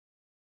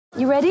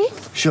You ready?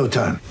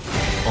 Showtime.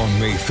 On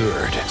May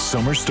 3rd,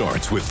 summer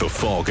starts with The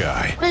Fall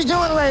Guy. Let's do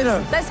it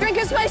later. Let's drink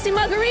a spicy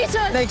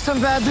margarita. Make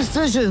some bad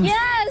decisions.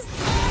 Yes!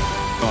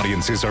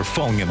 Audiences are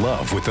falling in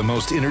love with the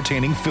most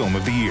entertaining film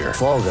of the year.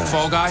 Fall Guy.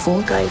 Fall Guy?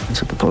 Fall Guy.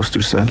 That's what the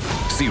poster said.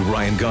 See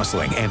Ryan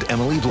Gosling and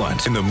Emily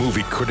Blunt in the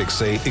movie critics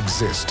say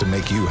exists to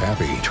make you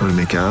happy. Trying to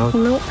make it out?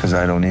 Nope. Because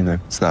I don't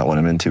either. It's not what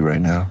I'm into right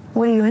now.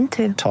 What are you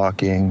into?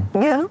 Talking.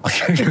 Yeah.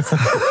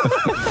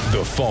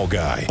 The Fall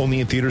Guy.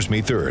 Only in theaters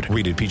May 3rd.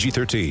 Rated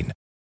PG-13.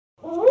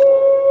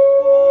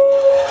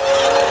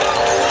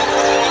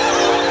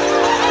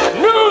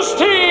 News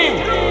team,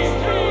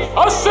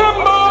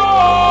 assemble!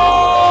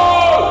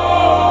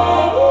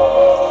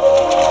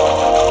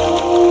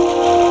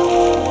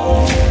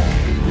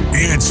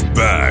 It's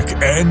back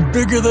and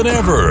bigger than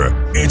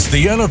ever. It's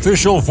the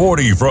unofficial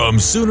 40 from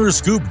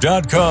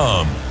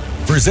Soonerscoop.com.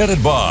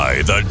 Presented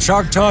by the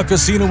Choctaw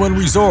Casino and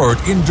Resort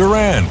in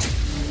Durant.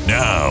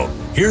 Now,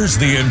 here's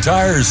the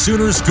entire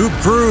Sooner Scoop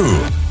crew.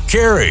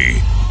 Carrie,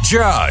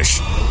 Josh,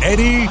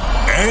 Eddie,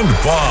 and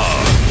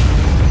Bob.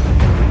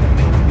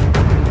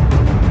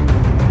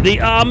 The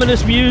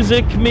ominous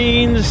music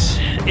means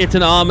it's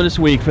an ominous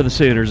week for the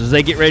Sooners as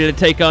they get ready to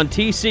take on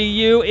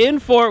TCU in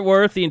Fort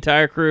Worth. The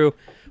entire crew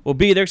will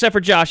be there, except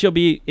for Josh. He'll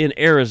be in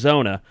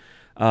Arizona.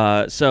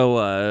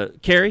 So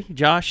Carrie,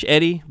 Josh,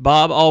 Eddie,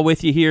 Bob, all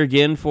with you here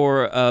again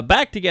for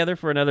back together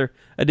for another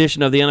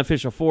edition of the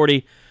Unofficial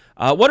 40.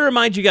 I want to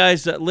remind you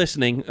guys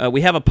listening,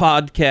 we have a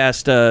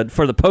podcast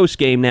for the post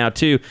game now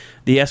too,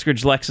 the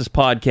Eskridge Lexus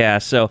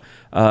podcast. So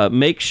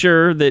make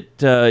sure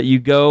that you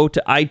go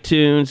to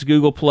iTunes,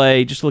 Google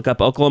Play, just look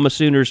up Oklahoma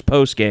Sooners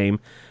post game,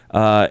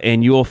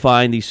 and you will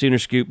find the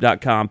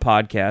Soonerscoop.com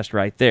podcast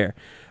right there.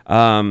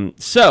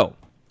 So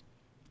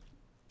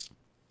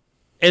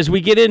as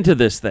we get into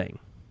this thing,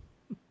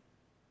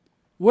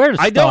 where to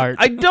start?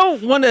 I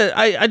don't want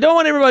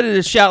everybody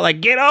to shout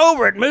like get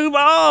over it, move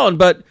on,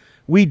 but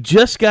we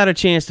just got a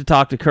chance to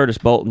talk to Curtis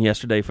Bolton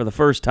yesterday for the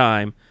first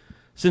time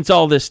since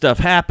all this stuff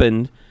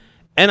happened.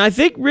 And I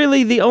think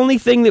really the only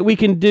thing that we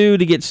can do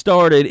to get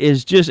started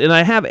is just, and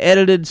I have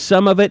edited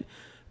some of it,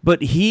 but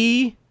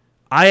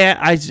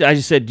I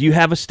just said, do you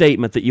have a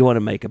statement that you want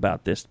to make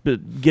about this?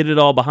 But get it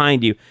all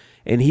behind you.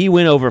 And he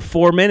went over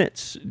 4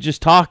 minutes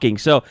just talking.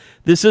 So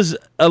this is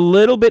a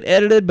little bit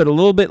edited, but a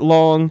little bit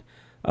long.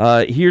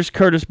 Here's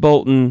Curtis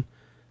Bolton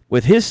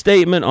with his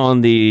statement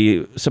on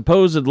the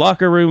supposed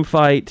locker room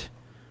fight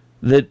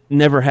that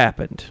never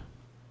happened.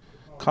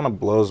 Kind of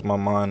blows my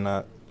mind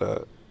that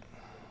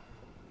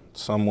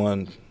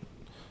someone,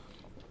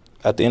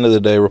 at the end of the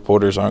day,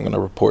 reporters aren't going to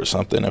report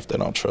something if they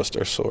don't trust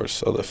their source.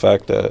 So the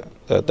fact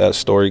that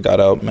story got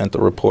out meant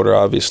the reporter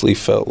obviously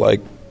felt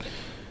like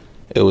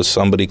it was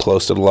somebody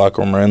close to the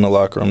locker room or in the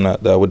locker room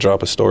that would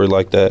drop a story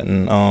like that.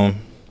 And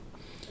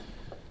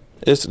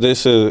this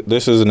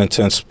is an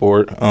intense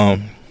sport.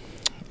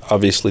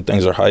 Obviously,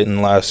 things are heightened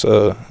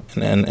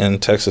in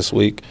Texas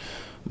week.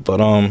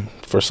 But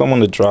for someone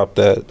to drop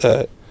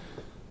that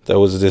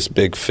was this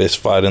big fist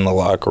fight in the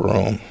locker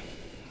room,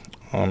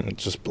 it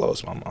just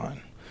blows my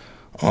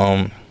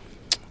mind.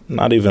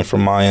 Not even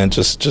from my end,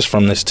 just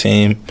from this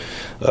team.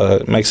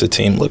 It makes the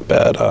team look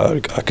bad.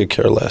 I could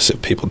care less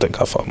if people think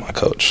I fought my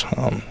coach.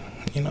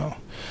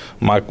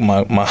 My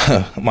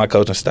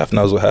coaching staff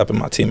knows what happened.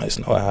 My teammates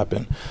know what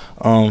happened.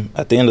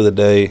 At the end of the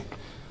day,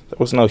 there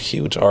was no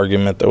huge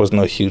argument. There was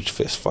no huge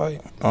fist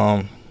fight.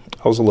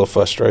 I was a little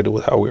frustrated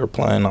with how we were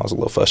playing. I was a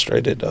little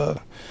frustrated. I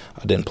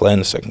didn't play in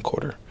the second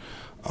quarter.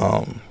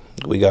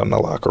 We got in the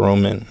locker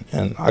room,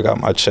 and I got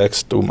my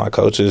checks through my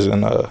coaches,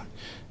 and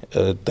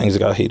things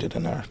got heated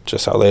in there,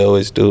 just how they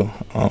always do.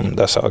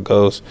 That's how it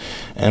goes.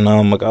 And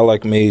a guy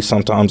like me,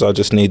 sometimes I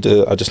just need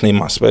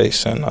my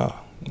space, and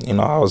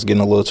I was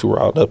getting a little too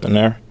riled up in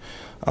there.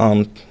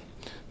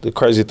 The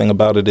crazy thing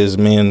about it is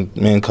me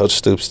and Coach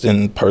Stoops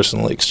didn't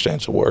personally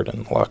exchange a word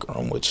in the locker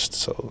room, which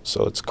so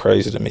it's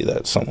crazy to me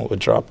that someone would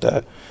drop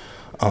that.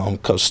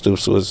 Coach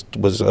Stoops was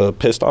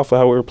pissed off at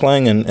how we were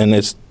playing, and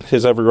it's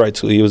his every right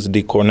to. He was the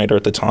D coordinator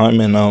at the time,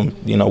 and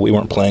we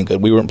weren't playing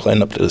good. We weren't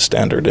playing up to the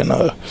standard, and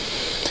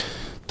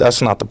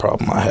that's not the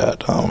problem I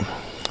had.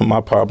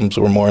 My problems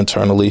were more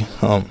internally.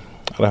 I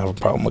didn't have a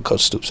problem with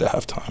Coach Stoops at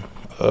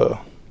halftime.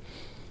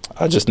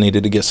 I just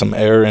needed to get some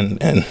air,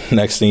 and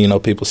next thing you know,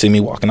 people see me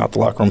walking out the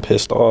locker room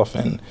pissed off,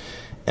 and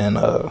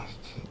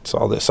it's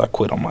all this. I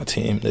quit on my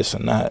team, this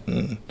and that,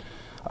 and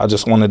I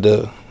just wanted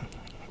to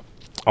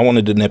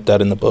nip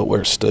that in the bud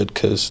where it stood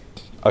because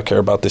I care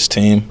about this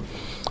team.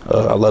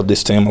 I love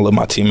this team. I love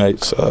my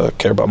teammates. I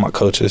care about my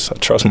coaches. I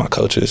trust my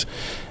coaches,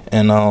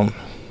 and I'm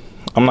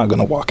not going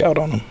to walk out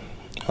on them.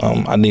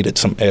 I needed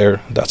some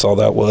air. That's all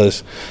that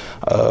was.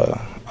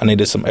 I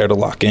needed some air to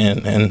lock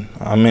in, and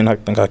I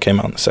think I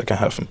came out in the second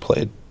half and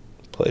played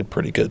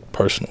pretty good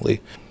personally.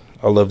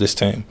 I love this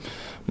team.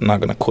 I'm not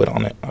going to quit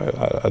on it.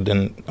 I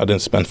didn't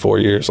spend 4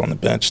 years on the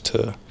bench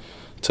to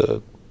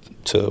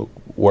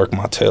work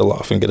my tail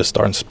off and get a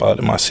starting spot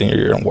in my senior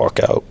year and walk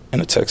out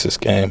in a Texas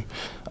game.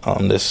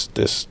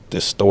 This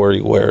story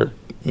where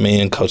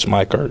me and Coach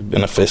Mike are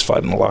in a fist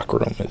fight in the locker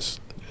room is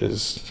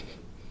is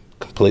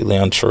completely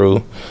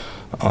untrue.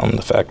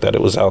 The fact that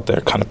it was out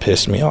there kind of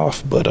pissed me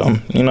off. But,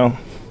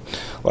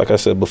 like I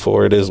said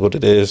before, it is what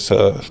it is.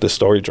 The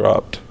story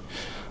dropped.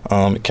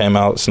 It came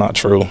out. It's not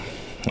true.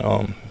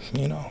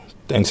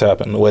 Things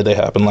happened the way they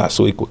happened last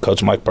week with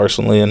Coach Mike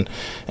personally, and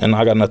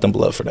I got nothing but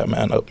love for that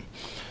man up.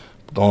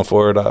 Going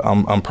forward,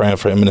 I'm praying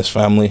for him and his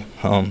family,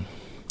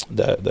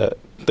 that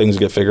things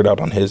get figured out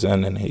on his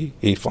end and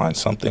he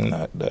finds something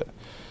that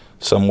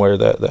somewhere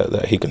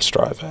that he can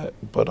strive at.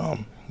 But,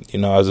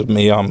 as of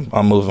me, I'm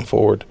moving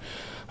forward.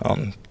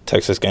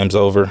 Texas game's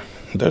over.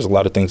 There's a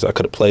lot of things I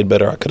could have played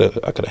better. I could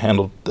have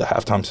handled the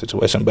halftime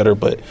situation better,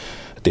 but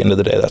at the end of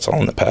the day, that's all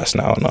in the past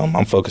now, and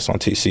I'm focused on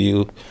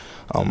TCU.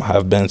 I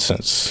have been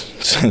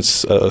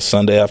since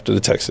Sunday after the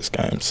Texas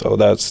game, so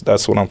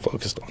that's what I'm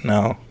focused on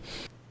now.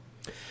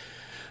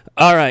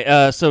 All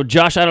right, so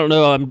Josh, I don't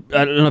know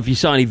if you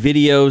saw any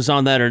videos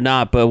on that or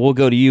not, but we'll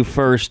go to you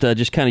first.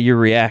 Just kind of your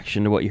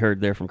reaction to what you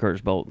heard there from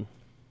Curtis Bolton.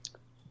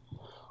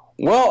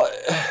 Well,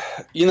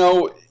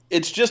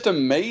 it's just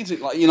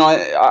amazing.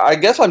 I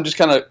guess I'm just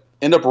kind of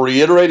end up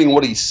reiterating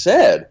what he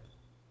said.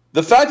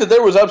 The fact that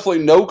there was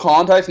absolutely no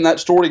contact and that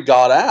story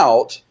got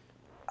out,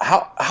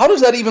 how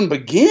does that even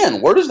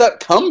begin? Where does that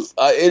come from?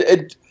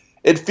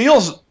 It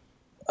feels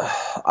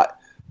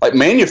like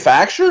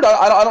manufactured.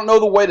 I don't know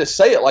the way to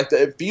say it.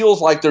 It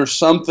feels like there's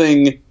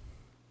something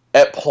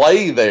at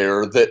play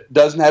there that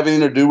doesn't have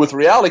anything to do with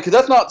reality, because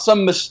that's not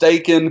some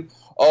mistaken,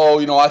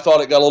 I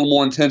thought it got a little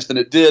more intense than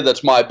it did,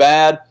 that's my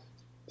bad.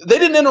 They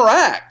didn't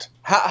interact.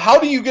 How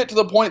do you get to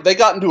the point they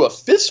got into a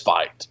fist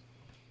fight?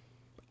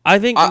 I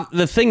think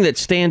the thing that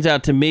stands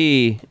out to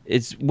me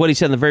is what he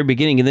said in the very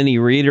beginning, and then he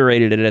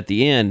reiterated it at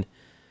the end,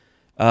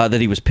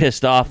 that he was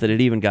pissed off that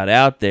it even got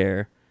out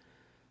there.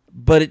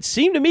 But it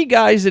seemed to me,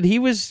 guys, that he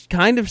was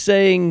kind of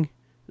saying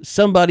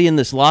somebody in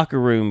this locker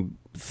room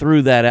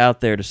threw that out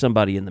there to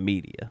somebody in the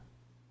media.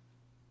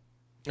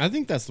 I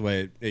think that's the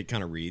way it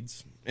kind of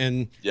reads.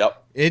 And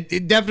yep.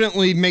 It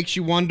definitely makes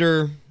you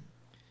wonder,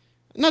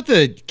 not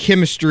the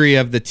chemistry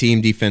of the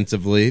team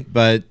defensively,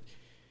 but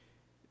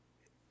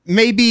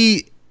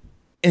maybe,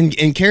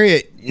 and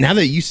Kerry, now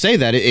that you say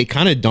that, it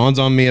kind of dawns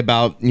on me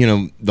about,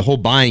 the whole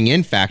buying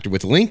in factor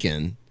with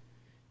Lincoln.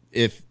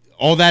 If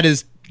all that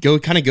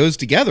kind of goes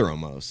together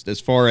almost, as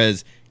far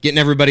as getting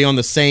everybody on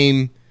the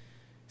same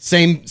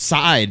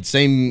side,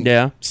 same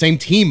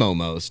team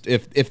almost.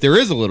 If there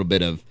is a little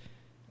bit of,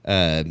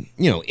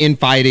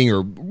 infighting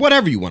or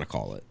whatever you want to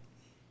call it.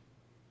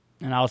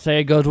 And I'll say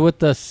it goes with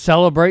the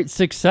celebrate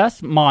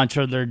success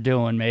mantra they're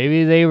doing.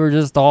 Maybe they were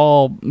just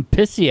all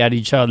pissy at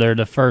each other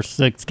the first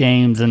 6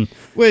 games, and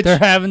they're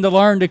having to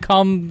learn to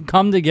come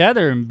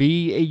together and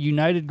be a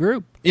united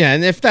group. Yeah,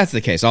 and if that's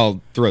the case,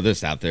 I'll throw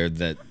this out there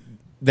that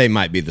they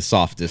might be the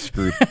softest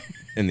group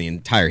in the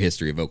entire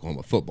history of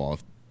Oklahoma football,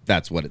 if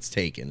that's what it's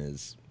taken,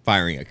 is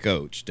firing a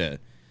coach to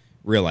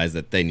realize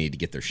that they need to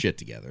get their shit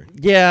together.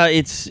 Yeah,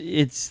 it's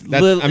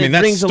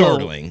that's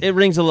startling. It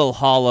rings a little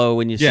hollow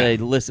when you say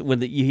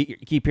listen. You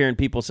keep hearing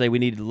people say we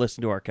need to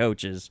listen to our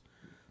coaches.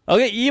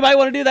 Okay, you might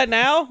want to do that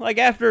now, like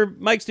after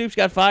Mike Stoops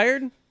got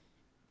fired.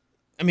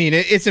 I mean,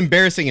 it's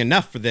embarrassing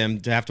enough for them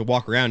to have to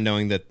walk around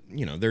knowing that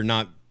they're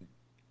not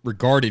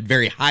regarded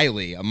very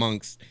highly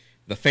amongst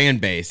the fan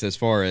base as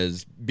far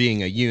as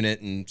being a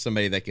unit and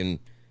somebody that can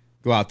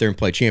go out there and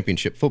play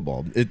championship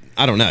football.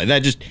 I don't know.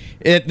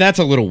 That's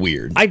a little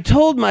weird. I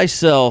told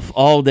myself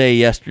all day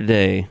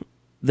yesterday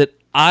that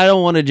I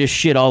don't want to just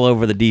shit all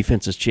over the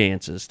defense's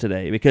chances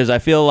today, because I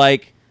feel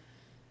like,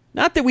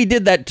 not that we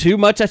did that too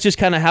much, that's just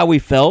kind of how we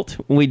felt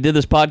when we did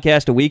this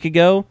podcast a week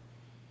ago.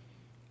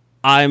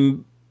 I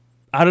don't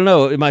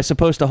know, am I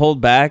supposed to hold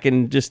back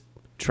and just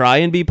try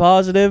and be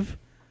positive?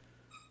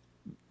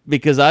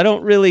 Because I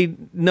don't really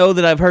know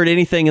that I've heard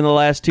anything in the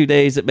last 2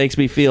 days that makes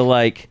me feel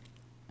like,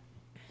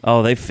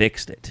 oh, they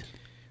fixed it.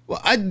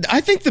 Well,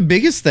 I think the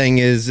biggest thing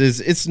is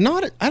it's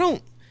not,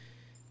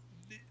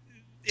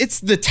 it's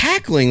the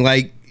tackling.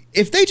 Like,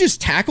 if they just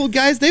tackled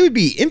guys, they would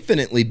be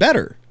infinitely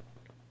better.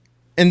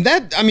 And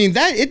that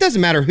it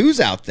doesn't matter who's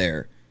out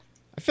there.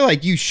 I feel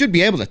like you should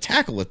be able to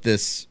tackle at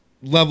this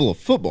level of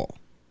football.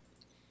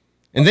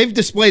 And they've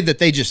displayed that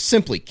they just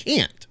simply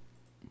can't.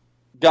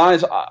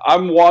 Guys,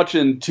 I'm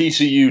watching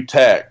TCU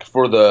Tech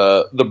for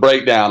the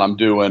breakdown I'm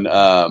doing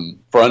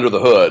for Under the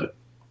Hood.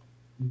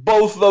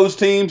 Both those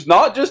teams,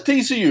 not just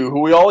TCU,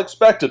 who we all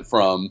expect it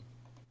from.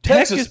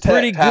 Texas is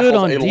pretty good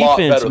on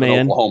defense,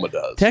 man. Oklahoma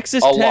does.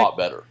 Texas Tech, lot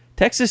better.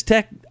 Texas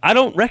Tech, I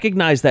don't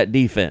recognize that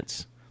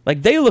defense.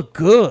 Like, they look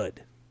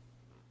good.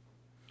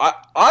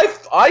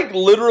 I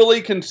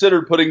literally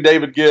considered putting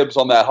David Gibbs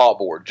on that hot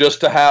board just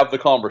to have the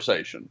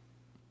conversation.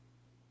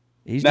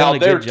 He's now, done a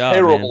they're good job,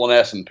 terrible man.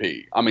 in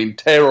S&P. I mean,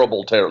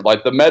 terrible.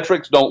 Like, the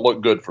metrics don't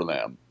look good for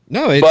them.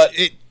 No,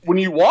 when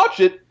you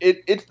watch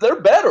it's they're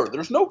better.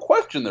 There's no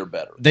question they're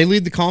better. They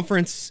lead the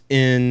conference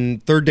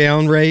in third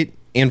down rate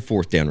and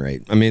fourth down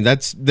rate. I mean,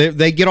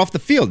 they get off the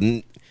field,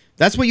 and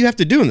that's what you have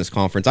to do in this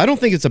conference. I don't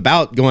think it's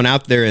about going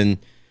out there and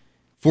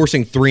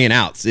forcing 3 and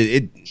outs.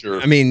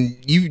 Sure. I mean,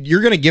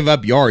 you're going to give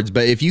up yards,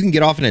 but if you can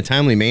get off in a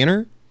timely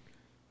manner,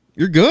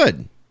 you're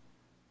good.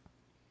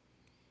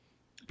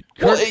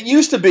 Well, it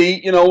used to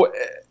be,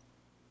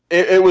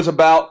 it was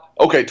about,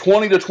 okay,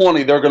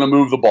 20-20, they're going to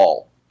move the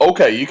ball.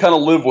 Okay, you kind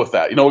of live with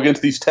that,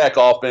 against these tech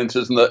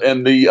offenses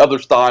and the other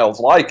styles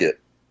like it.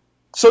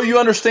 So you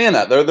understand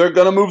that. They're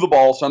going to move the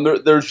ball some.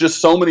 There's just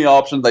so many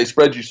options. They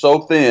spread you so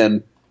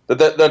thin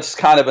that's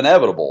kind of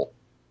inevitable.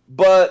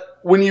 But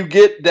when you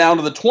get down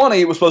to the 20,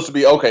 it was supposed to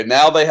be, okay,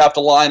 now they have to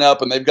line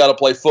up and they've got to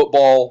play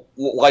football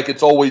like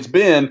it's always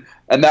been,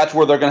 and that's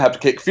where they're going to have to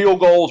kick field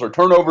goals or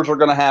turnovers are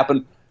going to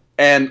happen.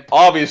 And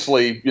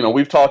obviously,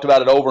 we've talked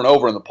about it over and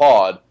over in the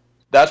pod.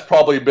 That's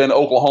probably been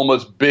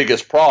Oklahoma's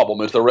biggest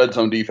problem is the red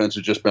zone defense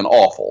has just been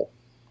awful.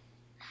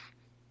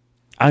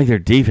 I think their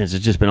defense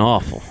has just been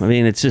awful. I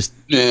mean, it's just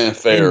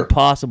fair.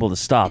 Impossible to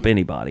stop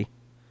anybody.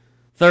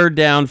 3rd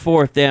down,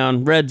 4th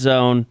down, red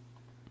zone.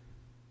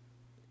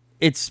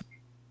 It's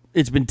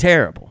been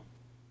terrible.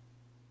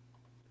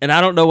 And I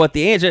don't know what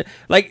the answer.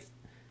 Like,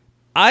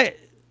 I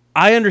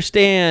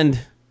understand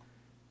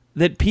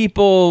that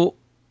people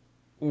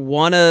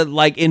want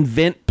to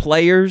invent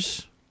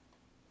players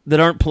that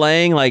aren't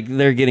playing, like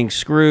they're getting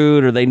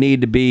screwed or they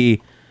need to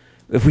be.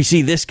 If we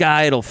see this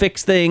guy, it'll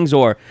fix things,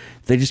 or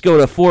if they just go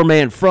to a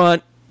 4-man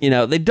front.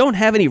 They don't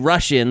have any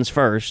rush-ins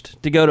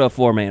first to go to a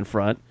 4-man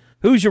front.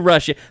 Who's your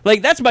rush-in?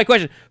 That's my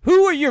question.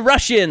 Who are your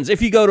rush-ins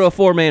if you go to a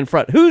 4-man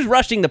front? Who's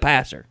rushing the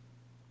passer?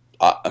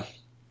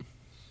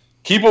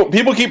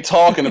 People keep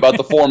talking about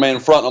the 4-man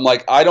front. I'm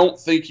like, I don't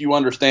think you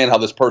understand how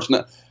this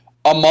person.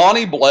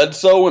 Amani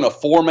Bledsoe in a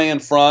 4-man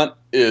front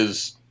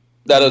that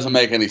doesn't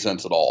make any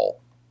sense at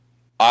all.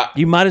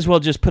 You might as well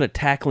just put a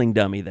tackling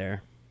dummy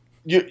there.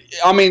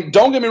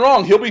 Don't get me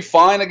wrong. He'll be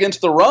fine against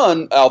the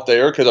run out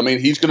there because,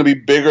 he's going to be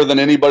bigger than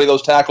anybody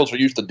those tackles are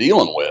used to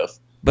dealing with.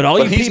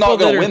 But he's not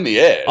going to win the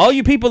edge. All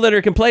you people that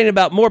are complaining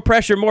about more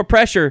pressure,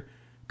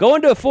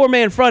 going to a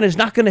 4-man front is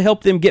not going to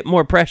help them get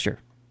more pressure.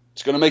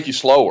 It's going to make you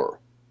slower.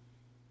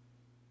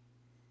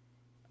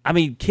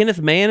 Kenneth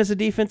Mann is a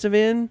defensive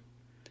end.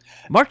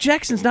 Mark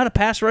Jackson's not a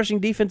pass-rushing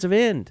defensive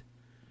end.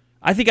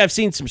 I think I've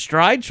seen some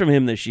strides from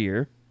him this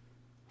year.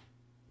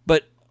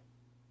 But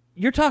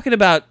you're talking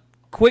about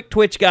quick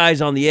twitch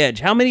guys on the edge.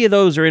 How many of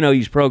those are in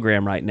OU's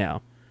program right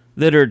now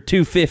that are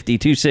 250,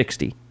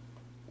 260?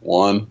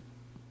 One.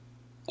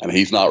 And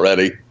he's not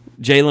ready.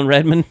 Jalen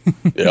Redmond?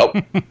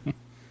 Yep.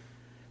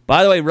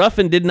 By the way,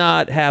 Ruffin did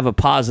not have a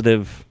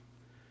positive.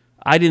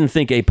 I didn't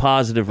think a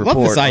positive report. I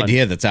love this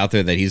idea that's out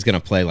there that he's going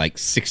to play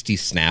 60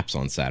 snaps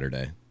on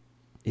Saturday.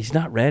 He's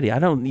not ready. I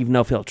don't even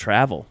know if he'll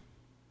travel.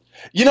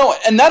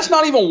 And that's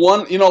not even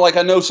one,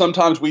 I know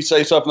sometimes we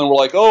say stuff and then we're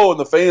like, oh, and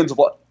the fans of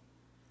what?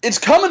 It's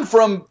coming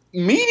from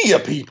media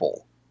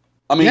people.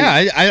 I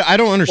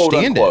don't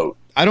understand it.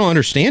 I don't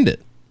understand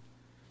it.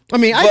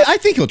 I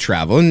think he'll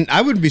travel, and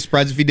I wouldn't be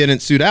surprised if he didn't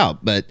suit out.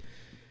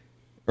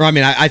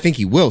 I think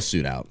he will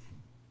suit out.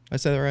 Did I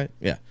say that right?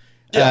 Yeah.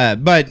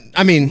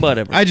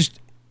 Whatever.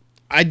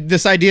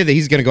 This idea that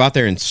he's going to go out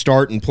there and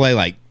start and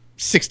play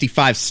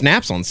 65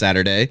 snaps on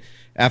Saturday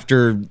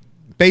after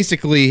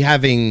basically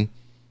having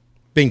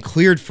been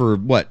cleared for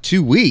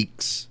 2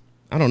 weeks.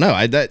 I don't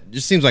know. That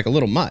just seems like a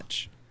little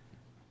much.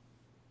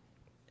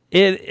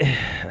 Here's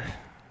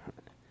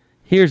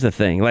the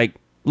thing.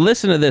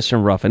 Listen to this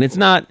from Ruffin.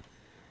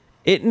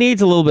 It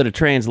needs a little bit of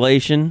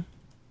translation,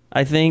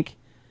 I think.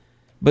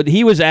 But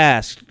he was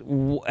asked,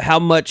 how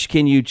much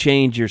can you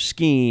change your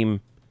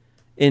scheme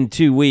in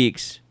 2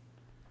 weeks?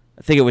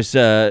 I think it was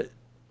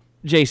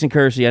Jason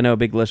Kersey. I know, a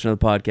big listener of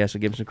the podcast.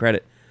 I'll give him some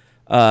credit.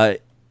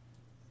 But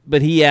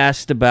he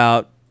asked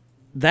about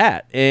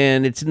that,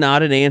 and it's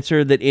not an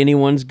answer that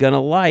anyone's going to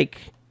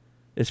like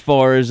as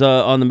far as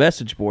on the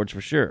message boards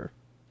for sure.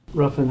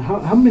 Ruffin,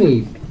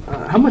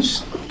 how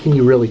much can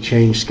you really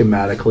change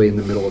schematically in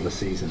the middle of the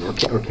season,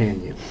 or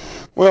can you?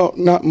 Well,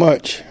 not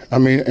much.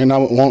 And I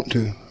would want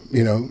to,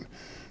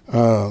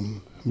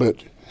 but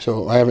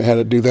so I haven't had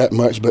to do that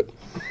much. But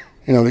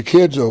the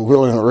kids are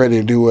willing and ready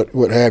to do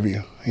what have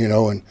you,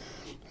 and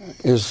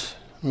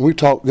we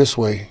talk this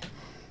way.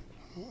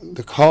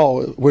 The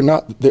call,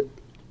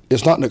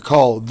 it's not the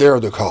call. They're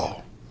the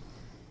call.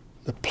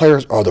 The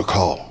players are the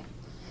call.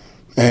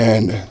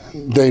 And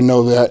they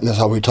know that, and that's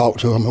how we talk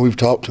to them, and we've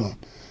talked to them.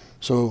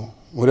 So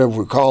whatever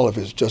we call, if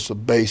it's just a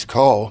base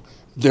call,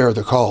 they're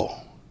the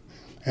call.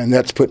 And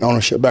that's putting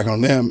ownership back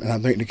on them, and I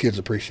think the kids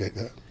appreciate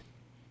that.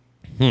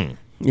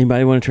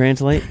 Anybody want to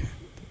translate?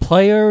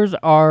 Players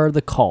are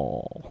the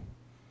call.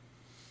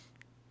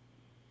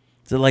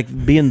 Is it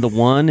like being the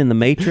one in the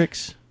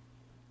Matrix?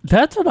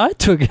 That's what I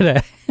took it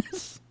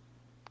as.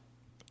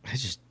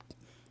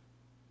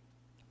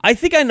 I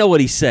think I know what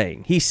he's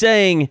saying. He's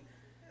saying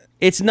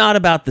it's not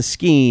about the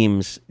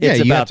schemes.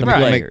 It's about the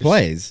players. Make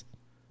plays.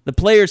 The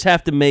players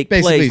have to make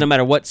plays no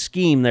matter what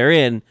scheme they're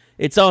in.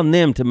 It's on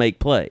them to make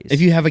plays.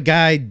 If you have a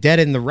guy dead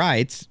in the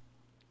rights,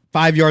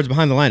 5 yards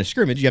behind the line of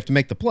scrimmage, you have to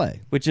make the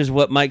play. Which is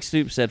what Mike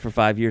Stoops said for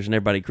 5 years, and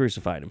everybody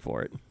crucified him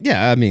for it.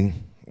 Yeah,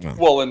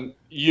 Well, and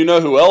you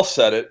know who else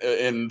said it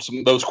in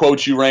those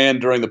quotes you ran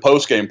during the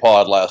postgame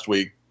pod last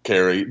week,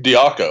 Kerry?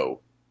 Diaco.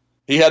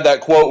 He had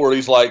that quote where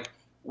he's like,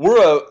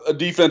 we're a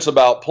defense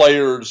about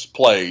players'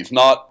 plays,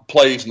 not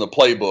plays in the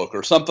playbook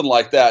or something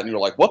like that. And you're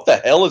like, what the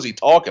hell is he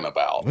talking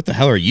about? What the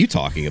hell are you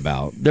talking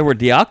about? There were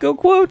Diaco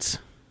quotes?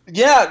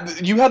 Yeah,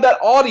 you had that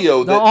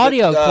audio.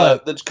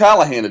 Clip. That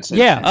Callahan had sent.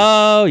 Yeah. you.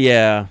 Oh,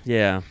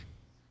 yeah.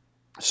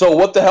 So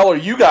what the hell are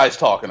you guys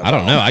talking about? I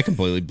don't know. I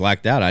completely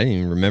blacked out. I didn't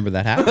even remember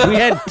that happening. We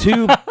had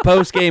 2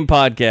 post-game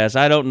podcasts.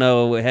 I don't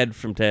know head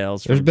from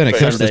tails. There's been a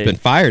coach that's been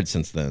fired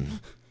since then.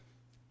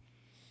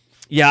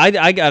 Yeah,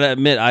 I got to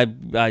admit,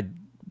 I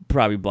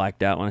probably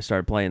blacked out when I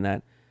started playing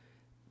that.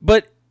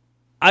 But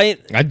I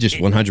just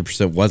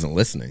 100% wasn't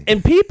listening.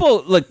 And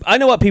people, look, I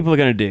know what people are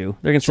going to do.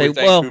 They're going to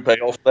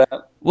say,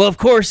 well, of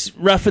course,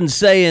 Ruffin's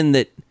saying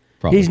that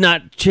he's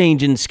not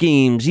changing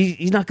schemes.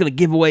 He's not going to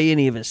give away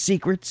any of his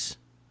secrets.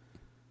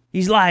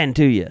 He's lying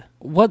to you.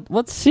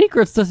 What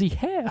secrets does he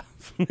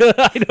have?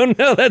 I don't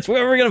know. That's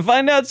where we're going to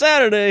find out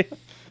Saturday. I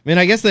mean,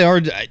 I guess they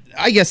are.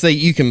 I guess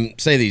you can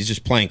say that he's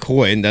just playing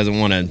coy and doesn't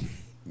want to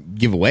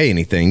give away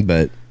anything,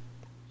 but.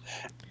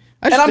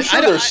 I'm sure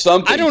there's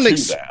something to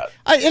that.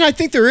 And I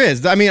think there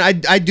is. I mean,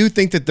 I do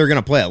think that they're going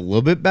to play a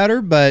little bit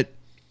better, but at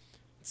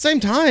the same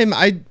time,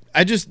 I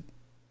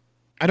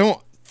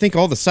don't think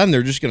all of a sudden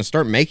they're just going to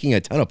start making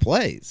a ton of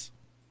plays.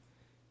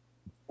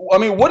 I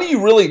mean, what do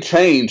you really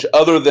change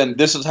other than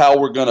this is how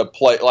we're going to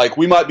play? Like,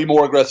 we might be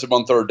more aggressive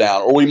on third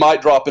down, or we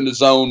might drop into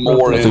zone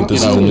more. I think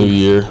this is the new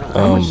year.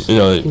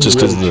 Just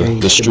because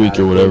the streak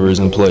or whatever is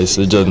in place,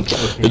 it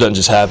doesn't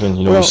just happen.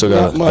 We still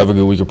got to have a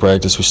good week of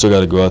practice. We still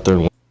got to go out there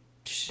and win.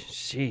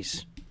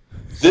 Jeez.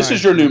 This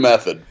is your new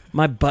method.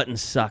 My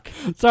buttons suck.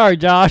 Sorry,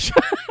 Josh.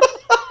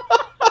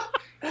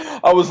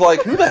 I was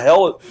like, who the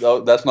hell?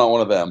 No, that's not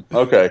one of them.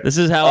 Okay. This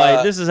is how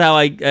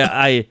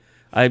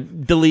I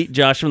delete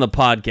Josh from the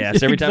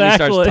podcast. Every time he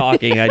starts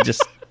talking, I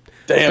just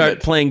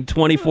start playing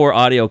 24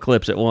 audio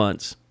clips at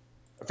once.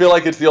 I feel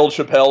like it's the old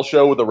Chappelle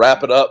show with the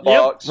wrap it up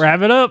box.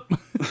 Wrap it up.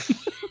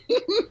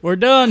 We're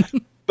done.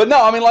 But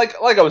no, I mean, like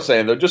I was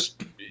saying, though,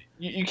 just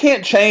you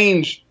can't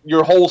change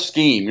your whole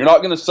scheme. You're not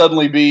going to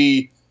suddenly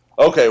be,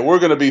 okay, we're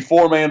going to be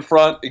 4-man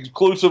front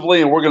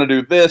exclusively, and we're going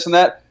to do this and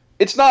that.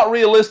 It's not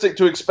realistic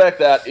to expect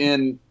that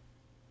in,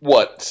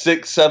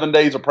 6-7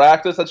 days of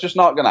practice? That's just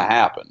not going to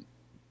happen.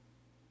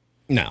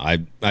 No,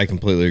 I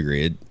completely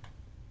agree.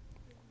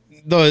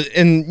 They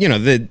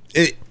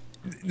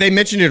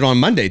mentioned it on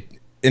Monday,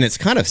 and it's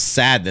kind of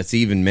sad that's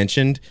even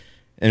mentioned.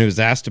 And it was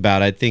asked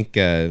about, I think,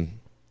 I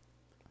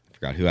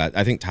forgot who.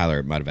 I think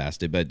Tyler might have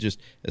asked it, but just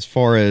as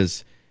far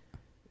as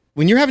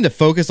when you're having to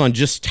focus on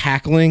just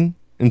tackling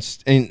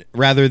and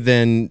rather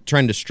than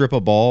trying to strip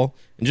a ball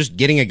and just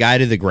getting a guy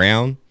to the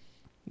ground,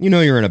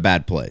 you're in a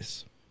bad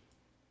place.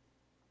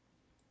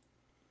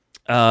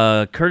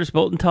 Curtis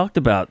Bolton talked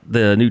about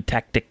the new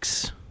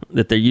tactics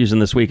that they're using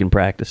this week in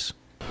practice.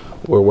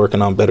 We're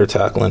working on better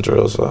tackling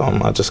drills.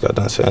 I just got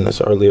done saying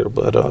this earlier,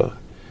 but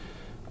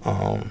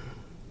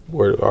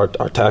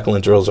our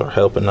tackling drills are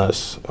helping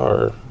us.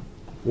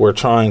 We're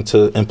trying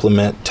to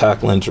implement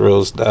tackling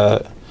drills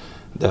that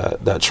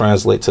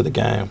translate to the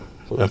game.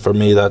 And for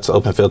me, that's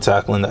open field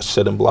tackling, that's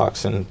sitting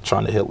blocks and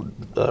trying to hit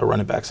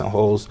running backs in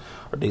holes.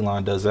 Our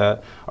D-line does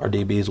that. Our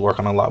DBs work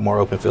on a lot more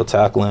open field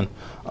tackling.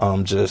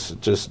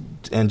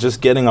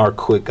 Just getting our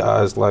quick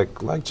guys like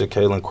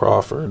Ja'Kalen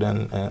Crawford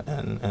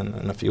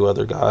and a few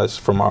other guys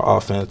from our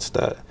offense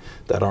that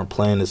aren't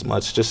playing as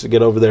much, just to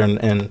get over there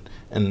and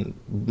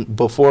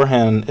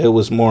beforehand it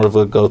was more of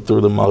a go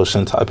through the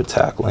motion type of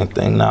tackling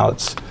thing. Now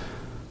it's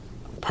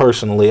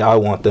personally I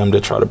want them to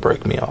try to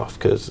break me off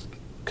because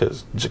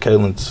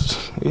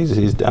Ja'Kalen's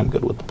he's damn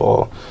good with the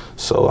ball.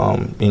 So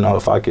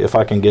if I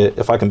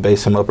can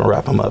base him up and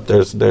wrap him up,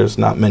 there's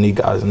not many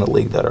guys in the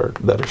league that are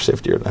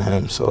shiftier than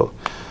him. So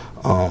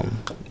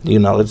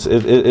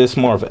it's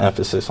more of an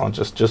emphasis on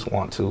just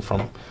want to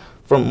from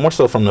more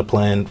so from the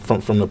playing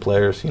from the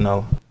players.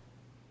 How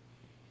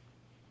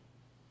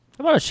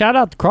about a shout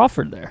out to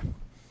Crawford there?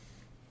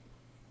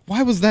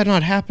 Why was that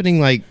not happening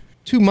like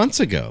 2 months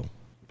ago?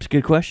 It's a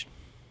good question.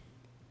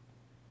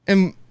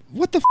 And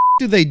what the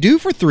do they do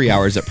for 3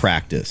 hours at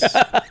practice?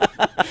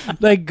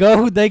 They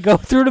go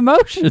through the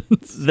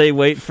motions. They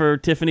wait for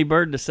Tiffany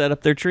Bird to set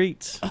up their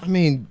treats. I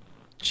mean,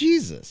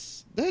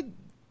 Jesus,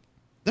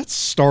 that's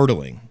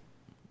startling.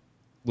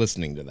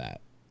 Listening to that,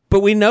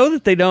 but we know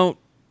that they don't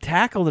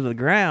tackle to the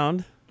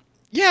ground.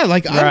 Yeah,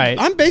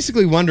 I'm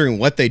basically wondering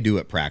what they do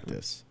at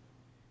practice.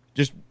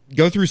 Just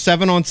go through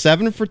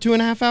 7-on-7 for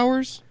 2.5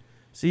 hours.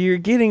 So you're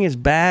getting as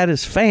bad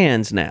as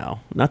fans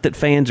now. Not that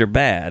fans are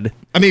bad.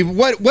 I mean,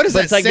 what does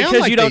that sound like?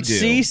 Because you don't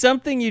see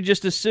something, you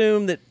just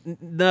assume that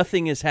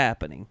nothing is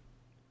happening.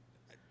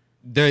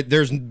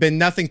 There's been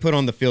nothing put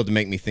on the field to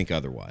make me think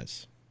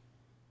otherwise.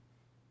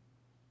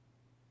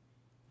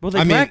 Well,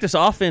 they practice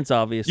offense,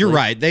 obviously. You're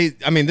right.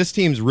 This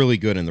team's really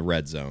good in the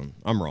red zone.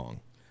 I'm wrong.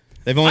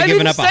 They've only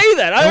given up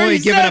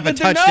a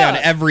touchdown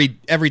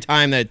every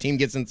time that a team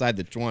gets inside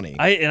the 20.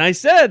 I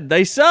said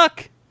they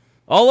suck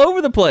all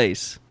over the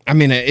place. I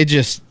mean,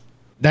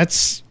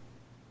 that's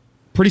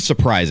pretty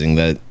surprising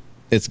that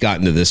it's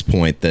gotten to this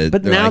point.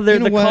 But now they're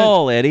the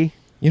call, Eddie.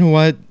 You know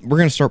what? We're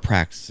going to start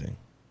practicing.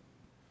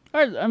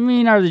 Are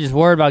they just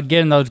worried about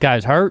getting those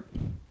guys hurt?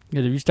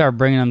 Because if you start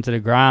bringing them to the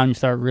ground, you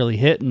start really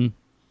hitting.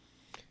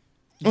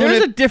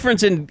 There's a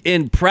difference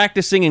in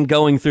practicing and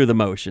going through the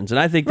motions, and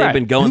I think they've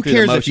been going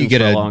through the motions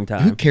for a long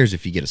time. Who cares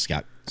if you get a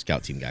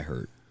scout team guy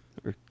hurt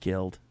or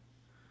killed?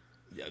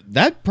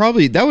 That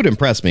would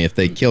impress me if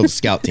they killed a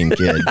scout team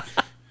kid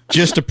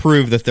just to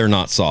prove that they're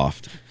not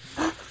soft.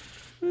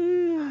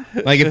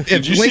 Like if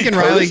Lincoln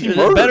Riley,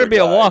 it better be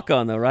a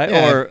walk-on though, right?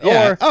 Yeah,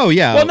 Or oh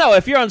yeah. Well, no,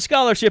 if you're on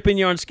scholarship and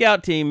you're on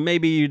scout team,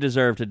 maybe you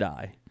deserve to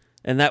die.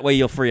 And that way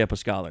you'll free up a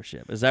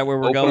scholarship. Is that where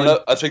we're going?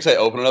 I think say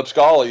opening up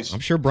scholars. I'm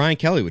sure Brian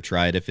Kelly would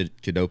try it if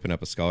it could open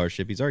up a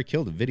scholarship. He's already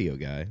killed a video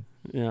guy.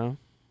 Yeah,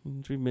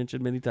 which we've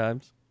mentioned many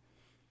times.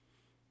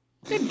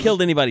 He hasn't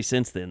killed anybody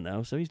since then,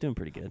 though, so he's doing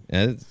pretty good.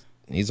 Yeah,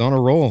 he's on a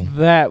roll.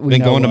 That we been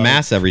know going to of.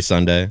 mass every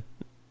Sunday.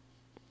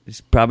 He's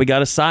probably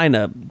got a sign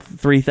up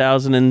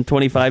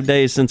 3,025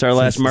 days since our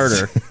last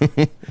murder.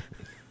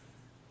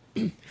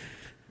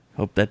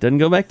 Hope that doesn't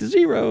go back to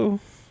 0.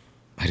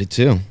 I did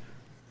too.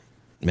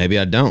 Maybe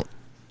I don't.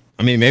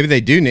 I mean, maybe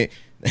they do need.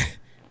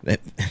 They've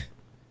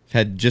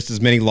had just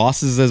as many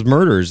losses as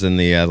murders in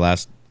the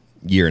last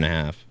year and a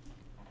half.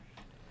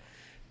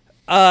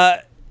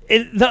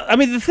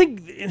 The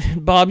thing,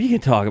 Bob, you can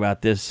talk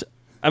about this.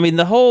 I mean,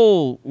 the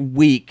whole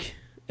week,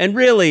 and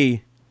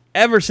really,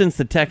 ever since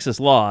the Texas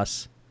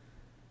loss,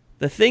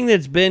 the thing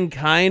that's been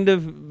kind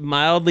of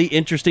mildly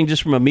interesting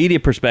just from a media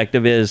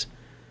perspective is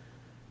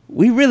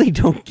we really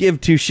don't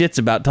give two shits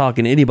about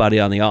talking to anybody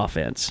on the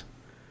offense.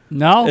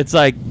 No. It's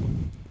like,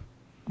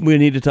 we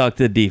need to talk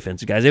to the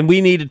defense guys, and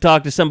we need to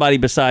talk to somebody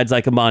besides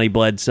like Amani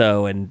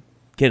Bledsoe and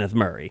Kenneth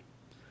Murray.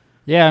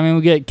 Yeah, I mean,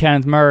 we get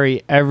Kenneth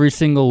Murray every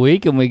single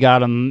week, and we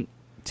got him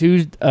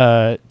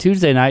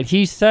Tuesday night.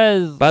 He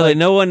says... By the way,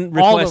 no one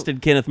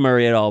requested Kenneth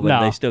Murray at all,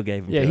 but they still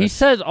gave him to he us.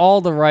 says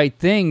all the right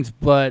things,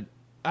 but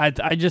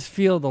I just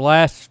feel the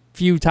last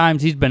few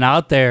times he's been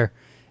out there,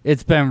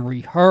 it's been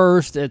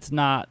rehearsed. It's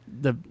not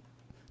the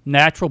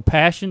natural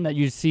passion that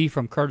you see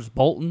from Curtis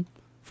Bolton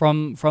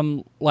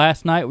from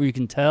last night, where you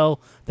can tell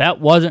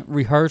that wasn't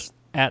rehearsed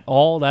at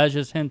all. That was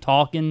just him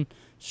talking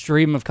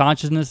stream of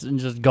consciousness and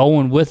just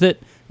going with it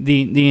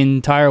the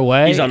entire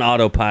way. He's on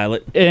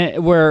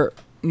autopilot. Where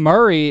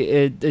Murray,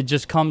 it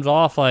just comes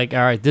off like,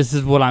 all right, this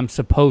is what I'm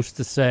supposed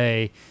to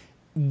say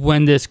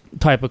when this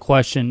type of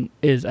question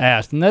is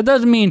asked. And that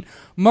doesn't mean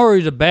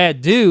Murray's a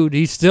bad dude.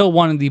 He's still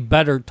one of the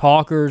better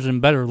talkers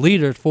and better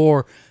leaders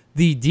for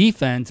the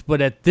defense.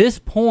 But at this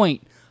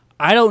point,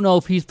 I don't know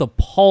if he's the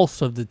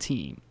pulse of the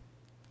team.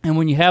 And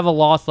when you have a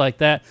loss like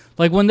that,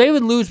 like when they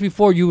would lose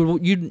before,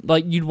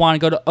 you'd want to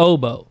go to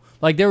Obo.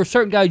 Like there were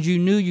certain guys you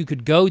knew you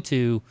could go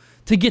to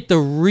get the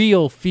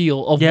real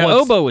feel of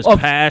Obo was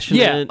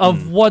passionate.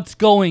 Of what's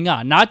going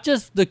on. Not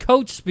just the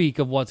coach speak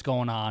of what's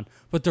going on,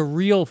 but the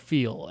real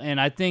feel. And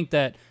I think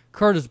that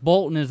Curtis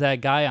Bolton is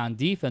that guy on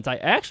defense. I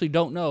actually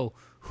don't know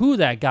who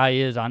that guy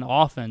is on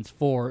offense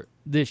for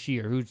this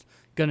year, who's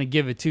going to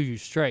give it to you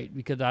straight,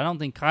 because I don't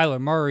think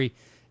Kyler Murray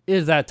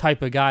is that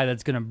type of guy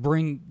that's going to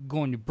bring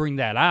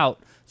that out.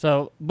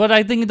 So, but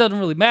I think it doesn't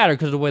really matter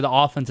because of the way the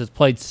offense has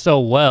played so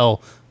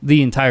well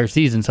the entire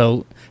season.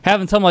 So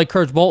having someone like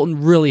Curtis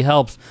Bolton really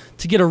helps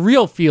to get a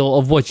real feel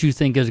of what you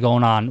think is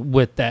going on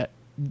with that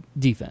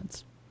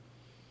defense.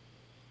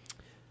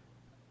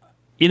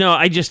 You know,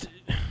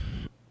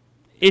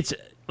 it's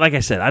like I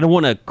said, I don't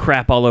want to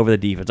crap all over the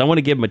defense. I want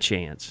to give them a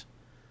chance.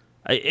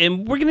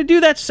 And we're going to do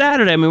that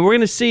Saturday. I mean, we're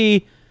going to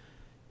see.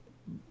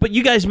 But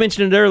you guys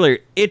mentioned it earlier.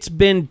 It's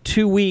been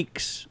 2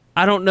 weeks.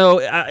 I don't know.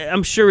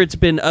 I'm sure it's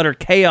been utter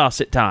chaos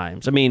at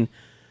times. I mean,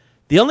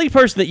 the only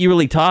person that you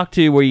really talk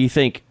to where you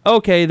think,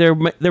 okay, they're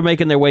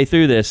making their way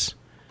through this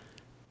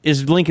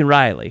is Lincoln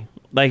Riley.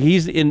 Like,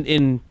 he's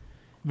in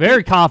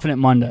very confident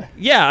Monday.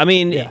 Yeah, I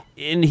mean,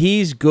 and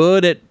he's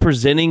good at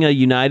presenting a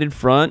united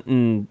front,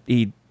 and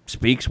he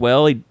speaks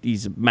well.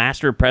 He's a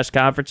master of press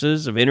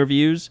conferences, of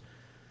interviews.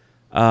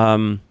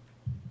 But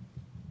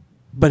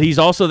he's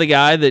also the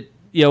guy that,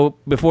 you know,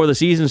 before the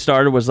season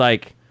started was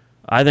like,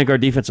 I think our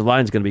defensive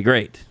line is going to be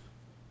great.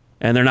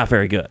 And they're not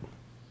very good.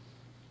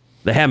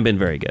 They haven't been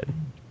very good.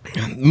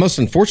 The most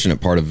unfortunate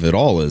part of it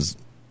all is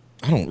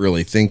I don't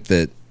really think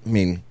that, I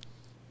mean,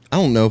 I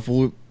don't know if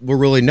we'll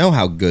really know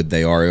how good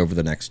they are over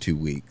the next 2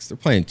 weeks. They're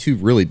playing two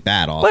really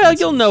bad offenses. Well,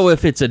 you'll know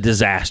if it's a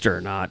disaster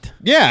or not.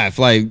 Yeah, if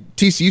like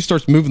TCU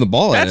starts moving the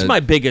ball. That's my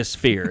biggest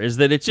fear, is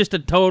that it's just a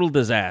total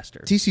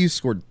disaster. TCU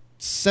scored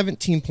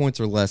 17 points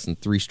or less in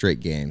 3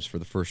 straight games for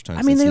the first time.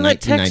 I mean, since they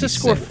let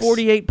Texas 1996. score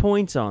 48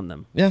 points on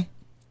them. Yeah.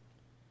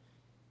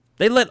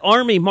 They let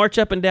Army march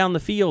up and down the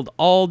field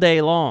all day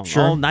long,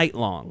 all night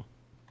long.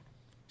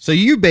 So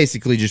you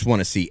basically just want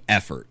to see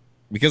effort,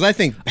 because I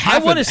think I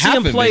want to see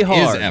him play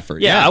hard. Is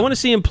effort. Yeah, I want to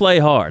see him play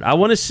hard. I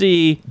want to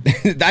see.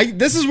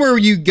 This is where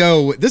you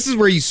go. This is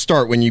where you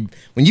start when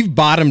you've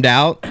bottomed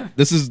out.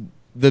 This is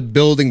the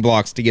building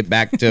blocks to get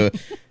back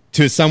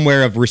to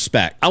somewhere of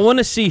respect. I want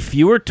to see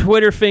fewer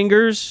Twitter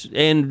fingers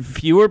and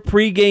fewer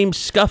pregame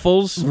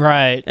scuffles,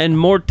 right? And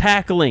more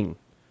tackling.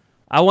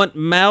 I want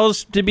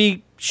mouths to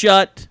be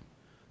shut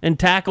and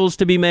tackles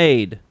to be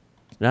made.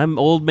 And I'm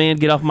old man,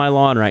 get off my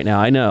lawn right now.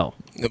 I know.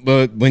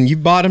 But when you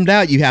bottomed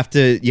out, you have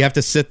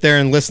to sit there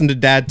and listen to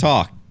Dad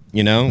talk.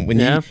 You know, when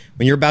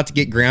you're about to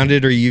get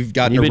grounded or you've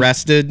gotten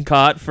arrested,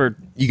 caught for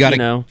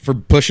for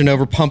pushing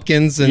over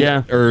pumpkins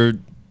and or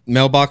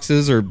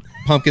mailboxes or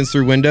pumpkins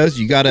through windows,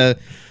 you gotta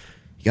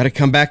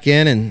come back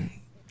in and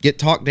get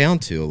talked down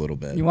to a little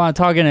bit. You want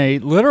to talk in a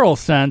literal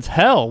sense?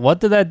 Hell, what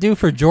did that do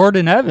for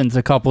Jordan Evans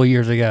a couple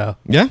years ago?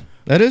 Yeah,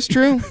 that is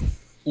true.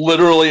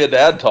 Literally a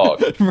dad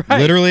talk. Right.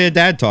 Literally a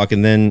dad talk,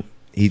 and then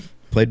he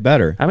played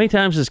better. How many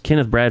times has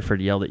Kenneth Bradford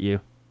yelled at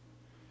you?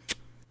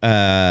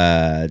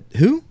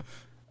 Who?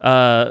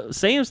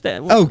 Sam's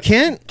dad. Oh,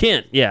 Kent.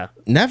 Kent, yeah.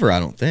 Never, I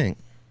don't think.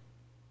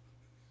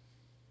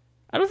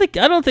 I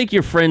don't think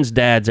your friends'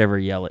 dads ever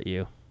yell at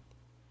you.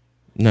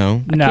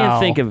 No. I can't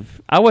think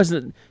of. I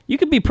wasn't. You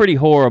could be pretty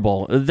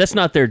horrible. That's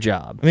not their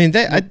job. I mean,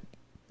 I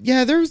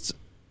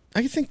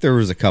think there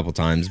was a couple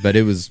times, but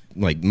it was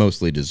like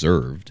mostly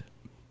deserved.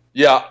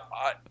 Yeah,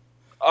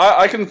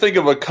 I can think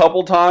of a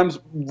couple times.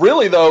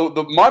 Really, though,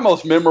 my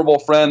most memorable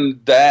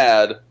friend,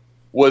 Dad,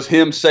 was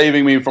him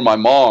saving me from my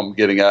mom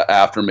getting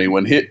after me.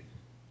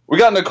 We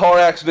got in a car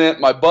accident.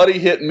 My buddy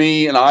hit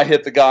me, and I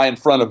hit the guy in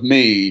front of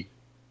me.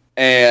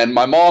 And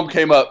my mom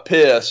came up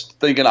pissed,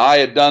 thinking I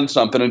had done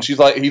something. And he's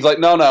like,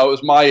 no, it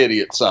was my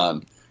idiot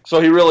son.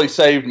 So he really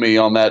saved me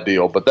on that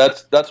deal. But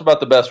that's about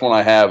the best one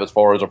I have as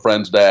far as a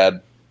friend's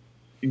dad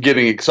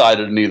getting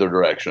excited in either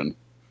direction.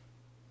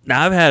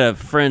 Now, I've had a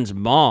friend's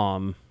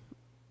mom,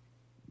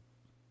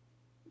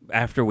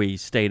 after we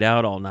stayed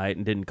out all night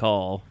and didn't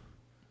call.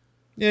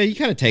 Yeah, you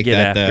kind of take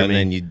that, though,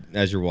 and then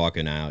as you're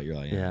walking out, you're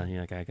like, yeah,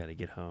 you're like, I got to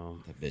get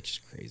home. That bitch is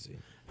crazy.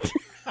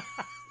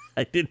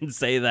 I didn't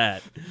say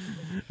that.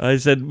 I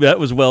said that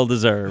was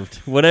well-deserved.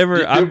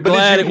 Whatever, I'm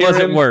glad it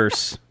wasn't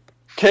worse.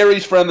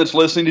 Carrie's friend that's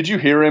listening, did you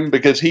hear him?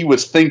 Because he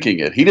was thinking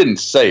it. He didn't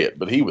say it,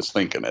 but he was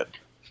thinking it.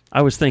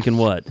 I was thinking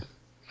what?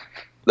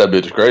 That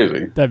bitch is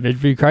crazy. That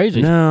bitch be crazy.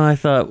 No, I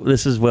thought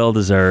this is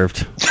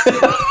well-deserved.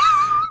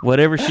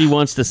 Whatever she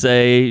wants to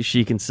say,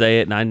 she can say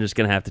it, and I'm just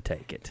going to have to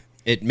take it.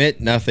 Admit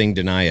nothing,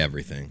 deny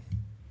everything.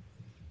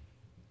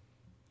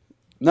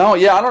 No,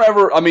 yeah, I don't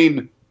ever, I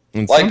mean,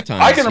 and like,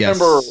 sometimes I can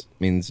remember. Yes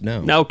means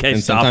no. Okay,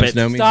 and stop it.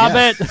 No means Stop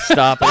yes. it.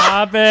 Stop it.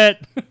 Stop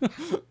it.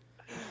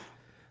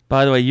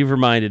 By the way, you've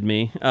reminded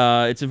me.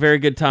 It's a very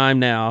good time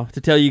now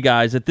to tell you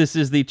guys that this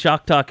is the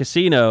Choctaw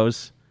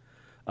Casinos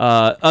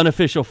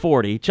unofficial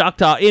 40.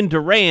 Choctaw in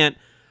Durant.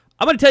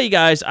 I'm going to tell you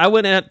guys, I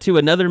went out to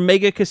another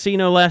mega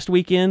casino last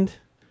weekend.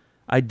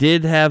 I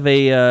did have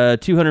a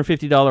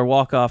 $250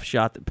 walk-off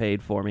shot that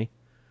paid for me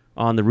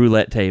on the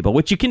roulette table,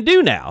 which you can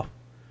do now.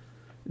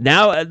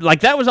 Now,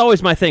 like, that was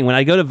always my thing. When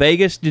I go to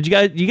Vegas, you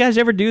guys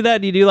ever do that?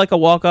 Do you do, like, a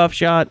walk-off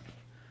shot?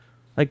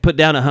 Like, put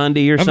down a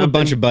hundy or something? I have a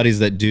bunch of buddies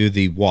that do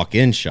the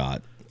walk-in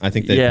shot. I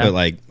think they put,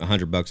 like,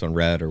 $100 on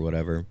red or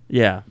whatever.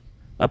 Yeah.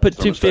 I put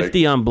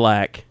 $250 on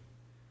black,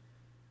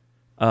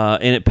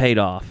 and it paid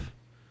off.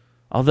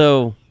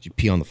 Although... Did you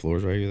pee on the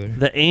floors while you were there?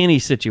 The Annie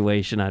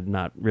situation I'm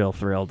not real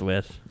thrilled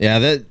with. Yeah,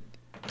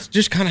 that's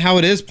just kind of how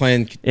it is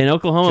playing in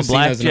Oklahoma.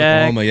 Blackjack. In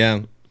Oklahoma,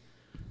 yeah.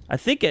 I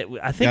think they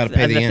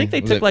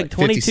took like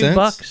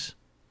 $22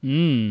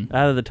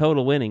 out of the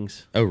total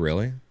winnings. Oh,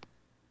 really?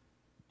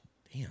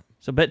 Damn.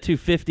 So bet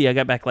 $250, I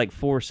got back like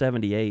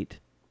 $478.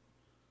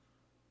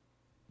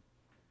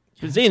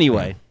 Because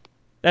anyway,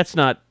 that's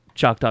not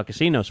Choctaw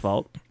Casino's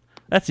fault.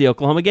 That's the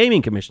Oklahoma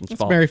Gaming Commission's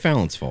fault. It's Barry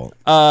Fallon's fault.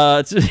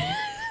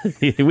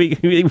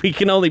 We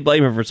can only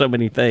blame her for so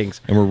many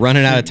things. And we're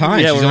running out of time.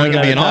 Yeah, she's only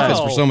going to be in office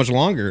for so much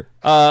longer.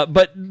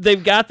 But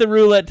they've got the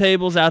roulette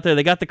tables out there.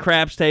 They got the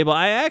craps table.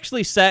 I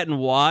actually sat and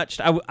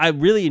watched. I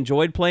really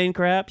enjoyed playing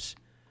craps.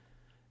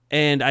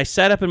 And I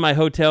sat up in my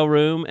hotel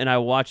room and I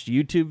watched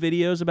YouTube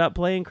videos about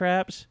playing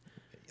craps.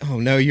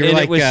 Oh, no. You're and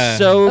like... it was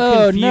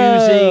so confusing.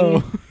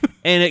 No.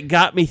 And it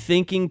got me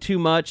thinking too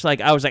much. Like,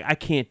 I was like, I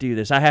can't do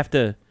this. I have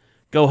to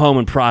go home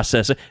and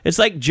process it. It's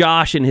like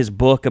Josh in his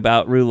book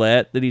about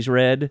roulette that he's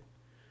read.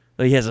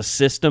 He has a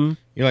system.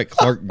 You're like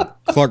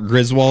Clark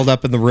Griswold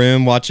up in the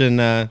room watching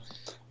the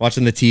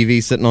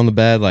TV, sitting on the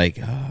bed, like,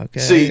 oh,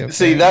 okay.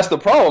 See, that's the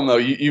problem, though.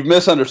 You've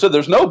misunderstood.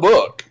 There's no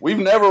book. We've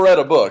never read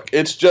a book.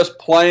 It's just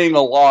playing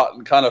a lot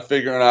and kind of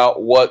figuring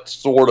out what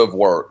sort of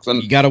works.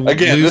 And you got to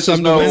again, lose this is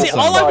no. See,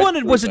 all I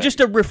wanted was just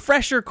a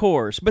refresher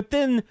course, but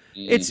then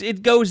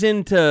it goes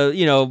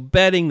into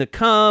betting the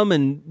come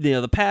and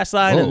the pass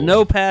line and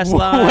no pass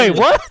line. Wait,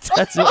 what?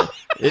 That's it.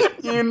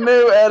 You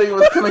knew Eddie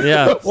was going to.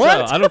 Yeah,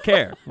 what? So I don't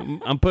care.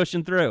 I'm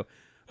pushing through,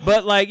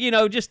 but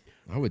just.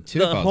 I would too.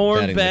 The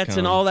horn bets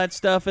and all that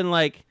stuff,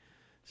 and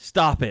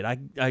stop it.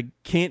 I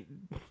can't.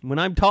 When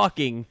I'm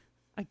talking,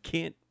 I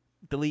can't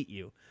delete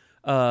you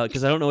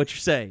because I don't know what you're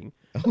saying.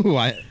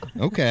 Oh,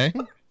 okay.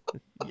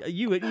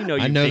 You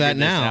I know that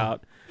now.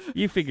 Out.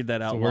 You figured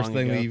that out. It's the worst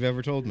thing ago. that you've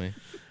ever told me.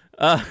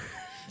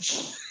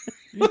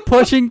 You're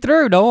pushing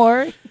through. Don't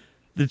worry.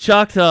 The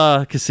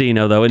Choctaw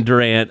Casino, though, in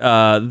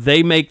Durant,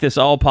 they make this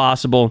all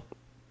possible.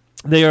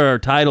 They are our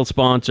title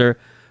sponsor.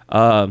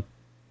 And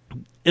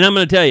I'm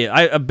going to tell you,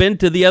 I've been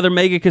to the other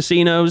mega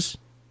casinos,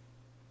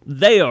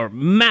 They are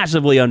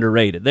massively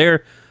underrated.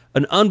 They're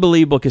an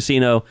unbelievable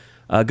casino.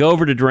 Go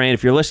over to Durant.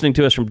 If you're listening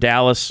to us from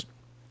Dallas,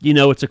 you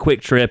know it's a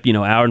quick trip,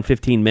 hour and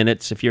 15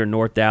 minutes if you're in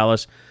North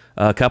Dallas,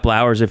 a couple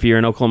hours if you're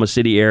in Oklahoma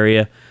City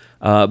area.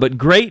 But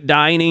great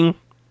dining.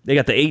 They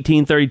got the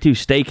 1832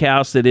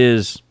 Steakhouse that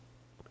is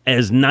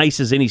as nice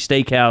as any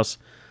steakhouse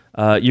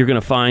you're going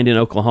to find in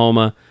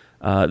Oklahoma.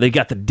 They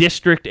got the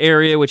District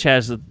area, which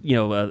has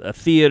a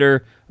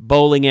theater,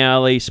 bowling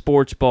alley,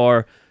 sports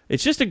bar.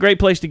 It's just a great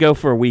place to go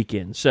for a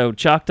weekend. So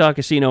Choctaw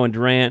Casino in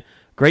Durant,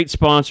 great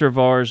sponsor of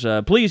ours.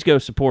 Please go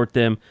support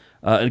them.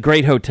 A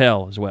great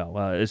hotel as well.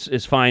 It's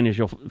as fine as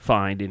you'll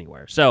find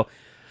anywhere. So,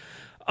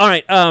 all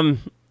right,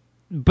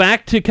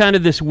 back to kind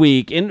of this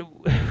week, and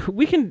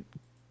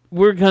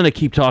we're going to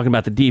keep talking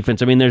about the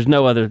defense. I mean, there's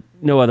no other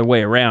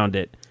way around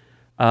it.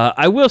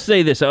 I will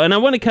say this, and I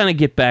want to kind of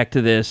get back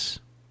to this,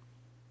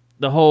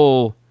 the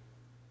whole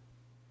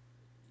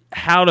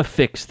how to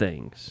fix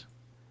things.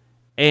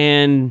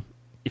 And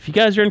if you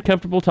guys are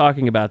uncomfortable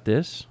talking about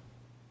this,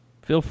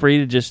 feel free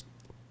to just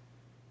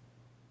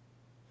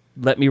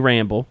let me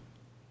ramble.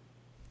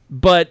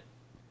 But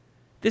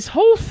this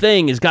whole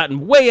thing has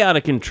gotten way out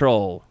of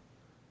control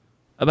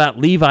about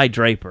Levi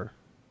Draper.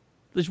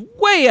 It's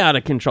way out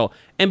of control.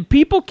 And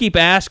people keep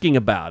asking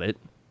about it.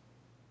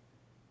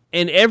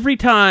 And every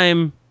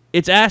time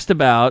it's asked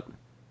about,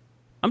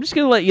 I'm just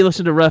going to let you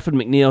listen to Ruffin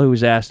McNeil, who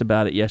was asked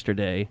about it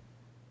yesterday.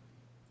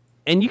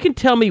 And you can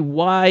tell me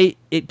why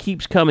it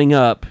keeps coming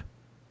up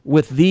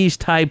with these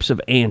types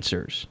of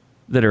answers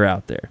that are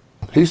out there.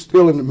 He's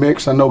still in the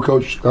mix. I know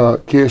Coach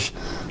Kish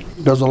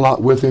does a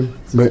lot with him,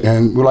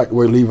 and we like the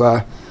way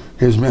Levi,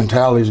 his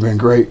mentality has been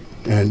great,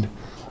 and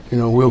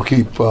we'll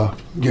keep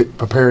get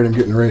prepared and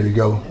getting ready to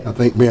go. I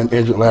think being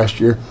injured last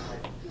year,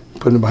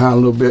 putting him behind a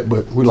little bit,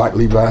 but we like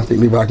Levi. I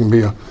think Levi can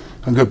be a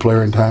good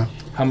player in time.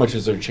 How much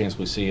is there a chance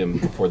we see him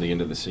before the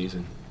end of the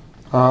season?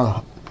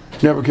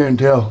 Never can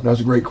tell. That's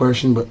a great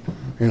question, but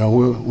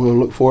we'll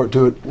look forward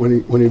to it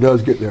when he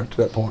does get there to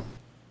that point.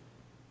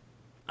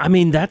 I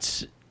mean,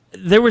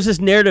 there was this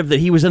narrative that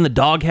he was in the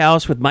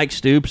doghouse with Mike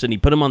Stoops and he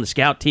put him on the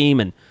scout team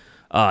and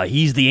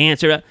he's the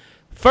answer.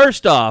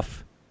 First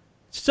off,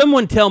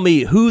 someone tell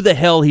me who the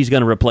hell he's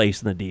going to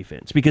replace in the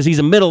defense, because he's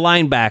a middle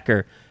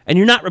linebacker and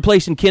you're not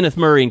replacing Kenneth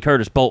Murray and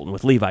Curtis Bolton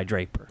with Levi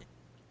Draper,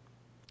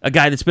 a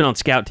guy that's been on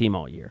scout team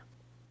all year.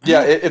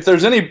 Yeah, if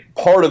there's any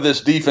part of this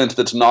defense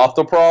that's not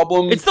the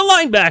problem, it's the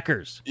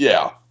linebackers.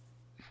 Yeah.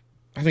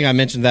 I think I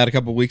mentioned that a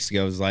couple of weeks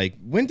ago. It was like,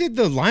 when did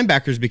the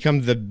linebackers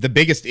become the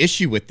biggest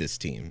issue with this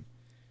team?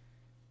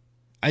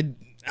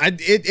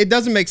 It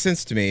doesn't make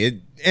sense to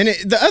me.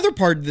 The other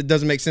part that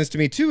doesn't make sense to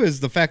me, too, is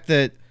the fact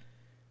that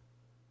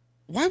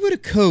why would a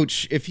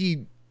coach, if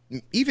he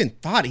even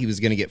thought he was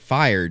going to get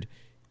fired,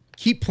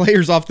 keep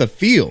players off the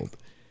field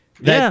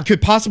that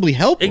could possibly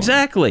help him?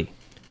 Exactly.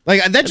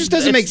 Like, that just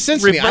doesn't make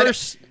sense to me.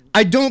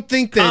 I don't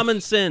think that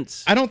common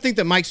sense. I don't think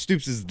that Mike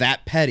Stoops is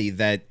that petty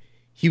that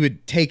he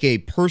would take a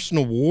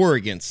personal war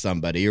against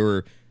somebody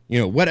or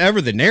whatever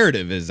the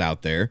narrative is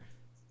out there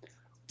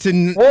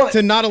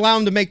to not allow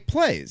him to make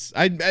plays.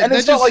 And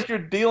it's not like you're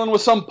dealing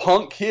with some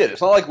punk kid.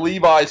 It's not like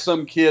Levi's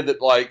some kid that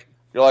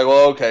you're like,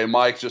 well, okay,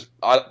 Mike's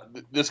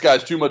this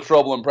guy's too much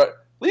trouble.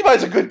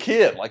 Levi's a good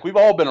kid. Like, we've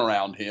all been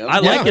around him. I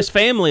like his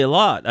family a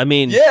lot. I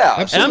mean, yeah,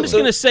 absolutely. And I'm just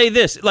going to say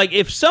this. Like,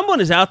 if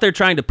someone is out there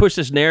trying to push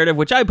this narrative,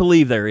 which I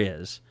believe there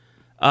is,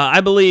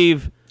 I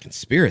believe...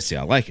 Conspiracy,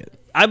 I like it.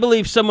 I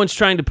believe someone's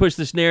trying to push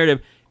this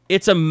narrative.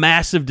 It's a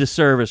massive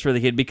disservice for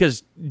the kid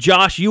because,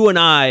 Josh, you and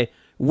I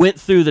went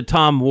through the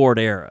Tom Ward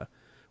era.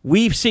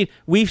 We've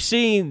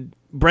seen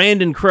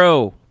Brandon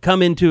Crow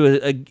come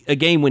into a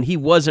game when he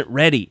wasn't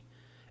ready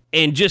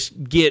and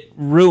just get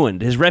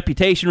ruined. His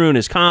reputation ruined,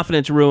 his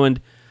confidence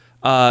ruined.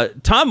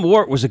 Tom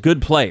Ward was a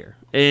good player,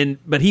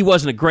 but he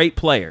wasn't a great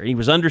player. He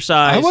was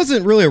undersized. I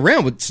wasn't really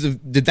around. So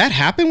did that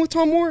happen with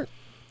Tom Ward?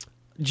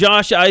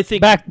 Josh, I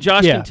think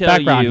Josh can tell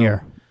background you.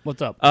 Here.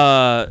 What's up?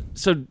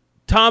 So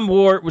Tom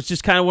Ward was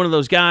just kind of one of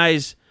those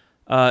guys.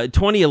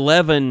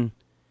 2011,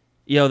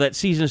 that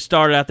season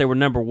started out. They were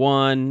number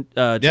one.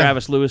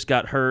 Travis Lewis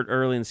got hurt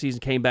early in the season,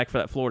 came back for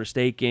that Florida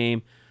State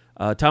game.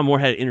 Tom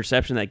Ward had an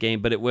interception in that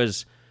game, but it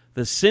was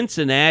the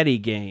Cincinnati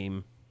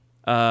game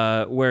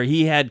where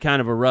he had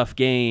kind of a rough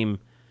game.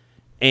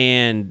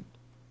 And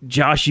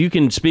Josh, you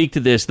can speak to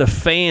this. The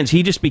fans,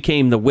 he just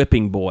became the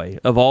whipping boy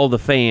of all the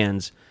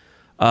fans.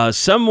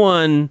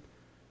 Someone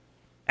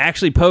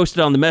actually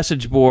posted on the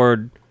message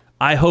board,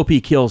 I hope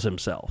he kills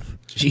himself.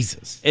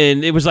 Jesus.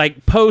 And it was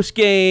like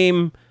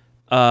post-game,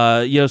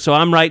 so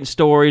I'm writing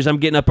stories. I'm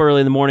getting up early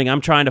in the morning. I'm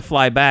trying to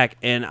fly back,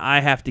 and I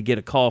have to get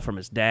a call from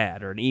his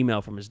dad or an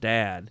email from his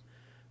dad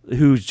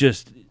who's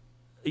just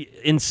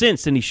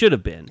incensed, and he should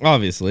have been.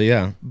 Obviously,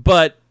 yeah.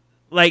 But,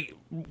 like,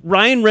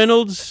 Ryan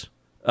Reynolds,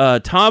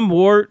 Tom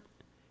Ward,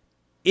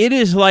 it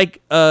is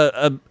like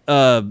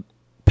a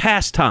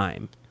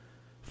pastime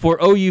for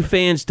OU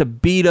fans to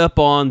beat up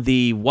on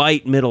the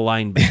white middle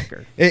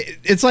linebacker.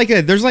 It's like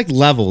there's like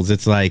levels.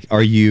 It's like,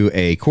 are you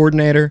a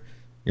coordinator?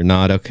 You're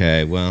not?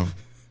 Okay, well,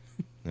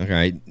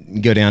 Okay,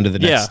 go down to the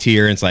next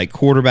tier, and it's like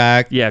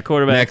quarterback. Yeah,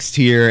 quarterback. Next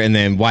tier, and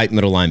then white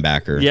middle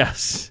linebacker.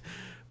 Yes.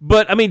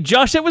 But, I mean,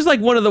 Josh, that was like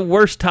one of the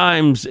worst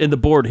times in the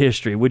board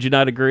history. Would you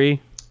not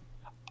agree?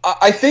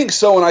 I think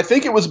so, and I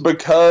think it was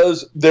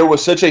because there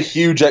was such a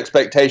huge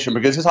expectation,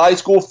 because his high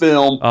school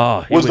film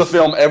was the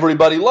film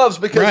everybody loves,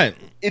 because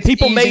it's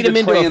people easy made him to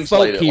into a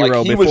translate folk it. hero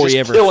Like, he before was he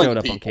just ever killing showed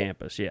up on people.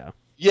 campus,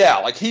 Yeah,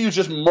 like he was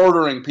just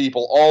murdering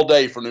people all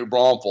day for New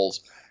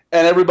Braunfels.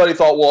 And everybody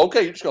thought, well,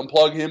 okay, you're just going to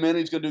plug him in,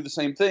 he's going to do the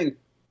same thing.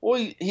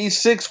 Well, he's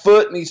 6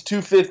 foot and he's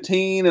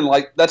 215, and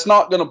like that's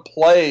not going to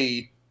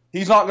play.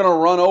 He's not going to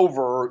run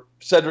over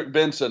Cedric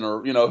Benson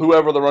or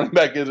whoever the running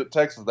back is at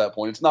Texas at that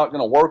point. It's not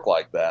going to work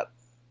like that.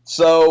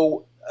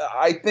 So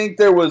I think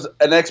there was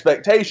an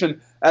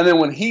expectation, and then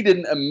when he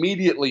didn't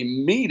immediately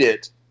meet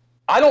it,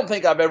 I don't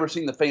think I've ever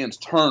seen the fans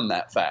turn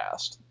that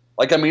fast.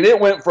 Like, I mean, it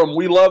went from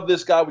we love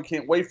this guy, we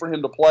can't wait for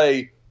him to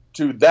play,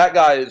 to that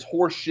guy is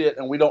horse shit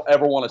and we don't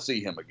ever want to see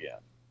him again.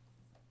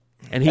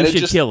 And he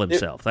should kill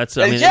himself. It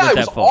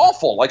was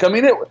awful. Like, I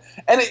mean,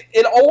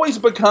 it always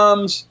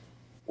becomes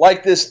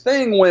like this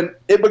thing when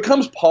it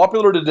becomes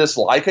popular to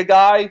dislike a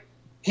guy,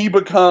 he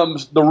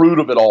becomes the root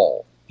of it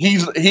all.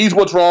 He's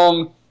what's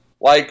wrong.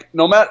 Like,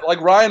 no matter, like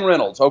Ryan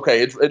Reynolds,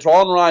 okay, it's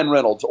on Ryan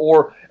Reynolds.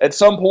 Or at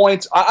some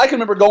points, I can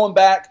remember going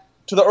back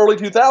to the early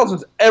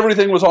 2000s,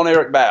 everything was on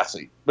Eric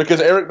Bassey, because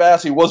Eric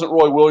Bassey wasn't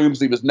Roy Williams.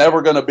 He was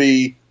never going to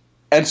be.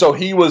 And so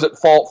he was at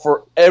fault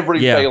for every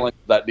failing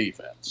of that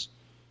defense.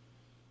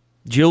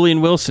 Julian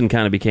Wilson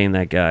kind of became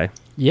that guy.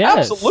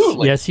 Yes.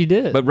 Absolutely. Yes, he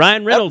did. But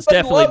Ryan Reynolds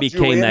definitely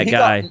became that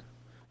guy.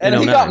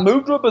 He got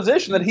moved to a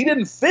position that he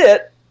didn't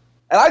fit,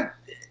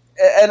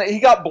 and he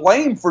got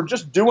blamed for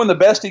just doing the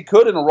best he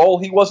could in a role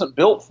he wasn't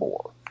built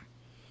for.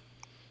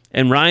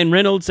 And Ryan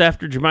Reynolds,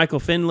 after Jermichael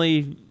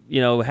Finley,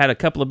 had a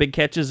couple of big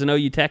catches in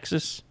OU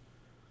Texas,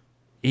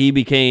 he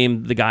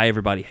became the guy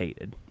everybody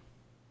hated.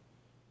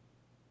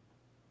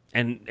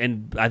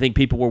 And I think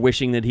people were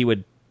wishing that he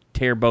would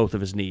tear both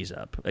of his knees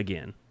up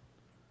again.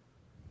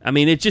 I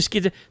mean, it just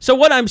gets... So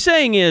what I'm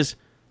saying is,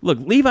 look,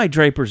 Levi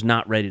Draper's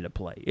not ready to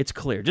play. It's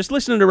clear. Just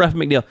listening to Ruff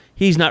McNeil,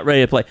 he's not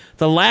ready to play.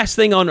 The last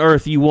thing on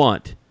earth you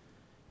want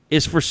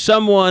is for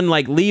someone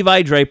like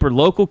Levi Draper,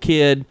 local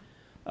kid,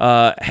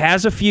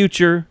 has a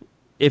future.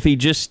 If he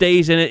just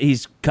stays in it,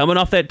 he's coming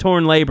off that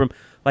torn labrum.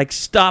 Like,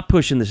 stop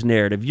pushing this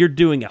narrative. You're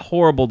doing a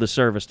horrible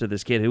disservice to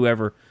this kid,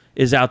 whoever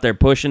is out there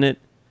pushing it.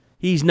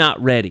 He's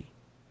not ready.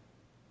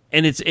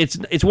 And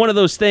it's one of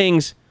those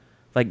things,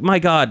 like, my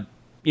God,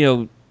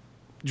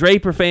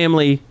 Draper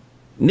family,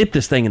 nip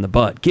this thing in the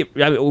bud.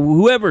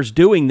 Whoever's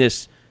doing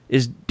this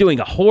is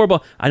doing a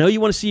horrible... I know you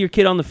want to see your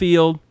kid on the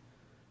field.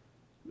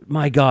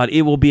 My God,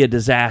 it will be a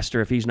disaster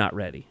if he's not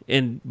ready.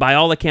 And by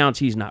all accounts,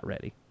 he's not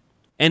ready.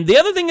 And the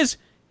other thing is,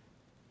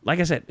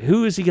 like I said,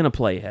 who is he going to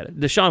play ahead of?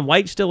 Deshaun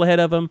White's still ahead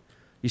of him.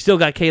 You still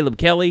got Caleb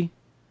Kelly.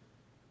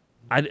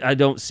 I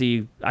don't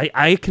see...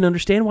 I can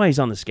understand why he's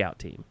on the scout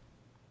team.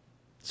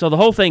 So the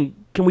whole thing,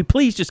 can we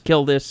please just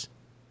kill this?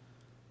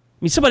 I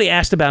mean, somebody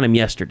asked about him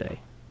yesterday.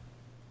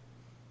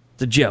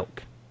 It's a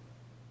joke.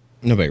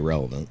 Nobody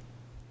relevant.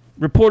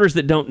 Reporters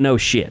that don't know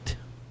shit.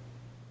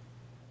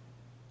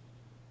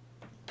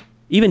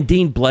 Even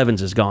Dean Blevins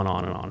has gone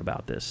on and on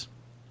about this.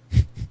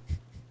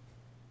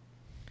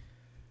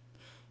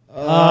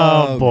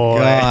 Oh boy.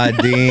 God,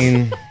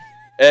 Dean.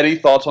 Eddie,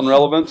 thoughts on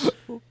relevance?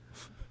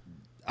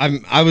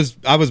 I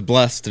was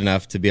blessed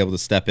enough to be able to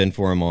step in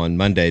for him on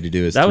Monday to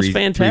do his three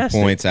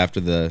points after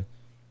the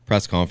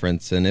press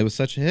conference, and it was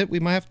such a hit we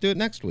might have to do it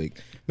next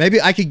week.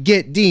 Maybe I could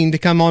get Dean to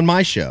come on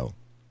my show.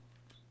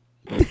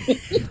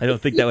 I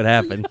don't think that would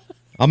happen.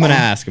 I'm going to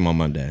ask him on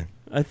Monday.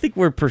 I think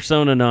we're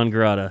persona non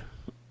grata.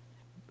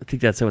 I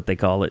think that's what they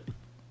call it.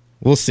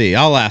 We'll see.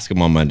 I'll ask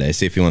him on Monday,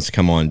 see if he wants to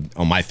come on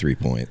my 3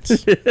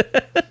 points.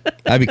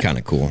 That'd be kind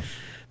of cool.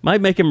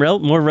 Might make him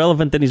more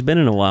relevant than he's been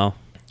in a while.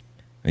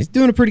 He's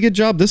doing a pretty good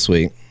job this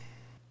week.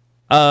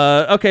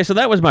 Okay, so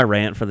that was my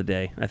rant for the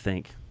day, I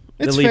think.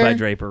 It's the fair. Levi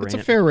Draper rant. It's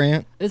a fair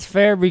rant. It's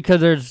fair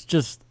because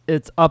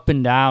it's up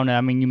and down. I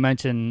mean, you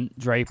mentioned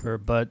Draper,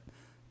 but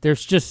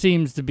there's just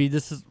seems to be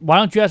why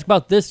don't you ask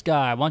about this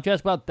guy? Why don't you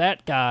ask about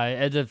that guy?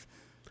 As if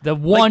the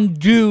one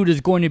dude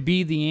is going to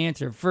be the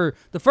answer. For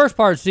the first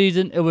part of the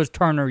season, it was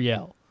Turner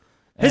Yell.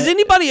 Has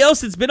anybody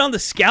else that's been on the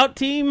scout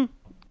team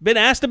been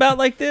asked about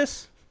like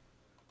this?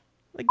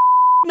 Like,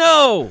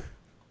 no.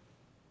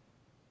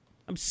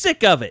 I'm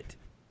sick of it.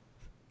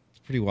 It's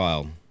pretty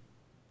wild.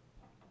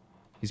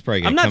 He's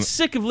probably I'm not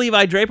sick of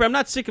Levi Draper. I'm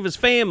not sick of his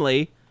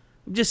family.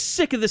 I'm just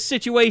sick of the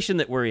situation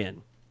that we're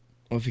in.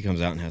 What if he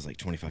comes out and has like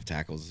 25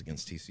 tackles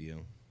against TCU?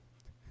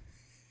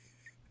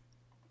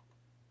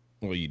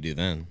 What will you do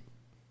then?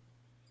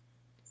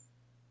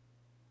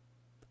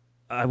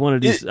 I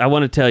want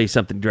to tell you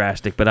something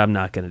drastic, but I'm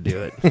not going to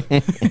do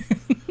it.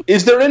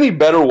 Is there any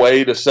better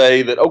way to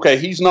say that, okay,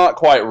 he's not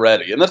quite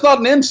ready? And that's not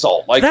an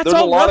insult. Like, that's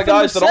there's a lot of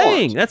guys that aren't.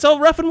 aren't. That's all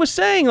Ruffin was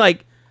saying.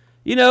 Like,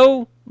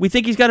 we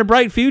think he's got a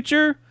bright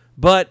future,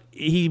 but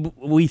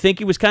we think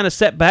he was kind of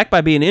set back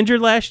by being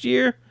injured last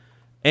year.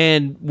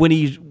 And when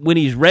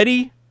he's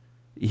ready,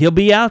 he'll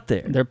be out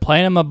there. They're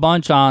playing him a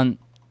bunch on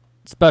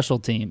special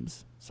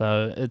teams.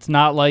 So it's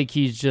not like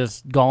he's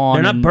just gone.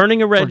 They're not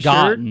burning a red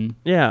forgotten. shirt.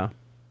 Yeah.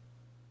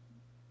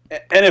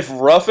 And if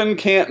Ruffin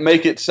can't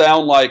make it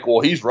sound like,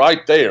 well, he's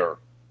right there,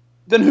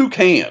 then who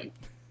can?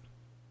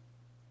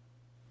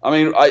 I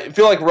mean, I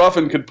feel like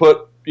Ruffin could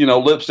put,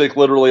 lipstick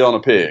literally on a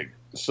pig.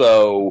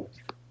 So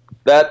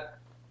that's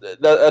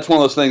one of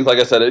those things, like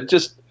I said, it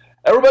just,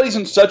 everybody's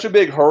in such a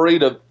big hurry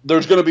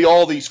there's going to be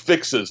all these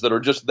fixes that are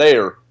just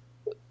there.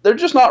 They're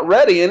just not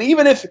ready. And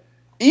even if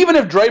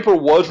Draper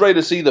was ready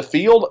to see the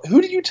field,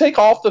 who do you take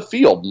off the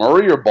field?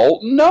 Murray or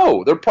Bolton?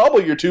 No, they're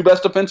probably your two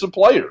best defensive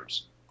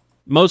players.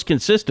 Most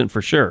consistent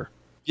for sure.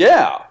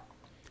 Yeah.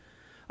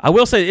 I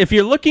will say, if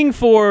you're looking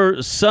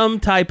for some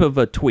type of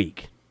a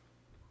tweak,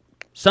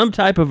 some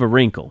type of a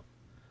wrinkle,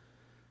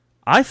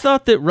 I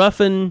thought that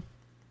Ruffin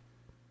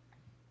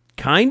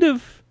kind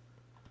of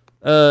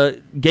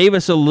gave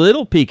us a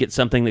little peek at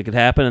something that could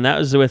happen, and that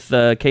was with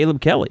Caleb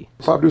Kelly.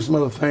 Probably do some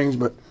other things,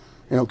 but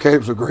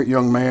Caleb's a great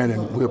young man,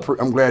 and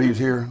I'm glad he's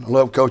here. I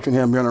love coaching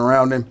him, being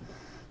around him.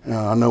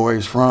 I know where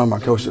he's from. I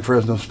coached at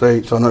Fresno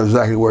State, so I know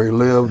exactly where he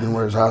lived and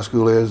where his high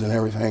school is and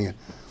everything. And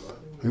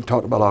we've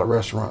talked about a lot of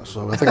restaurants,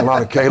 so I think a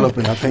lot of Caleb,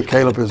 and I think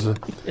Caleb is a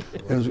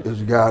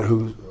guy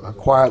who's a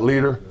quiet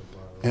leader,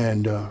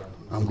 and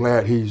I'm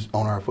glad he's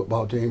on our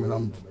football team, and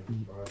I'm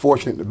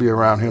fortunate to be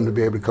around him to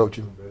be able to coach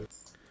him.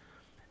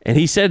 And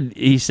he said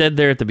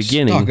there at the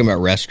beginning, talking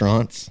about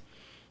restaurants.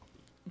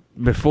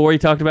 Before he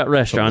talked about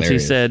restaurants, he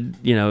said,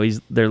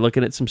 they're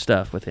looking at some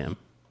stuff with him.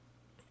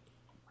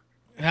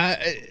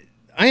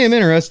 I am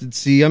interested to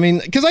see. I mean,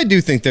 because I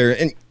do think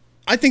and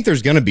I think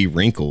there's going to be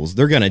wrinkles.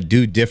 They're going to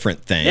do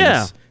different things.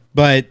 Yeah.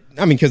 But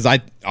I mean, because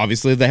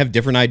obviously they have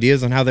different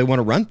ideas on how they want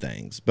to run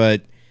things.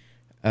 But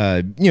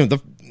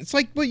it's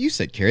like what you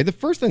said, Kerry. The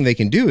first thing they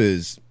can do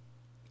is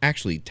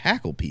actually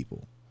tackle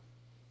people.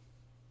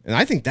 And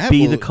I think that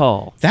the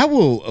call. That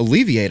will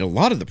alleviate a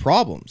lot of the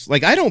problems.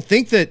 Like, I don't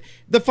think that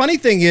the funny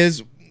thing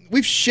is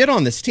we've shit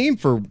on this team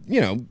for,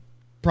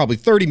 probably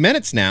 30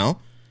 minutes now.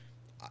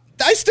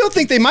 I still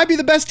think they might be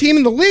the best team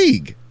in the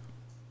league.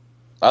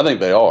 I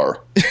think they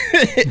are.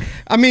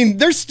 I mean,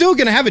 they're still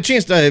going to have a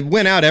chance to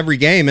win out every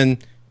game.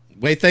 And the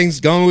way things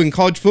go in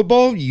college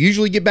football, you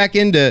usually get back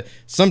into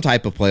some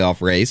type of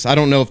playoff race. I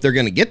don't know if they're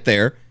going to get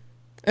there.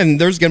 And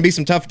there's going to be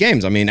some tough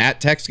games. I mean,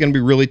 at Tech's going to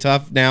be really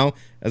tough now,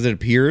 as it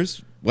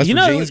appears. West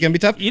Virginia's going to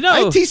be tough.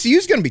 I think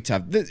TCU's going to be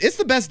tough. It's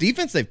the best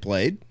defense they've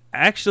played.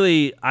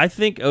 Actually, I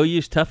think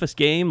OU's toughest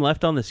game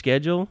left on the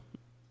schedule,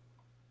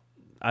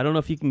 I don't know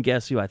if you can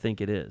guess who I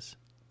think it is.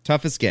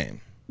 Toughest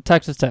game?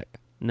 Texas Tech.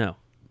 No.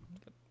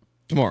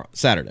 Tomorrow,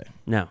 Saturday.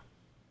 No.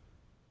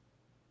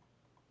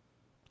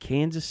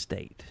 Kansas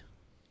State.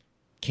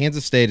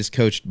 Kansas State is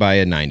coached by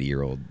a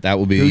 90-year-old. That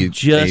will be who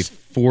just a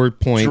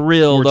 4-point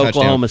drilled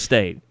Oklahoma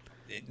State.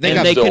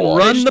 They can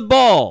run the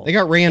ball. They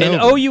got ran over.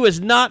 And OU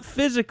is not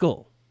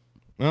physical.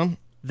 Well,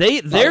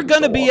 they're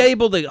going to be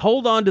able to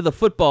hold on to the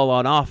football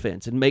on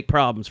offense and make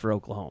problems for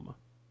Oklahoma.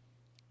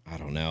 I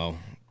don't know.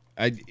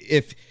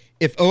 If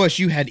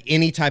OSU had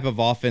any type of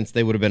offense,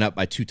 they would have been up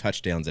by 2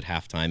 touchdowns at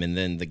halftime, and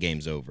then the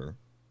game's over.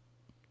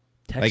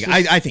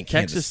 I think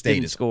Kansas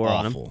State is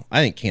awful.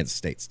 I think Kansas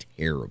State's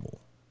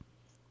terrible.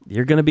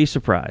 You're going to be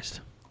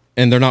surprised.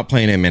 And they're not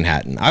playing in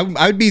Manhattan.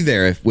 I would be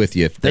there with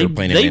you if they were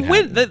playing in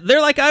Manhattan.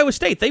 They're like Iowa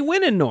State. They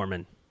win in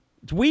Norman.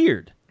 It's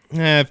weird.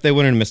 If they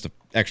wouldn't have missed an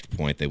extra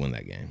point, they win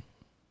that game.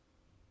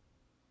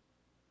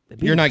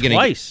 You're not getting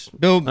twice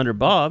under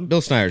Bob.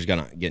 Bill Snyder's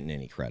not getting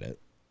any credit.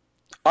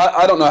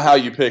 I don't know how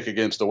you pick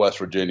against the West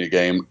Virginia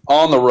game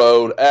on the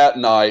road at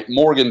night,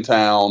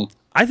 Morgantown.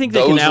 I think they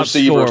those can outscore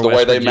receivers the West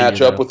way they Virginia,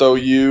 match up with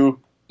OU.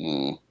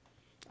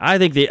 I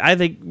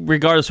think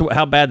regardless of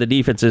how bad the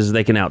defense is,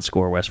 they can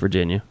outscore West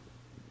Virginia.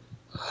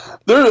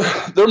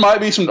 There might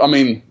be some. I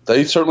mean,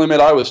 they certainly made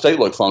Iowa State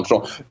look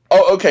functional.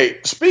 Oh, okay.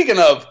 Speaking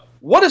of,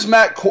 what has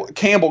Matt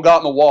Campbell got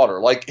in the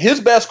water? Like, his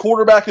best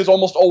quarterback is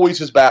almost always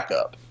his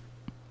backup.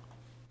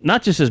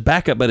 Not just his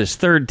backup, but his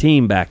third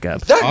team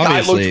backup. That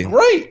guy looks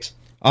great.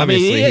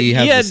 Obviously, he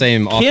has the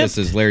same office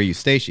as Larry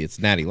Eustace. It's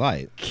Natty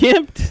Light.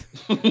 Kempt,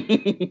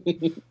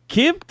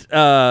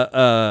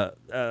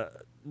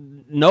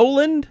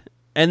 Noland,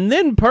 and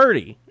then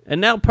Purdy.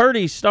 And now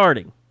Purdy's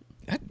starting.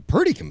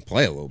 Purdy can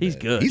play a little bit. He's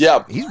good. He's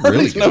Purdy's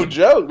really good. no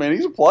joke, man.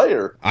 He's a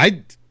player.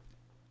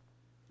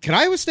 Can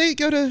Iowa State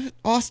go to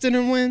Austin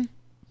and win?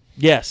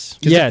 Yes.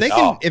 Yes.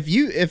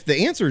 If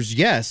the answer is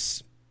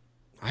yes,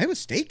 Iowa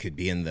State could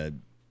be in the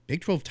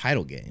Big 12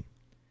 title game.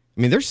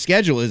 I mean, their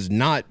schedule is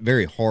not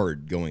very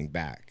hard going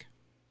back.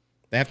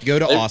 They have to go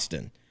to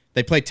Austin.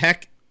 They play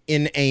Tech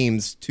in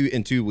Ames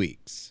in 2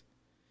 weeks.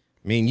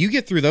 I mean, you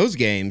get through those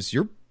games,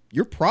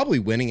 you're probably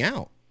winning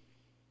out.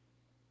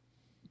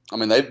 I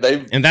mean,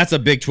 they've and that's a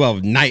Big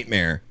 12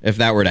 nightmare if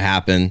that were to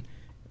happen.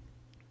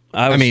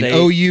 I mean,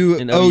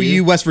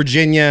 OU, West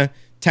Virginia,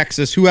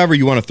 Texas, whoever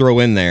you want to throw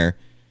in there.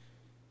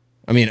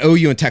 I mean,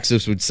 OU and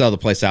Texas would sell the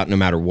place out no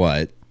matter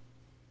what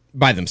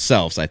by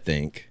themselves, I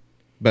think.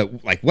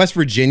 But like West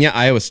Virginia,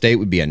 Iowa State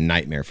would be a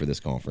nightmare for this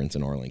conference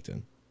in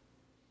Arlington.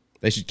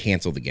 They should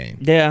cancel the game.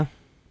 Yeah.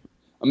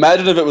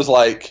 Imagine if it was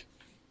like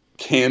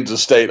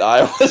Kansas State,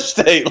 Iowa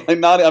State. Like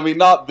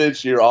not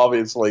this year,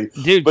 obviously.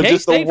 Dude, but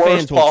just the K-State worst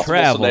fans will possible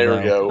travel,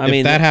 scenario. though.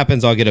 If that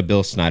happens, I'll get a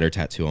Bill Snyder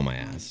tattoo on my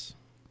ass.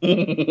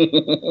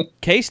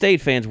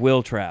 K-State fans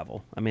will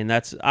travel. I mean,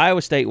 that's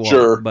Iowa State won't,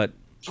 Sure. but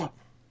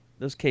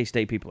those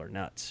K-State people are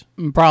nuts.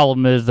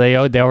 Problem is they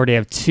already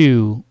have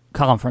 2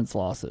 conference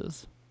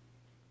losses.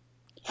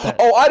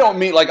 I don't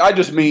mean I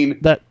just mean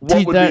what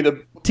would be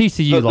the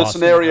TCU the loss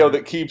scenario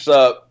that keeps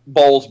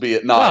Bowlesby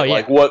at night. Oh, yeah.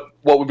 Like what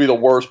would be the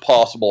worst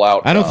possible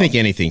outcome? I don't think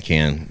anything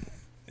can.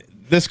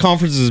 This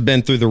conference has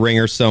been through the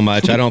ringer so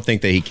much. I don't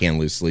think that he can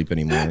lose sleep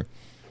anymore.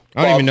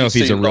 I don't even know if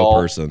he's a real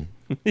person.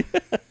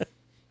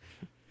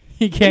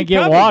 He can't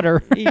get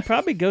water. He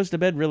probably goes to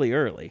bed really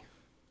early.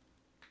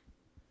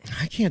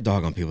 I can't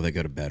dog on people that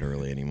go to bed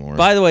early anymore.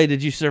 By the way,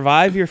 did you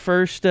survive your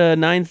first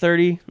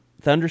 9:30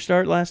 Thunder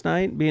start last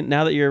night?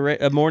 Now that you're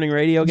a morning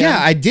radio guy? Yeah,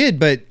 I did,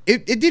 but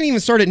it didn't even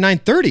start at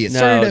 9:30. It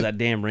started at that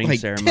damn ring like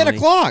ceremony. 10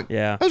 o'clock.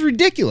 Yeah. That was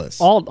ridiculous.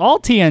 All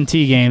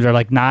TNT games are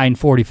like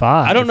 9:45.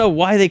 I don't know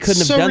why they couldn't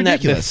have So done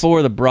ridiculous. that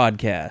before the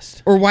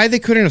broadcast. Or why they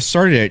couldn't have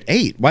started at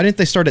 8. Why didn't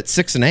they start at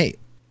 6 and 8?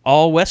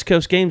 All West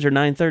Coast games are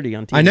 9:30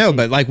 on TNT. I know,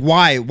 but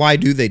why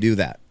do they do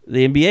that?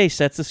 The NBA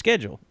sets the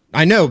schedule.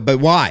 I know, but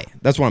why?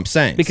 That's what I'm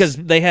saying. Because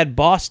they had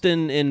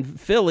Boston and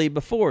Philly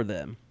before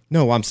them.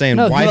 No, I'm saying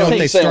No, why no, don't they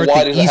he's start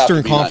why the does it have to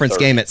Eastern be Conference 9:30?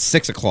 game at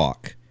 6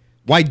 o'clock?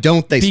 Why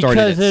don't they start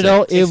it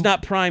at 6? It's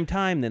not prime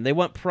time then. They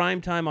want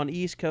prime time on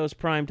East Coast,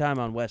 prime time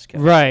on West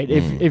Coast. Right.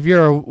 If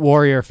you're a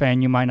Warrior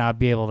fan, you might not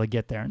be able to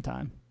get there in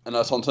time. And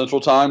us on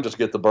Central Time, just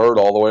get the bird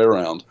all the way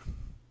around.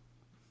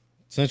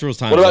 Central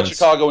time What about zones-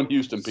 Chicago and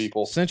Houston,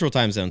 people? Central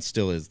time zone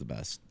still is the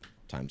best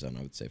time zone,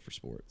 I would say, for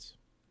sports.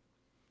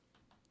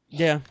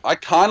 Yeah. I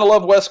kind of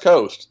love West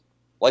Coast.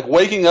 Like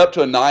waking up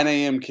to a 9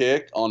 a.m.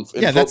 kick in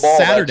Yeah, football. that's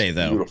Saturday,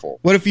 that's though. Beautiful.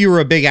 What if you were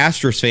a big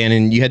Astros fan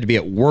and you had to be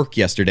at work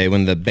yesterday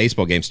when the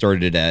baseball game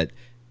started at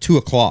 2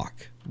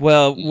 o'clock?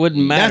 Well, it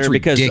wouldn't matter That's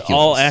because ridiculous.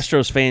 all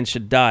Astros fans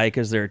should die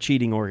because they're a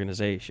cheating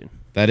organization.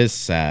 That is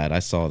sad. I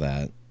saw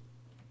that.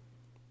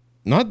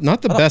 Not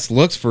the best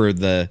looks for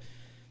the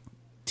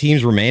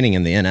teams remaining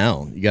in the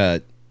NL. You got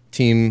a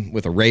team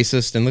with a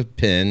racist in the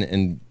pen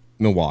in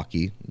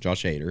Milwaukee,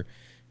 Josh Hader.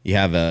 You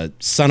have a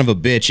son of a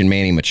bitch in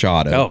Manny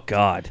Machado. Oh,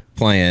 God.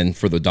 Playing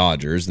for the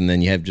Dodgers. And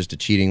then you have just a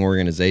cheating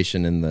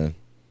organization in the...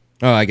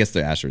 Oh, I guess the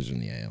Astros are in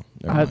the AL.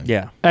 Never mind.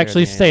 Yeah.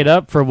 Actually stayed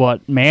up for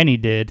what Manny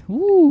did.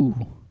 Ooh.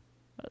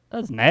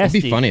 That's nasty.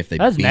 It'd be funny if they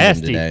That's beat him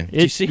nasty. today.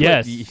 Did you see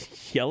yes. what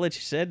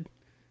Yelich said?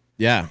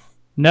 Yeah.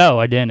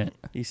 No, I didn't.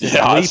 He said,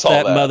 Yeah, I bleep saw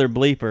that that. mother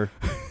bleeper.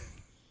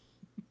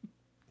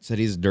 Said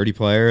he's a dirty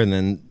player and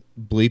then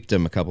bleeped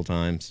him a couple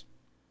times.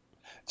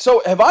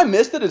 So have I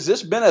missed it? Has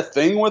this been a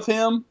thing with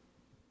him?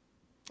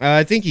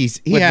 I think he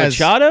With has...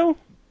 Machado?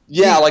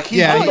 Yeah, like he's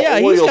Yeah, been with yeah, the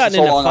he's Orioles gotten for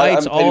so into long, I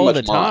fights haven't paid him all much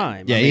the mind.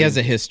 time. Yeah, I he mean, has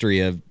a history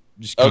of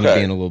just kind of Okay.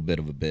 being a little bit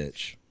of a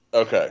bitch.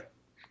 Okay.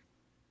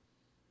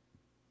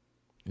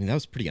 I mean, that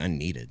was pretty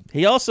unneeded.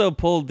 He also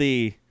pulled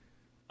the,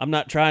 I'm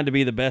not trying to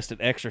be the best at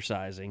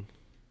exercising.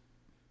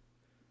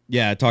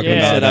 Yeah, talking He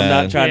about said, I'm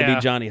that. not trying to be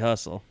Johnny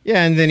Hustle.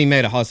 Yeah, and then he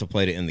made a hustle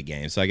play to end the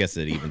game, so I guess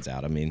it evens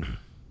out. I mean,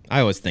 I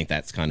always think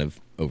that's kind of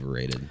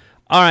overrated.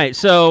 All right,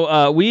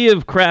 so we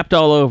have crapped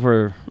all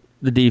over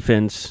the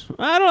defense.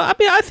 I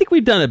think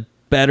we've done a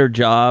better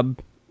job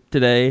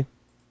today.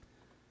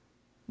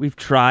 We've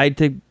tried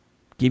to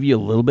give you a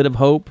little bit of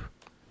hope,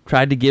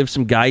 tried to give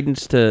some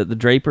guidance to the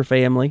Draper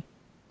family.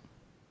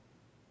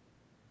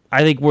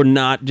 I think we're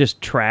not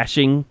just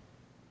trashing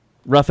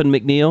Ruffin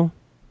McNeil,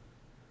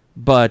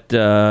 but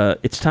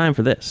it's time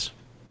for this.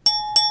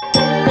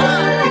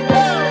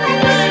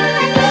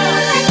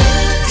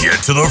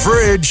 Get to the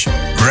fridge.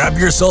 Grab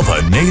yourself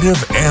a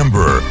Native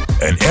Amber,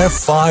 an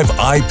F5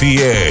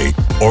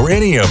 IPA, or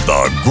any of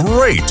the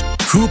great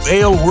Coop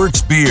Ale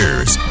Works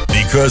beers,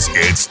 because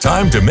it's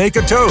time to make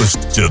a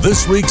toast to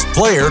this week's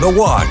player to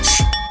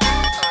watch.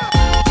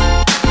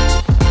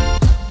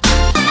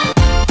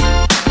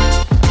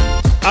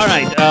 All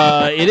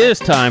right, it is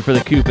time for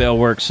the Coop Ale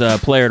Works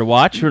player to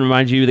watch. I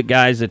remind you that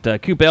guys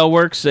at Coop Ale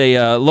Works,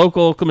 a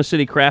local Oklahoma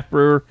City craft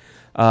brewer.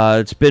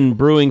 It's been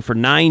brewing for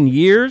 9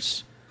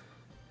 years.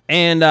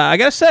 And I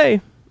got to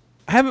say,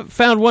 I haven't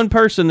found one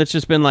person that's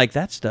just been like,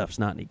 that stuff's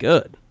not any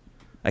good.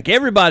 Like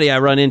everybody I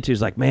run into is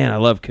like, man, I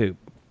love Coop.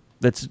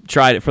 That's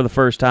tried it for the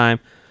first time.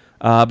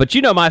 But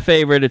you know my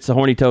favorite, it's the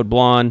Horny Toad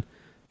Blonde.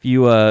 If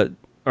you are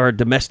a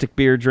domestic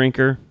beer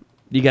drinker,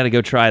 you got to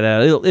go try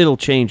that. It'll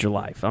change your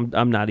life.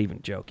 I'm not even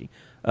joking.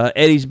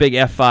 Eddie's a big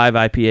F5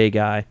 IPA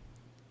guy.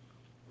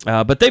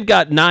 But they've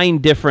got 9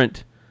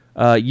 different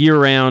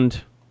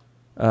year-round,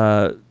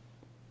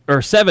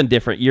 or 7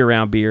 different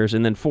year-round beers,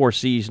 and then 4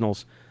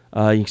 seasonals. You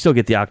can still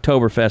get the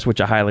Oktoberfest,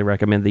 which I highly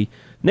recommend. The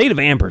Native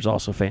Amber is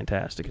also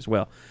fantastic as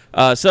well.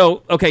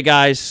 Okay,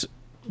 guys,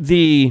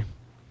 the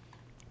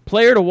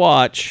player to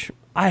watch,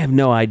 I have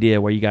no idea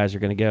where you guys are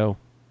going to go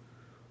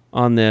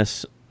on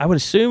this. I would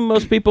assume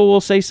most people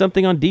will say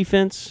something on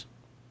defense.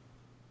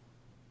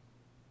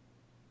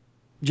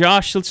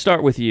 Josh, let's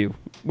start with you.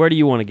 Where do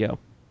you want to go?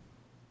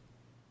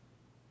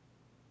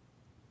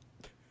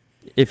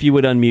 if you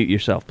would unmute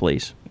yourself,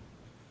 please.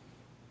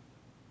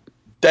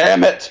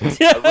 Damn it!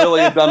 I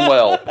really have done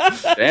well.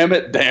 Damn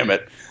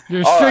it!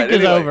 Your streak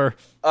is over.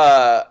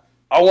 I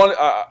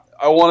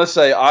want to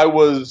say I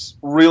was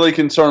really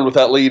concerned with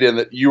that lead in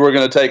that you were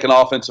going to take an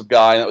offensive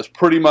guy, and that was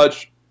pretty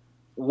much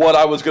what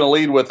I was going to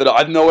lead with. And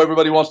I know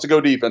everybody wants to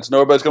go defense. I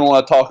know everybody's going to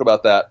want to talk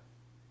about that.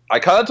 I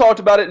kind of talked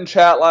about it in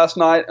chat last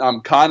night. And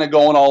I'm kind of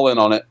going all in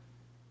on it.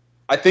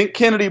 I think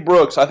Kennedy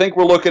Brooks, I think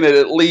we're looking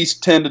at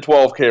least 10 to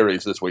 12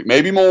 carries this week.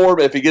 Maybe more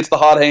if he gets the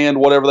hot hand,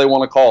 whatever they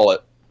want to call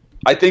it.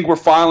 I think we're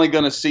finally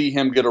going to see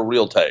him get a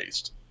real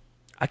taste.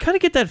 I kind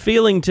of get that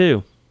feeling,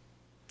 too.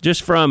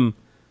 Just from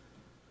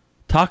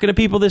talking to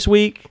people this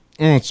week.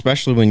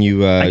 Especially when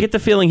you... I get the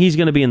feeling he's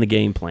going to be in the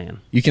game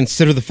plan. You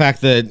consider the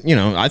fact that,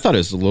 I thought it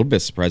was a little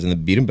bit surprising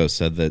that Beatenbow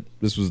said that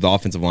this was the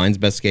offensive line's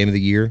best game of the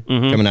year,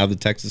 coming out of the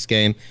Texas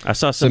game. I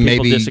saw some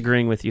people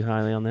disagreeing with you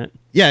highly on that.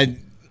 Yeah,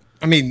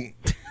 I mean,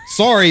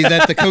 sorry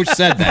that the coach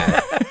said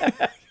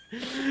that.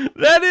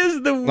 That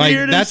is the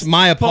weirdest that's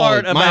my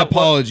part about my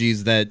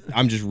apologies that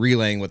I'm just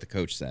relaying what the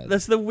coach said.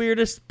 That's the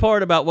weirdest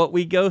part about what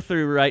we go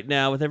through right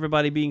now with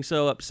everybody being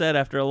so upset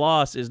after a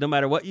loss is no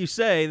matter what you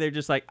say, they're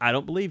just like, I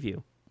don't believe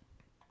you.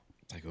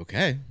 Like,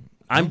 okay.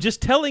 I'm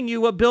just telling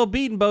you what Bill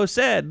Beatenbow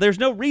said. There's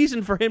no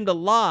reason for him to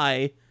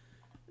lie,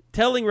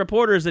 telling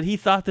reporters that he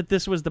thought that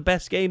this was the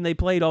best game they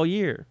played all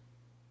year.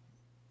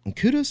 And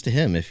kudos to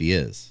him if he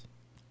is.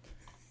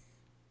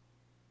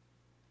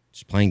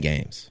 Just playing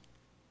games.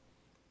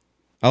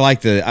 I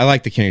like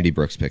the Kennedy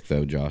Brooks pick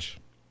though, Josh.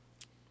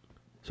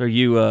 So are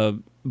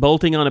you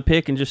bolting on a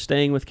pick and just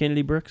staying with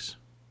Kennedy Brooks?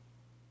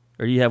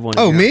 Or do you have one?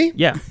 Oh, me?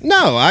 Yeah.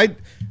 No,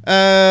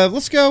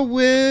 let's go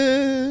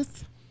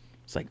with...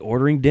 It's like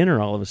ordering dinner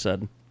all of a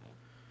sudden.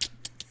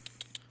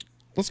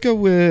 Let's go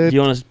with... Do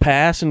you want to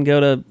pass and go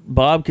to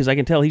Bob? Because I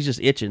can tell he's just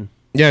itching.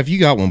 Yeah, if you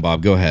got one,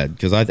 Bob, go ahead.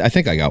 Because I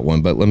think I got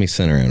one, but let me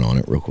center in on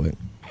it real quick.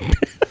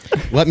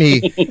 let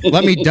me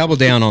double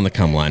down on the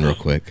come line real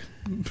quick.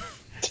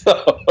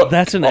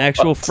 That's an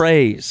actual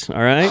phrase,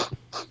 all right?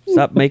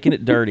 Stop making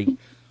it dirty.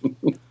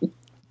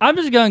 I'm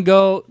just going to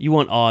go... You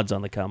want odds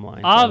on the come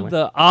line.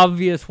 The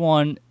obvious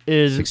one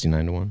is...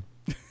 69-1.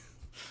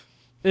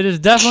 It is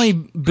definitely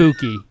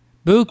Buki.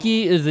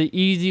 Buki is the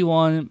easy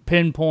one,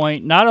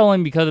 pinpoint, not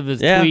only because of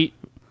his tweet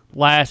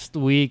last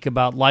week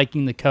about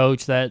liking the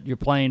coach that you're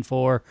playing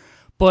for,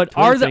 but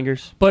are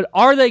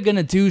they going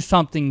to do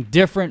something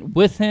different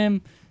with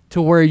him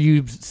to where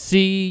you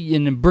see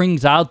and it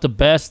brings out the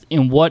best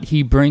in what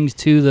he brings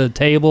to the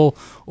table,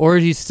 or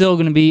is he still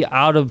going to be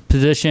out of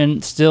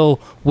position, still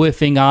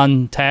whiffing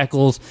on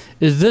tackles?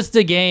 Is this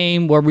the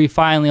game where we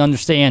finally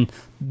understand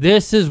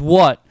this is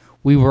what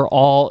we were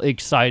all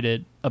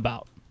excited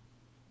about?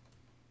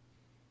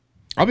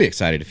 I'll be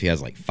excited if he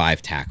has like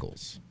 5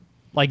 tackles.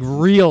 Like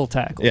real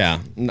tackles. Yeah.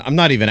 I'm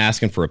not even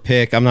asking for a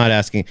pick. I'm not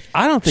asking.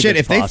 I don't think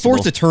if they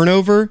force a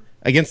turnover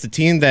against a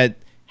team that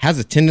has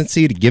a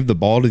tendency to give the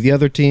ball to the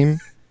other team,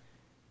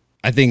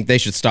 I think they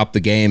should stop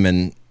the game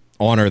and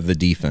honor the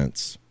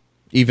defense,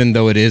 even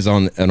though it is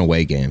on an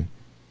away game.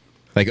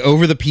 Like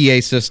over the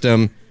PA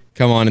system,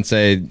 come on and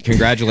say,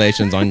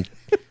 congratulations on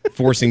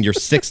forcing your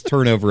 6th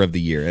turnover of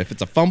the year. If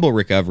it's a fumble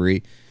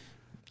recovery,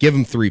 give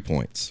them 3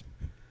 points.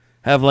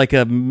 Have like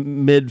a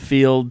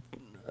midfield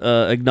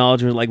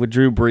acknowledgement, like with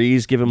Drew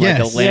Brees, give him like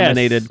a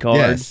laminated card.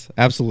 Yes,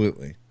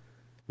 absolutely.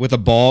 With a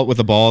ball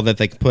that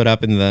they can put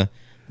up in the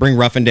bring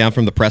Ruffin down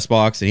from the press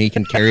box and he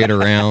can carry it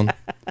around.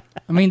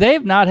 I mean,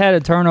 they've not had a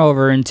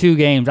turnover in 2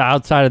 games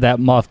outside of that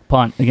muffed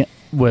punt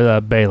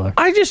with Baylor.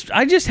 I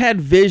just had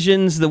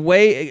visions the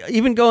way,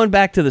 even going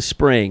back to the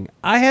spring,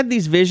 I had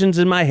these visions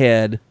in my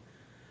head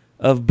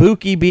of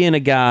Buki being a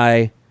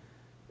guy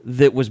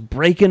that was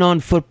breaking on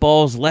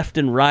footballs left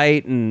and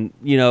right and,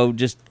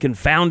 just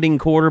confounding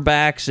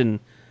quarterbacks and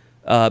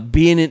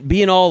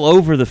being all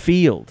over the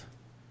field.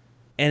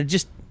 And it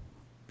just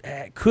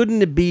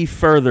couldn't it be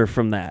further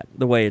from that,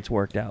 the way it's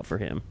worked out for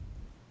him?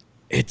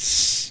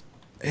 It's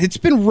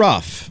been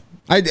rough.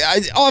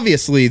 I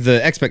obviously,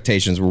 the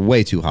expectations were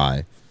way too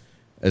high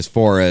as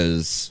far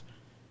as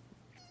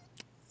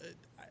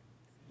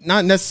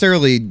not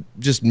necessarily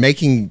just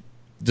making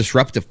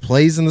disruptive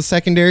plays in the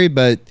secondary,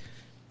 but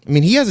I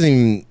mean, he hasn't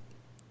even,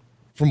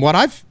 from what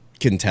I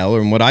can tell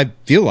and what I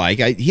feel like,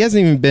 he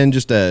hasn't even been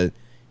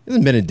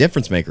a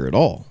difference maker at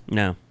all.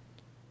 No.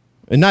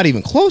 And not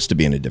even close to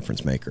being a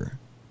difference maker.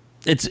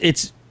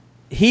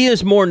 He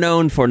is more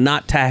known for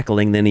not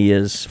tackling than he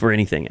is for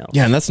anything else.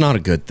 Yeah, and that's not a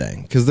good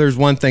thing, because there's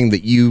one thing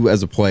that you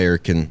as a player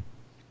can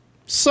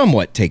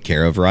somewhat take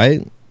care of,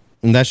 right?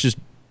 And that's just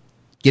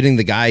getting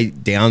the guy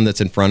down that's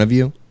in front of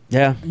you.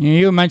 Yeah.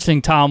 You were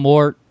mentioning Tom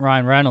Ward,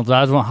 Ryan Reynolds.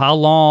 I was wondering, how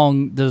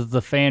long does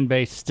the fan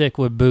base stick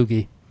with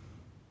Buki?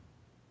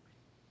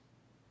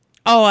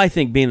 Oh, I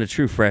think being a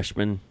true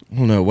freshman. I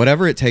don't know.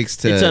 Whatever it takes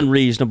to... It's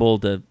unreasonable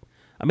to...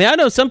 I mean, I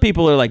know some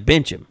people are like,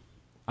 bench him.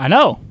 I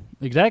know.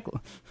 Exactly.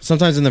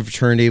 Sometimes in the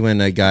fraternity,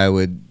 when a guy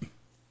would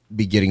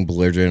be getting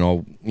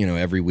belligerent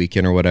every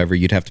weekend or whatever,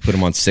 you'd have to put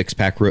him on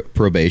 6-pack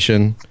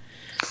probation.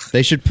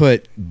 They should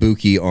put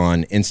Buki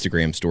on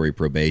Instagram story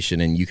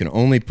probation, and you can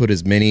only put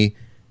as many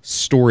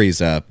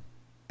stories up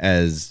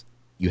as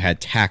you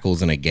had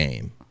tackles in a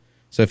game.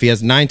 So if he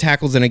has 9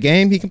 tackles in a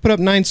game, he can put up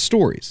 9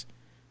 stories.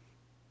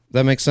 Does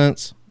that make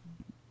sense?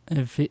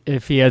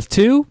 If he has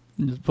 2,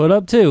 just put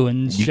up 2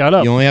 and shut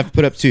up. You only have to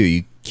put up 2.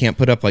 You can't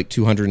put up like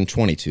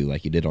 222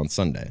 like you did on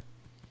Sunday.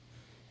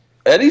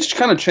 Eddie's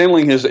kind of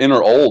channeling his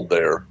inner old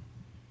there.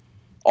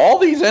 All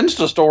these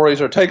Insta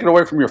stories are taken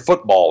away from your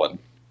footballing.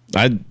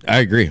 I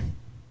agree.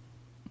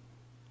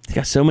 He's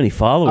got so many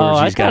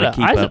followers. He's got to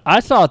keep up. I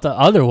saw it the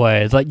other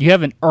way. It's like you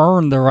haven't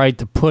earned the right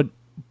to put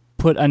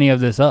any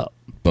of this up.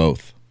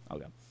 Both.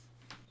 Okay.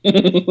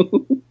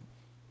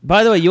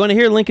 By the way, you want to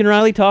hear Lincoln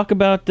Riley talk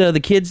about the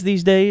kids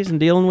these days and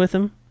dealing with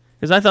them?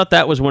 Because I thought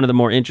that was one of the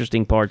more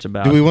interesting parts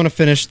about. Do we want to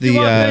finish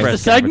the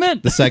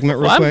segment? The segment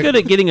real well, quick? I'm good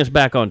at getting us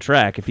back on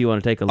track. If you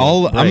want to take a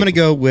look, I'm going to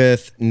go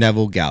with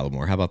Neville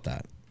Gallimore. How about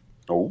that?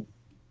 Oh,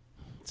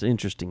 it's an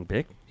interesting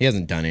pick. He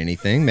hasn't done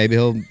anything. Maybe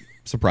he'll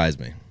surprise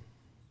me.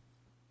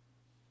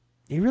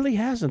 He really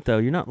hasn't, though.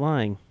 You're not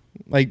lying.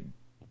 Like,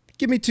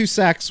 give me 2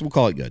 sacks. We'll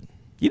call it good.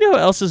 You know who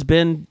else has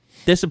been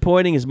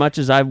disappointing as much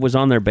as I was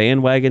on their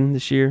bandwagon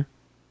this year?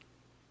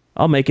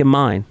 I'll make him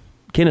mine.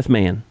 Kenneth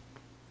Mann.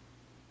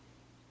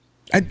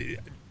 I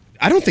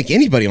don't think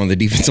anybody on the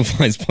defensive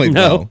line's played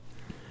well.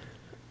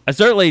 I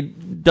certainly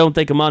don't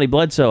think Amani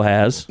Bledsoe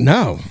has.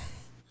 No.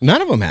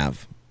 None of them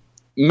have.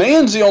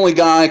 Mann's the only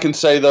guy I can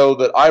say, though,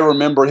 that I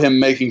remember him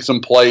making some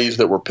plays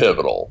that were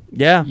pivotal.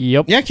 Yeah.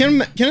 Yep. Yeah,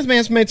 Kenneth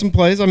Mann's made some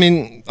plays. I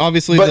mean,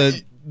 obviously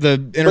the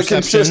interceptions. But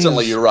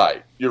consistently, you're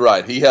right. You're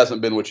right. He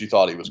hasn't been what you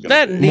thought he was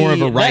going to be. More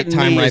of a right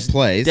time, right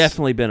place.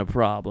 Definitely been a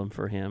problem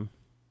for him.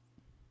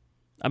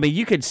 I mean,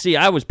 you could see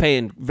I was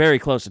paying very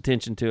close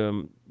attention to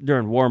him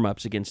during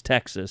warm-ups against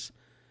Texas.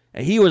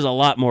 And he was a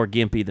lot more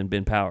gimpy than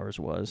Ben Powers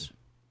was.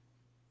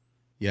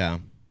 Yeah.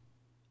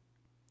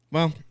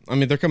 Well, I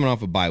mean, they're coming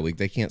off a bye week.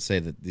 They can't say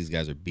that these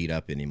guys are beat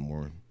up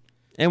anymore.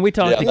 And we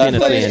talked to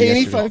Kenneth Mann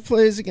 85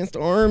 plays against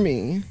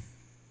Army.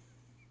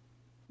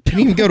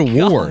 Didn't even go to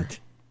war.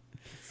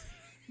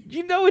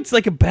 You know it's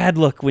like a bad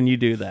look when you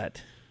do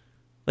that.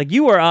 Like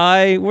you or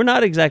I, we're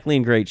not exactly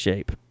in great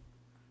shape.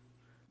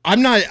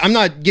 I'm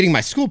not getting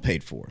my school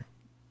paid for.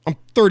 I'm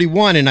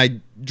 31 and I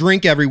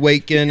drink every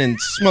weekend and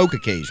smoke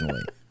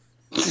occasionally.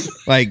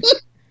 Like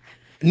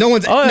no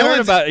one's I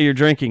heard about your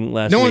drinking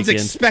last weekend. No one's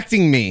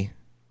expecting me.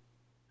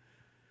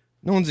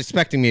 No one's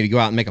expecting me to go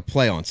out and make a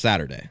play on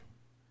Saturday.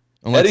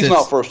 Eddie's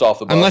not first off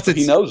the bus, but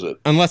he knows it.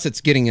 Unless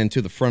it's getting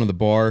into the front of the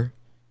bar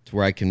to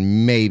where I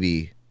can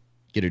maybe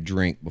get a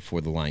drink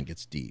before the line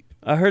gets deep.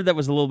 I heard that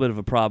was a little bit of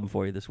a problem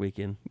for you this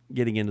weekend,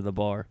 getting into the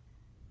bar.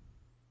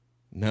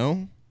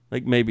 No?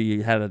 Like maybe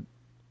you had a...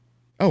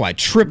 Oh, I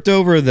tripped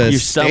over the stairs. You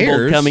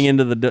stumbled coming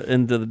into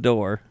the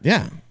door.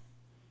 Yeah.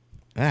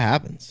 That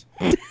happens.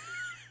 I'm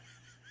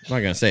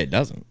not going to say it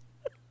doesn't.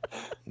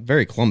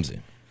 Very clumsy.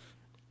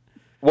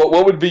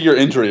 What would be your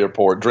injury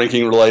report?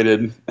 Drinking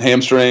related,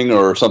 hamstring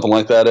or something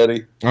like that,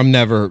 Eddie? I'm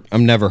never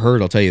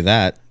hurt, I'll tell you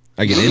that.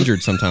 I get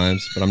injured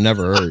sometimes, but I'm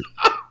never hurt.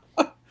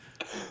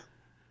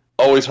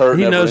 Always hurt.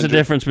 He knows injured. the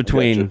difference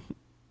between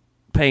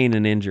pain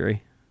and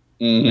injury.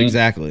 Mm-hmm.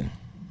 Exactly.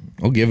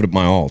 I'll give it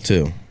my all,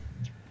 too.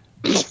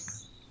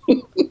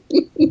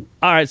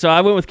 All right, so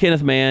I went with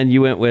Kenneth Mann.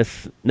 You went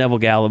with Neville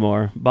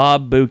Gallimore.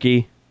 Bob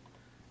Buki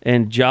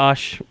and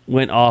Josh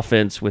went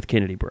offense with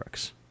Kennedy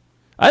Brooks.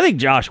 I think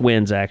Josh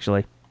wins,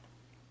 actually.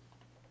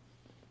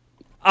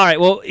 All right,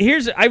 well,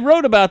 I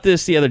wrote about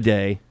this the other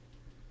day,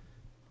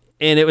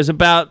 and it was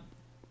about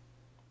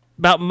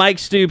Mike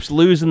Stoops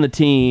losing the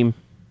team.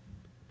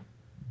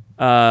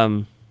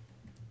 And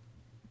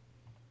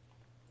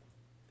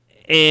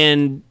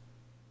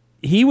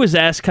he was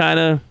asked kind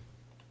of,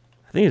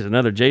 I think it's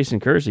another Jason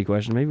Kersey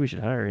question. Maybe we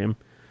should hire him.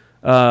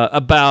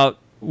 About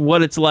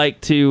what it's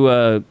like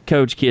to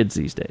coach kids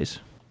these days.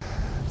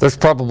 There's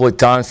probably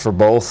times for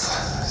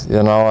both.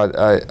 You know,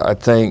 I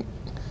think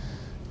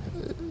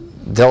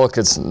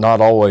delicate's not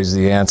always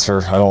the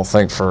answer, I don't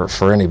think,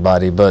 for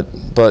anybody. But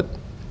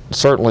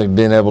certainly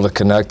being able to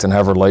connect and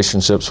have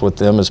relationships with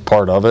them is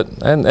part of it.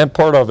 And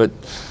part of it,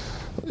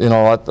 you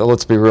know,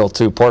 let's be real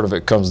too, part of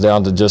it comes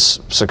down to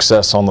just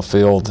success on the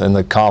field and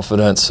the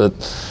confidence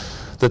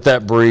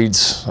that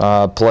breeds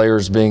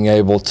players being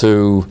able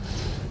to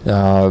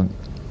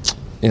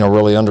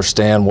really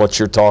understand what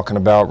you're talking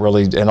about,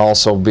 really, and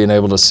also being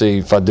able to see,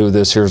 if I do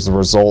this, here's the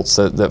results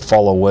that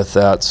follow with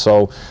that.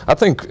 So I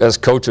think as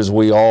coaches,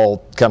 we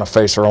all kind of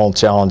face our own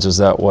challenges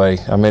that way.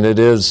 I mean, it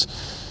is,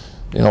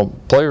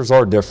 players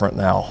are different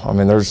now. I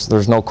mean,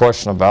 there's no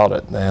question about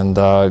it. And,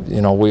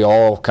 we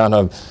all kind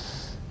of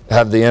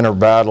have the inner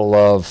battle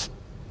of,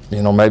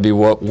 maybe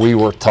what we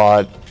were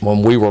taught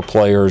when we were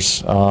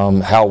players,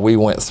 how we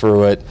went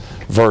through it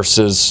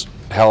versus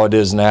how it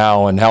is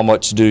now, and how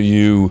much do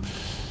you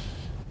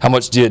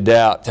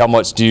adapt? How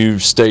much do you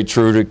stay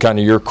true to kind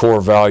of your core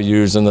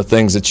values and the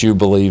things that you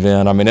believe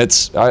in? I mean,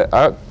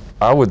 I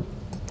would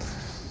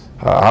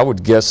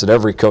guess that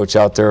every coach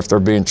out there, if they're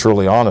being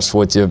truly honest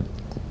with you,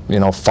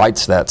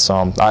 fights that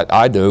some.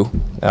 I do.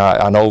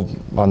 I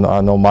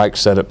know Mike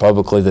said it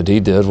publicly that he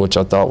did, which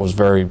I thought was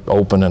very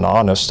open and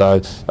honest. I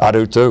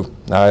do too.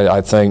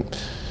 I think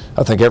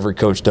every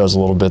coach does a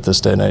little bit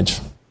this day and age.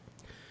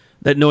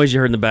 That noise you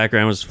heard in the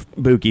background was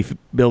Buki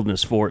building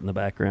his fort in the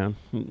background.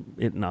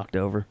 It knocked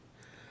over.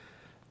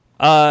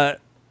 I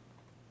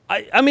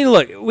mean,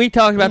 look, we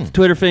talked about the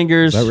Twitter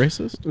fingers. Is that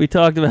racist? We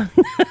talked about...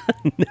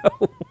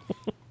 No.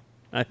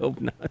 I hope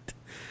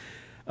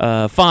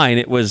not. Fine,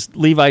 it was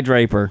Levi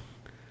Draper.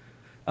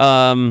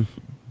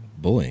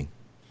 Bullying.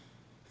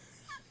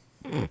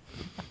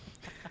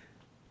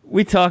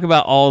 We talk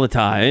about all the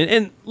time.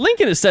 And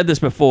Lincoln has said this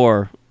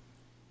before,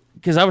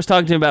 because I was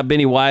talking to him about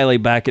Benny Wiley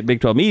back at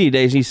Big 12 Media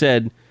Days, and he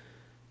said,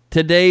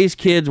 today's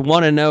kids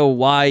want to know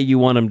why you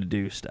want them to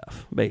do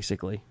stuff,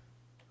 basically.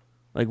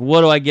 Like,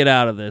 what do I get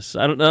out of this?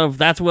 I don't know if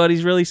that's what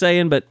he's really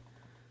saying, but...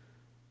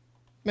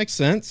 Makes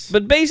sense.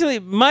 But basically,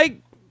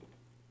 Mike,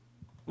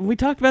 we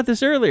talked about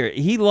this earlier.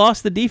 He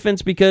lost the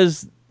defense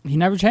because... He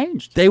never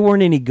changed. They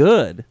weren't any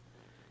good.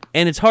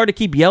 And it's hard to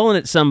keep yelling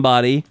at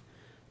somebody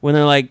when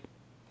they're like,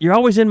 you're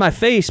always in my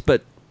face,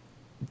 but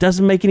it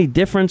doesn't make any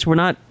difference. We're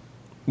not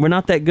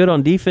that good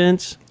on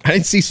defense. I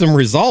didn't see some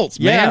results,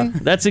 man. Yeah,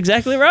 that's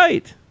exactly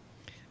right.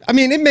 I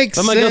mean, it makes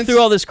sense. If I'm going to go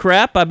through all this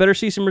crap, I better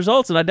see some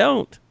results, and I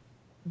don't.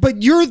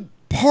 But you're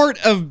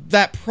part of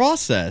that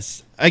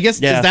process. I guess,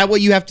 Is that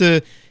what you have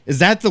to... Is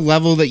that the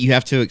level that you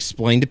have to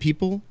explain to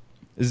people?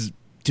 Is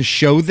to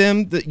show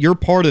them that you're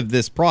part of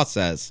this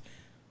process?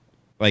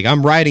 Like,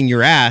 I'm riding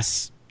your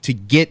ass to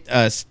get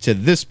us to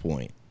this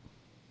point.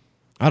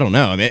 I don't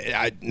know. I mean,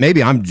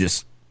 maybe I'm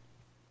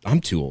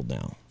too old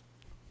now.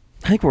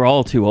 I think we're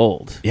all too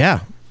old.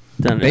 Yeah,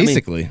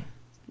 basically. I mean,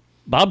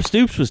 Bob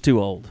Stoops was too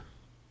old.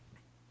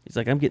 He's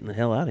like, I'm getting the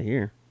hell out of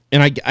here.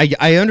 And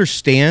I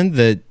understand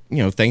that,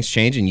 things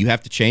change and you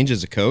have to change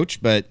as a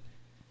coach, but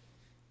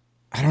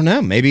I don't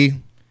know. Maybe...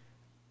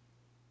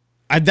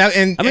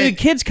 the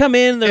kids come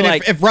in, they're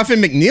like... If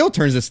Ruffin McNeil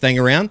turns this thing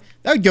around,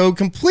 that would go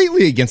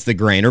completely against the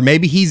grain, or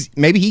maybe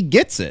he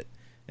gets it.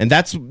 And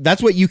that's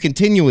what you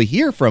continually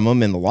hear from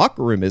him in the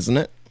locker room, isn't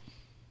it?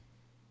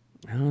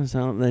 I don't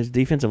know. His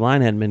defensive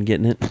line hadn't been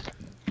getting it.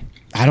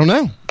 I don't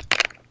know.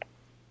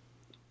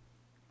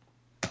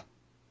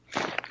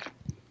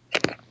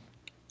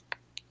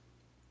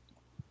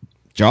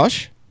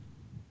 Josh?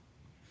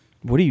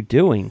 What are you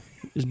doing?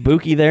 Is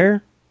Buki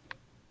there?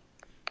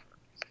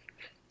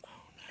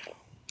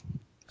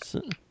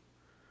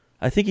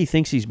 I think he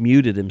thinks he's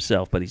muted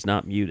himself, but he's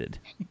not muted.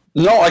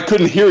 No, I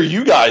couldn't hear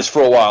you guys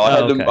for a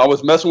while. Okay. I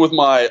was messing with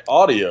my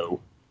audio.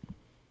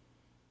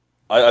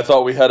 I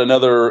thought we had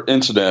another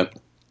incident.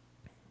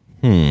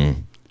 Do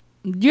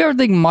you ever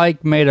think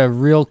Mike made a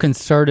real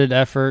concerted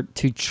effort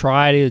to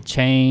try to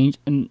change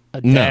and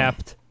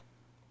adapt?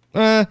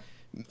 No.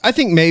 I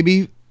think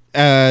maybe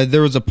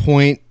there was a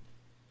point.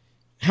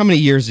 How many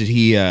years did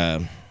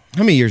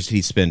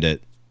he spend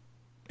at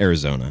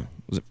Arizona?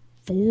 Was it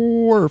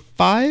 4 or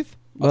 5?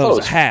 Well, it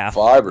was half.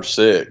 5 or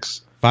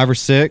 6. 5 or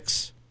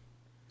 6.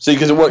 See,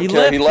 because he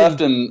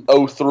left in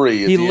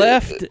 03. He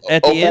left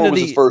at the end of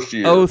the first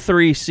year.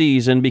 03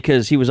 season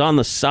because he was on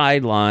the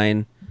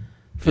sideline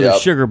for the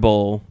Sugar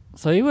Bowl.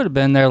 So he would have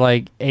been there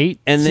like 8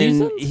 and seasons?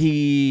 then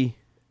he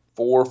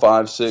 4,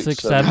 5, 6,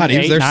 7, God, he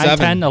was 8, there 9,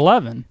 7. 10,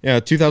 11. Yeah,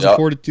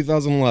 2004 to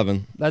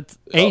 2011. That's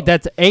 8.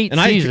 That's 8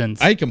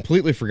 seasons. I had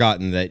completely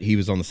forgotten that he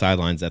was on the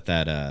sidelines at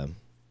that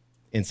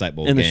Insight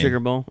Bowl in game. the Sugar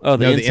Bowl. Oh,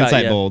 the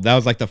Insight Bowl. That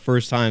was like the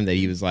first time that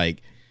he was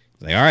like,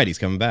 all right, he's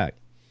coming back.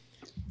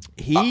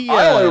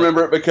 I only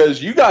remember it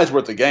because you guys were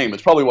at the game.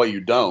 It's probably why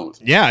you don't.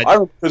 Yeah.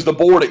 Because the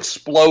board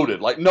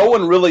exploded. Like, no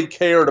one really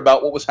cared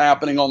about what was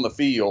happening on the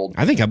field.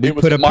 I think we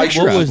put a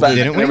picture up,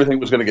 didn't we? Everything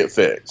was going to get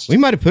fixed. We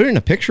might have put in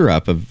a picture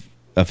up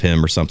of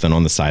him or something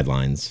on the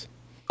sidelines.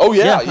 Oh,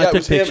 yeah. I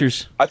took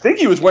pictures. I think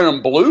he was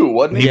wearing blue,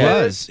 wasn't he? He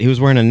was. He was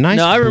wearing a nice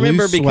blue I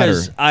remember sweater.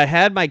 because I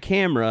had my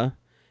camera,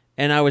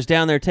 and I was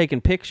down there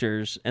taking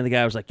pictures, and the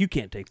guy was like, you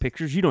can't take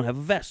pictures. You don't have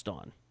a vest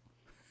on.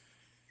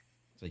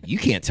 It's like, you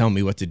can't tell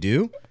me what to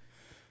do.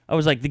 I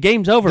was like, the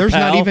game's over, There's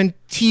pal. not even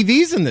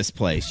TVs in this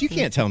place. You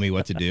can't tell me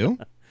what to do.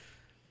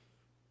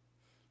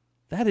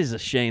 That is a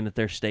shame that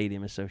their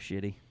stadium is so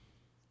shitty.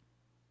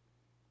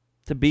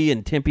 To be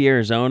in Tempe,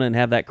 Arizona, and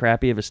have that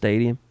crappy of a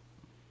stadium.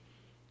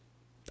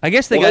 I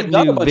guess they got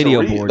new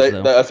video boards,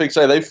 though. I think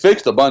they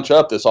fixed a bunch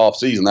up this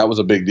offseason. That was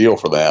a big deal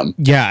for them.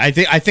 Yeah, I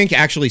think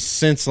actually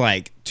since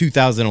like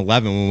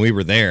 2011 when we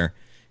were there,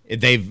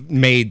 they've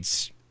made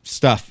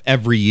stuff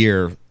every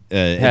year,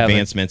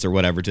 advancements or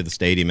whatever to the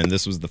stadium, and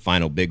this was the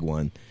final big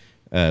one.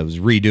 It was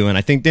redoing.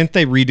 I think, didn't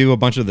they redo a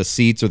bunch of the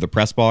seats or the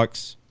press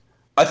box?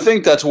 I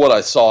think that's what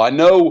I saw. I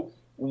know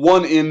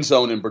one end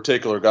zone in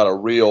particular got a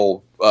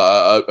real,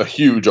 a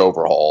huge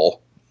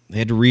overhaul. They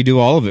had to redo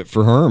all of it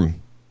for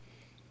Herm.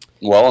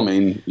 Well, I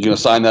mean, you're going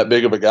to sign that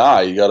big of a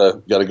guy. You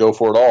gotta go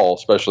for it all,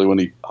 especially when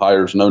he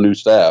hires no new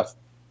staff.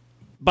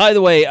 By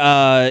the way,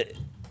 I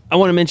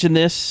want to mention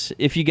this.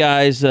 If you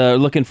guys are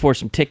looking for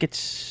some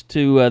tickets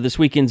to this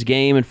weekend's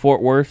game in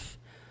Fort Worth,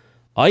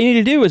 all you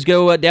need to do is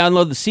go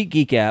download the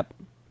SeatGeek app,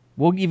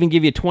 We'll even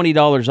give you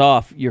 $20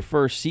 off your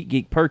first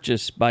SeatGeek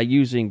purchase by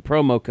using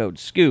promo code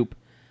SCOOP.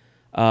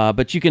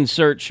 But you can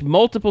search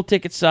multiple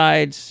ticket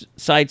sites.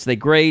 They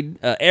grade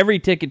every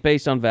ticket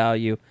based on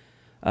value.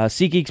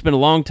 SeatGeek's been a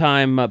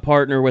long-time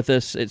partner with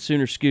us at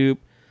Sooner Scoop.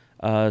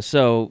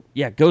 So,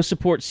 go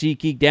support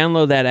SeatGeek.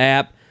 Download that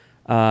app.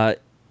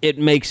 It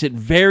makes it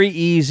very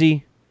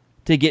easy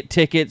to get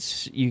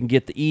tickets. You can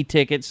get the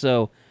e-tickets.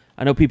 So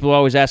I know people are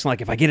always asking,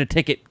 like, if I get a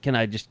ticket, can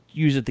I just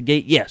use it at the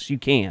gate? Yes, you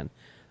can,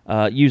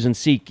 using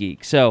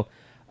SeatGeek. So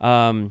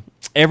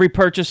every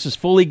purchase is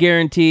fully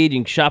guaranteed. You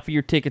can shop for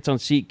your tickets on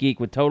SeatGeek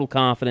with total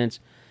confidence.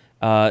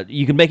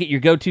 You can make it your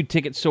go-to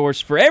ticket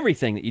source for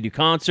everything that you do.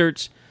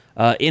 Concerts,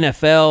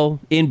 NFL,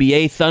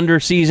 NBA, Thunder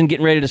season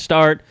getting ready to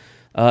start.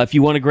 If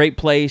you want a great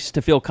place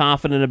to feel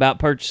confident about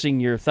purchasing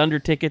your Thunder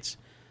tickets,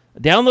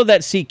 download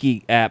that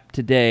SeatGeek app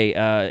today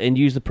and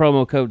use the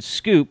promo code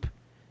SCOOP,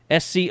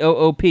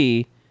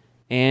 SCOOP,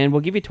 and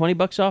we'll give you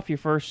 $20 off your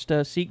first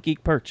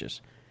SeatGeek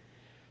purchase.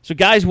 So,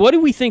 guys, what do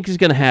we think is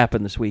going to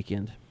happen this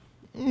weekend?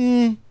 I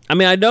mean,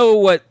 I know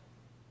what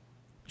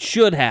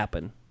should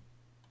happen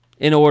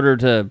in order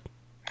to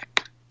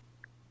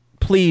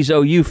please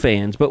OU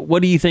fans, but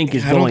what do you think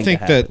is going to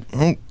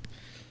happen?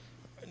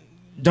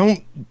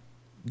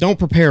 Don't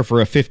prepare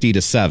for a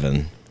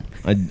 50-7.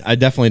 I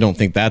definitely don't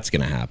think that's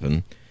going to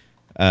happen.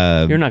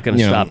 You're not going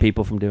to stop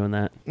people from doing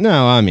that.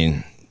 No, I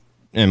mean,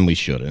 and we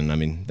shouldn't. I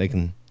mean,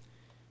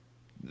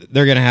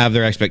 they're going to have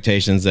their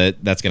expectations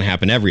that that's going to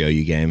happen every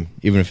OU game,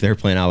 even if they're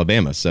playing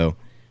Alabama. So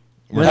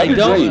all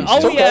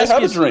we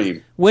ask is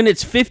when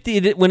it's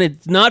when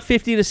it's not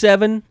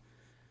 50-7,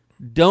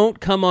 don't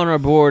come on our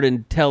board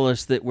and tell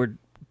us that we're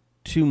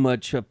too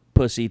much a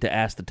pussy to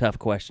ask the tough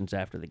questions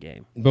after the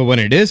game. But when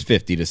it is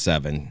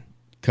 50-7,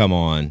 come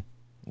on,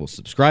 we'll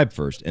subscribe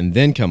first, and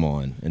then come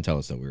on and tell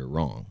us that we were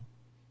wrong.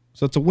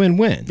 So it's a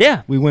win-win.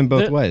 Yeah, we win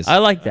both ways. I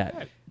like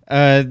that.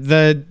 I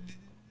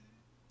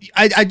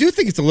do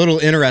think it's a little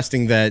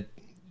interesting that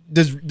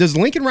does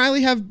Lincoln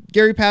Riley have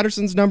Gary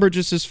Patterson's number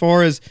just as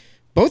far as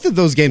both of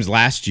those games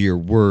last year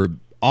were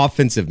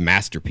offensive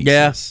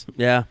masterpieces.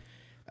 Yeah.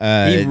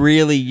 He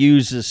really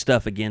uses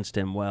stuff against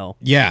him well.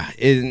 Yeah,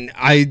 and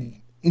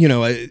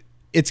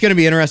it's going to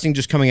be interesting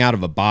just coming out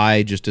of a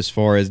bye, just as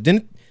far as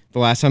the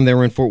last time they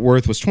were in Fort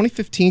Worth was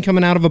 2015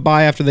 coming out of a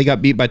bye after they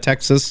got beat by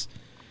Texas.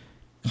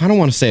 I don't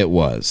want to say it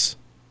was.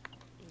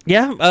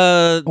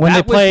 Yeah, when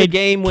they played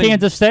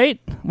Kansas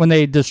State, when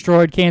they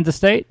destroyed Kansas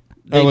State.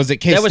 Was it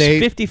K-State? That was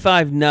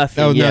 55-0.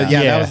 Oh, no,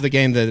 that was the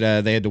game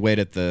that they had to wait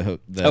at the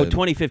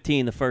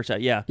 2015, the first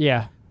time. Yeah.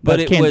 Yeah, but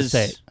it Kansas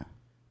was State.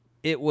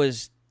 It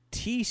was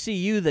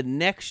TCU the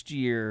next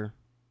year,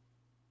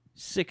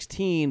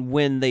 16,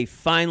 when they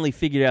finally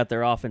figured out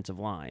their offensive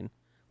line,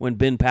 when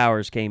Ben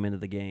Powers came into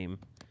the game.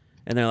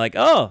 And they're like,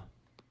 oh,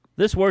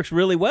 this works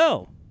really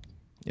well.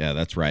 Yeah,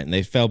 that's right. And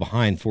they fell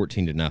behind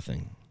 14-0.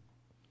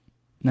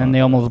 And then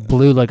they almost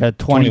blew like a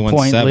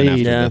 20-point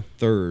lead. After the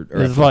third, or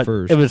it was what?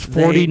 First. It was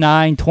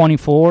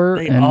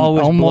 49-24, and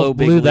almost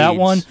blew that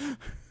one.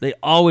 They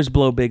always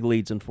blow big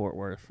leads in Fort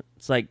Worth.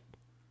 It's like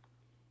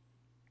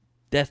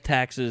death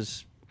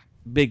taxes,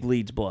 big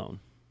leads blown.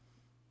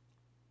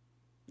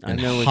 I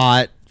know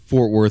hot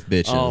Fort Worth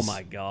bitches. Oh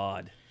my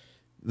God.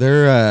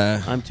 They're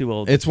I'm too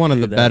old. It's one of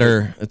the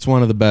better. It's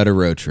one of the better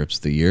road trips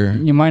of the year.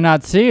 You might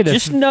not see it.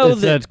 Just if know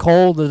it's that as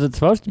cold as it's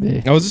supposed to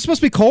be. Oh, is it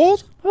supposed to be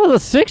cold? Well, the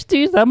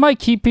 60s. That might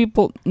keep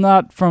people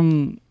not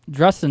from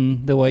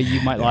dressing the way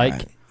you might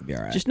like.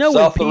 Right. Just know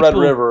south when of Red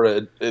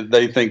River,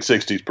 they think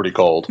 60 is pretty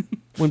cold.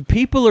 When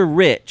people are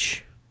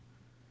rich,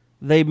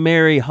 they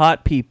marry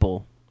hot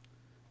people,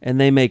 and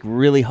they make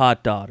really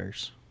hot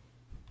daughters,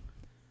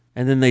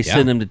 and then they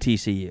send them to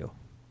TCU.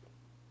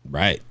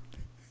 Right.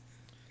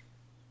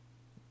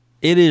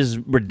 It is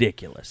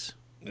ridiculous.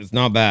 It's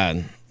not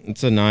bad.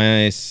 It's a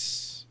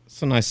nice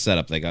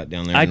setup they got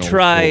down there. I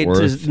tried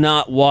to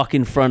not walk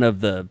in front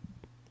of the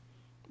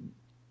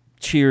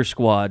cheer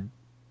squad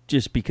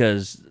just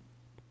because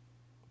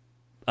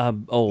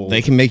I'm old.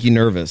 They can make you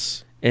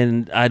nervous,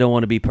 and I don't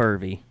want to be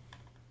pervy.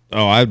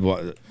 Oh,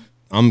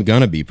 I'm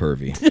gonna be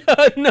pervy.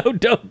 No,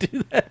 don't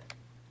do that.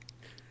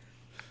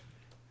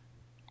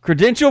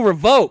 Credential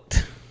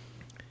revoked.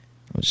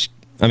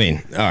 I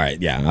mean, all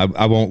right, yeah,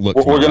 I won't look.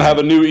 We're going to have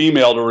a new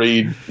email to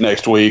read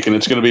next week, and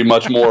it's going to be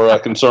much more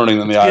concerning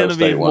than the Iowa State one. It's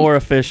going to be more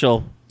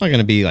official. Not going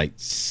to be like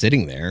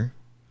sitting there.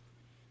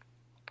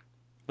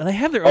 Well, they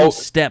have their own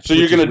steps. So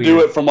you're going to do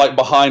it from like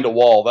behind a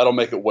wall. That'll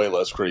make it way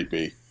less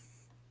creepy.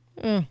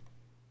 Won't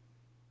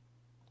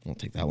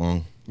take that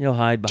long. You'll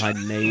hide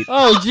behind Nate.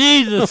 Oh,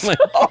 Jesus.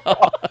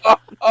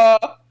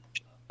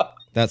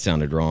 That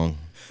sounded wrong.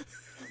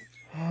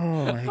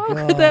 Oh, my How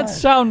God. could that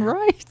sound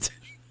right?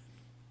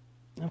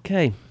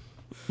 Okay.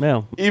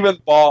 Well, even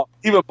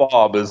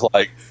Bob is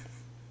like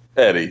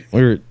Eddie.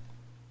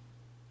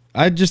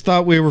 I just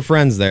thought we were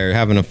friends there,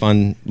 having a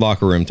fun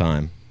locker room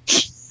time.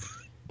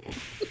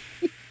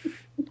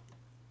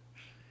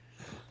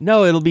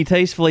 No, it'll be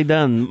tastefully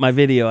done. My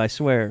video, I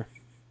swear.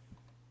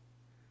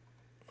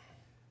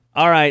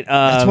 All right.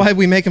 That's why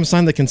we make them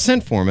sign the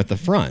consent form at the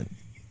front.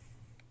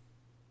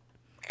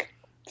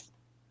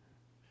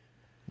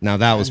 Now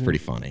that was pretty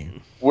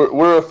funny.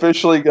 We're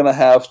officially going to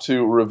have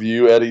to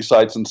review Eddie's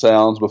Sights and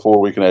Sounds before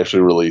we can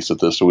actually release it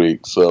this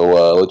week.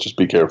 So let's just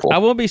be careful. I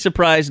won't be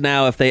surprised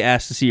now if they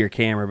ask to see your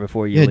camera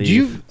before you leave. Did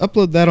you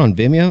upload that on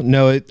Vimeo?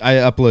 No, I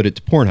uploaded it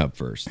to Pornhub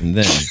first, and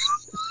then.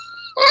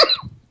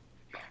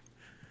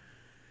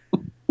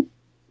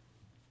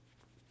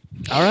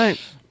 All right.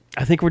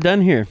 I think we're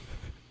done here.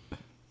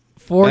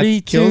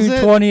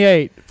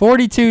 42-28.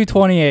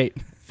 42-28.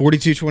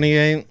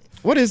 42-28.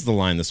 What is the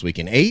line this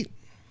weekend? 8?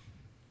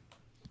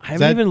 I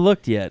haven't even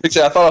looked yet.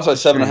 I thought I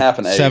said 7.5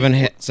 and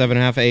 8.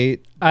 7.5,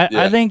 8.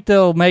 I think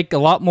they'll make a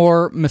lot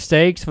more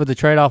mistakes, but the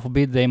trade-off will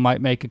be they might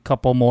make a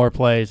couple more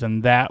plays,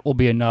 and that will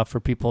be enough for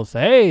people to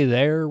say, hey,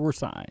 there were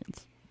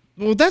signs.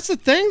 Well, that's the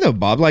thing, though,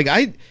 Bob. Like,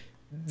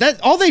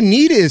 all they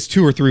need is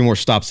 2 or 3 more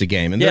stops a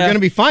game, and they're going to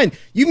be fine.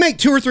 You make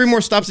 2 or 3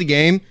 more stops a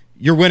game,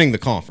 you're winning the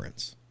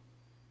conference.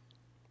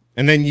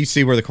 And then you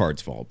see where the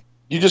cards fall.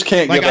 You just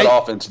can't give that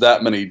offense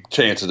that many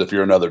chances if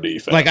you're another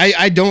defense. Like,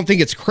 I don't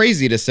think it's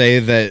crazy to say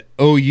that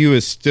OU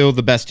is still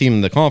the best team in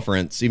the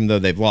conference, even though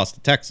they've lost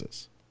to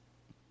Texas.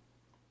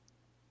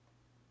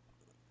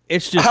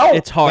 It's just,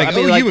 it's hard. Like,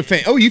 I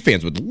mean, OU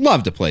fans would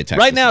love to play Texas.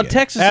 Right now, again.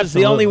 Texas is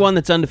the only one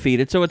that's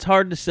undefeated, so it's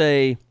hard to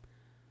say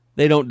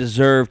they don't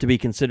deserve to be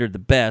considered the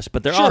best,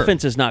 but their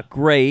offense is not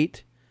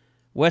great.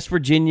 West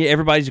Virginia,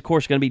 everybody's, of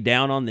course, going to be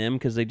down on them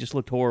because they just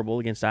looked horrible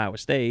against Iowa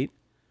State.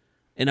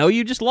 And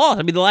OU just lost.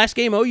 I mean, the last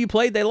game OU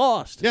played, they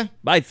lost. Yeah.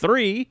 By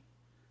 3,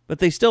 but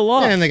they still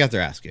lost. Yeah, and they got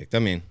their ass kicked. I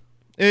mean,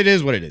 it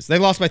is what it is. They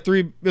lost by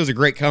 3. It was a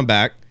great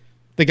comeback.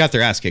 They got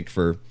their ass kicked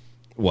for,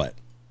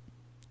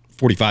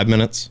 45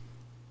 minutes?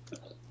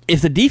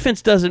 If the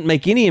defense doesn't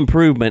make any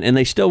improvement and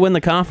they still win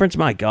the conference,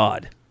 my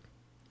God.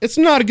 It's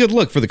not a good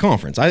look for the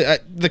conference. I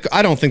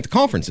don't think the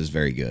conference is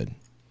very good.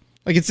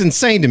 Like, it's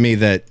insane to me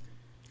that...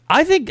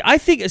 I think.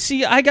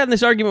 See, I got in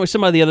this argument with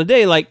somebody the other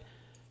day. Like,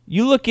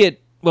 you look at...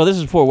 Well, this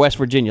is before West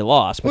Virginia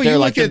lost, but they're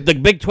like, the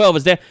Big 12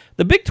 is there.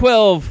 The Big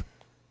 12,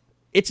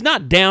 it's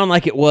not down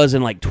like it was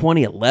in, like,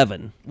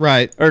 2011.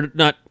 Right. Or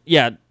not,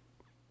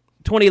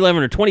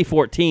 2011 or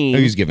 2014.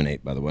 Who's given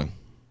 8, by the way?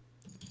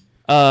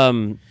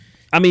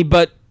 I mean,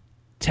 but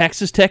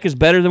Texas Tech is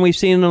better than we've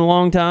seen in a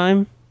long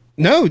time.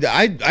 No,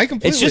 I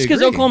completely It's just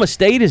because agree. Oklahoma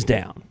State is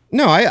down.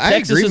 No, I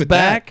Texas agree is with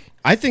back. that.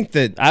 I think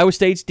that... Iowa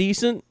State's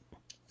decent.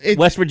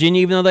 West Virginia,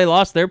 even though they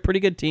lost, they're a pretty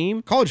good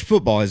team. College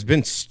football has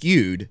been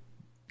skewed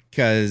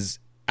because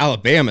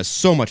Alabama is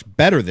so much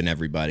better than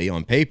everybody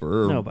on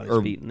paper. Nobody's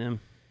beating them.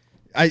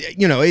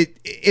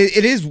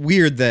 It is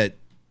weird that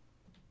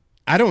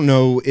I don't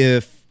know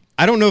if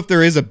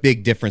there is a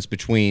big difference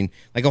between,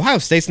 like, Ohio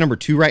State's number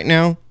 2 right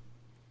now.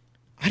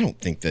 I don't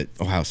think that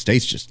Ohio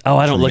State's just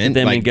I don't look at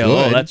them and go,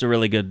 good. oh, that's a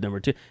really good number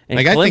 2. And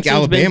like, Clemson's I think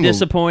Alabama been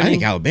disappointing. I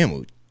think Alabama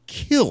would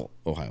kill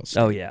Ohio State.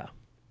 Oh yeah.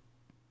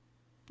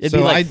 It'd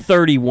be like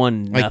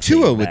 31-0. Like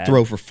Tua would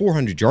throw for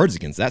 400 yards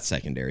against that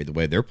secondary the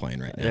way they're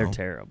playing right now. They're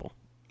terrible.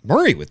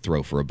 Murray would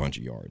throw for a bunch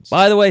of yards.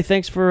 By the way,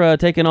 thanks for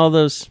taking all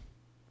those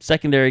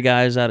secondary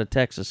guys out of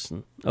Texas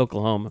and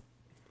Oklahoma,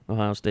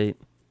 Ohio State.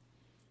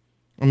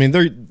 I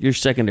mean, your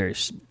secondary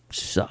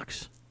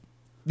sucks.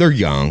 They're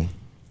young.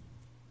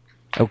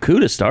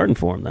 Okuda's starting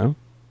for him, though.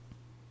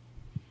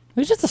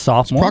 He's just a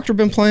sophomore. Has Proctor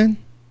been playing?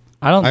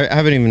 I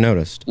haven't even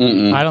noticed. I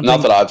don't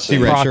Not think that I've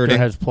seen. Proctor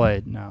has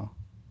played, no.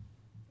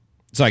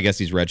 So I guess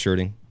he's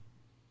redshirting.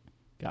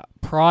 Got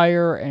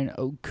Pryor and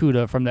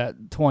Okuda from that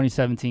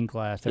 2017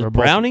 class. Does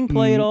Browning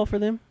play at all for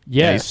them?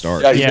 Yes. Yeah, he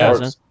starts. Yeah, he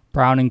starts.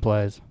 Browning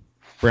plays.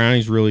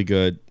 Browning's really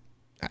good.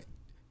 I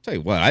tell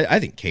you what, I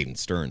think Caden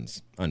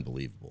Stern's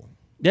unbelievable.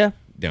 Yeah.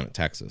 Down at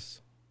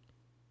Texas.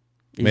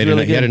 He's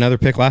really He had good. another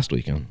pick last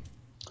weekend.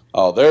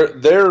 Oh,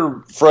 their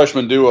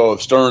freshman duo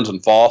of Stearns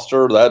and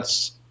Foster, it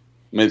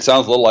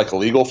sounds a little like a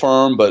legal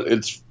firm, but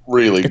it's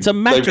really... It's a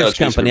mattress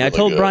company. I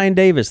told Brian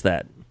Davis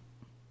that.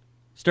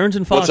 Stearns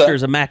and What's Foster that?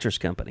 is a mattress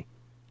company.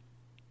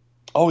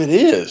 Oh, it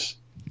is.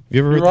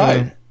 You ever heard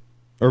You're the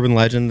urban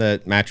legend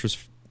that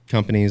mattress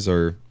companies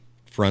are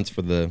fronts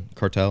for the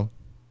cartel?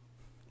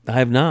 I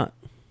have not.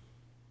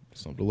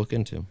 Something to look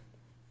into.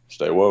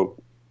 Stay woke.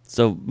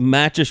 So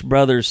Mathis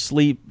Brothers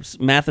Sleep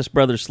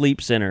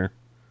Center,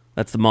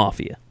 that's the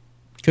mafia.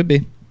 Could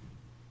be.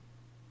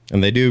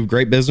 And they do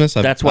great business.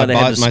 That's why they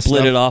had to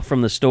split it off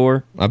from the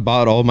store. I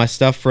bought all my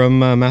stuff from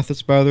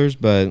Mathis Brothers,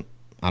 but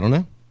I don't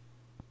know.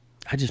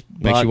 I just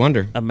Makes bought you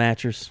wonder. a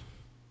mattress.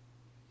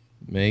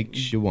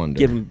 Makes you wonder.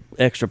 Give them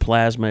extra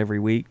plasma every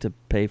week to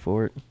pay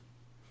for it.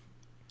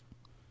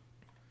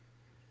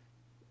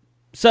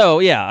 So,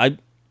 yeah,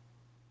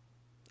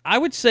 I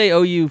would say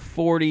OU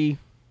 40-ish.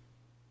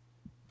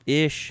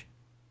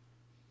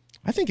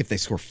 I think if they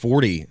score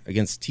 40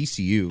 against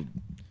TCU,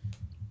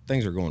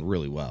 things are going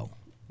really well.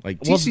 Like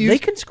Well, TCU, they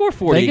can score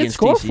 40 They can against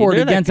score TCU. 40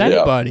 They're that against good.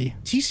 anybody.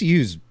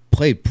 TCU's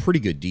played pretty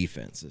good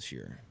defense this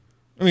year.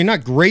 I mean,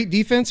 not great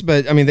defense,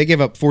 but I mean, they gave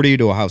up 40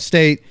 to Ohio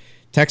State.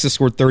 Texas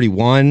scored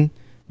 31.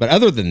 But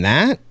other than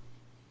that,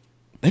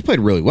 they played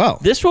really well.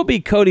 This will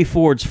be Cody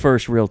Ford's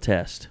first real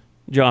test.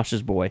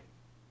 Josh's boy.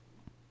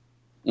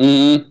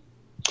 Mm-hmm.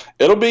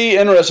 It'll be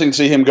interesting to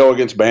see him go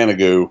against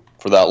Banagoo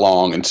for that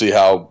long and see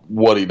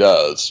what he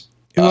does.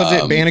 Who was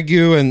it?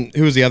 Banagoo, and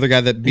who was the other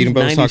guy that Beat 'em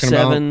Bo was talking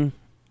about?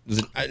 Was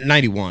it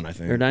 91, I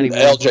think. Or 91.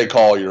 LJ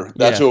Collier.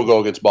 That's who will go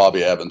against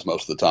Bobby Evans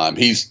most of the time.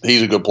 He's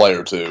a good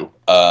player too.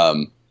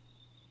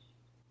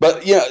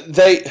 But yeah,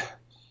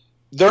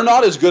 they're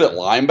not as good at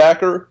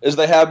linebacker as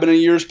they have been in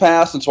years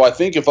past, and so I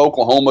think if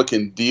Oklahoma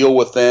can deal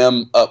with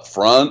them up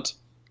front,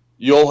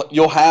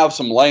 you'll have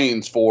some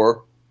lanes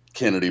for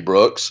Kennedy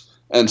Brooks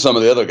and some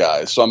of the other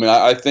guys. So I mean,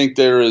 I think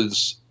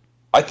there's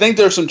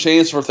some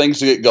chance for things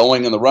to get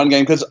going in the run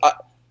game, because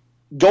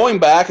going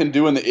back and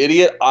doing the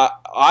idiot,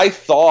 I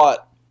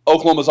thought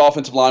Oklahoma's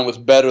offensive line was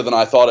better than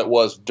I thought it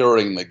was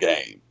during the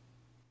game.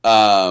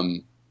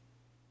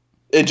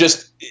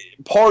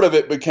 Part of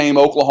it became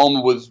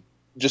Oklahoma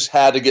just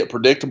had to get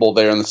predictable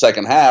there in the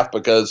second half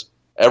because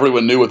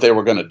everyone knew what they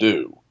were going to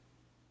do,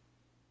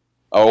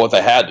 or what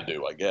they had to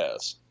do, I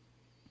guess.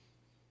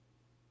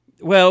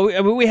 Well,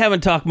 I mean, we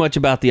haven't talked much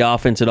about the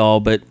offense at all,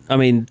 but I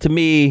mean, to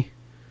me,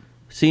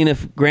 seeing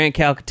if Grant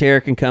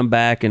Calcaterra can come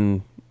back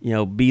and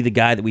be the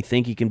guy that we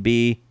think he can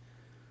be.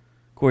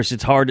 Of course,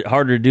 it's harder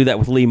to do that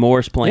with Lee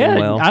Morris playing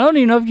well. I don't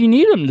even know if you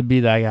need him to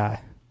be that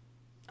guy.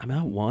 I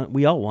mean,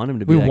 we all want him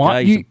to be that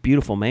guy. He's a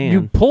beautiful man.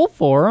 You pull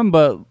for him,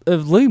 but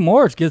if Lee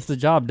Morris gets the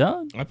job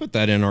done. I put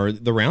that in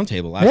the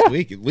roundtable last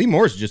week. Lee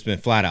Morris has just been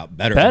flat out a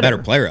better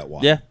player at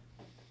Watt. Yeah.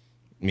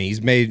 I mean,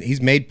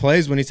 he's made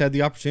plays when he's had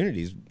the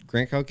opportunities.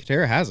 Grant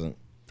Calcaterra hasn't.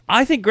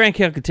 I think Grant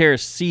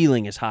Calcaterra's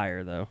ceiling is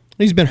higher, though.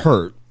 He's been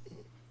hurt.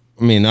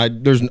 I mean,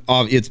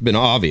 it's been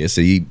obvious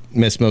that he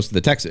missed most of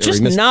the Texas. Just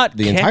or he missed not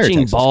the entire catching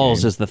Texas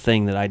balls game. is the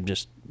thing that I'm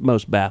just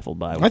most baffled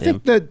by with I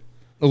think that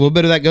a little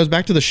bit of that goes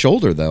back to the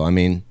shoulder, though. I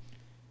mean,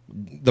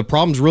 the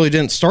problems really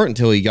didn't start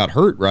until he got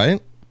hurt,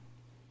 right?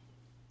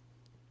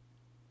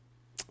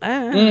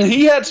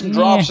 He had some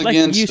drops like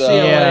against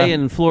UCLA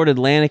and Florida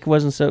Atlantic.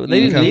 Wasn't so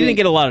they didn't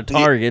get a lot of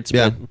targets.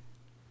 Yeah. But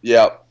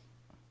yeah.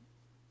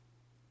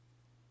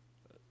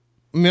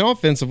 I mean,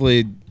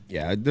 offensively,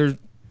 yeah.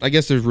 I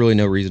guess there's really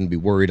no reason to be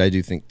worried. I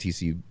do think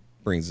TCU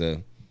brings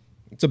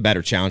it's a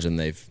better challenge than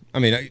I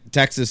mean,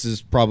 Texas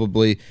is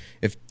probably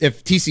if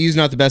TCU's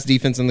not the best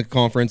defense in the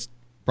conference,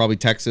 probably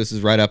Texas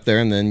is right up there,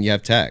 and then you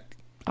have Tech.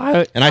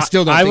 I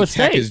still don't think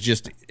Tech is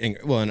just in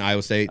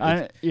Iowa State.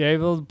 You're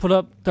able to put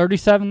up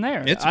 37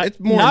 there. It's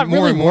more not more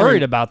really and more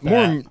worried about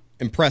that. More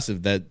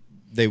impressive that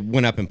they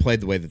went up and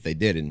played the way that they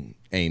did in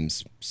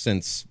Ames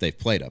since they've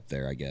played up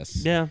there, I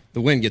guess. Yeah.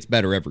 The win gets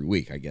better every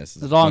week, I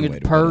guess. As long as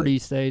Purdy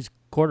stays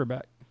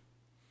quarterback.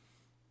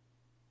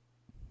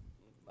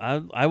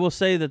 I will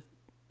say that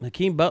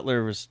Hakeem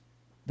Butler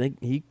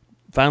he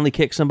finally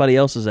kicked somebody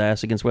else's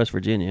ass against West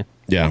Virginia.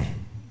 Yeah.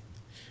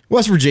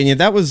 West Virginia,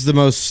 that was the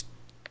most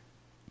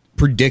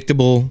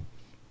predictable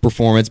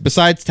performance.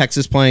 Besides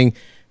Texas playing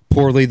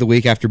poorly the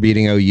week after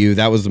beating OU,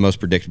 that was the most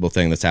predictable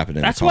thing that's happened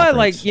in the conference.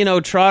 That's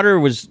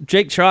why,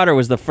 Jake Trotter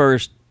was the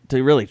first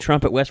to really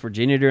trumpet West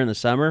Virginia during the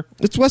summer.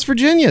 It's West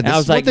Virginia. I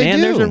was like,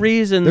 man, there's a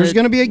reason. There's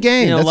going to be a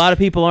game. A lot of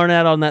people aren't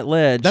out on that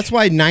ledge. That's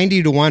why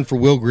 90-1 for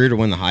Will Grier to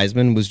win the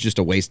Heisman was just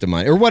a waste of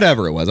money, or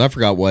whatever it was. I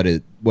forgot what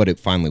it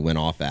finally went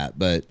off at,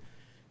 but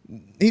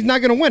he's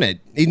not going to win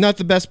it. He's not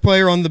the best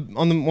player on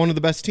one of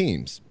the best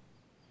teams,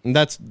 and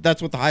that's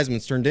what the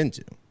Heisman's turned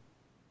into.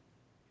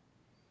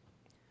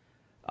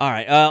 All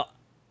right,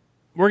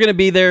 we're going to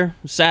be there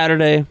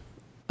Saturday,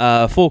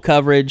 full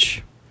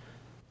coverage.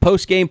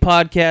 Post-game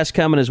podcast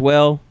coming as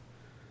well.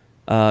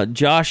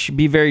 Josh,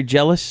 be very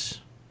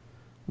jealous.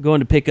 I'm going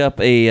to pick up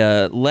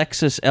a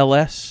Lexus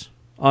LS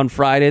on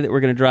Friday that we're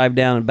going to drive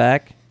down and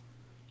back.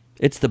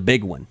 It's the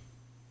big one.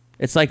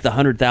 It's like the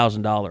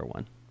 $100,000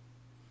 one.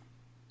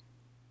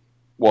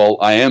 Well,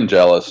 I am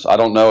jealous. I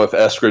don't know if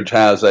Eskridge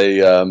has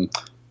a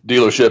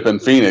dealership in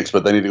Phoenix,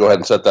 but they need to go ahead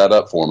and set that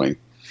up for me.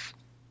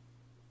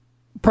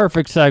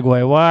 Perfect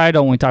segue. Why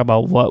don't we talk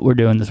about what we're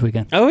doing this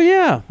weekend? Oh,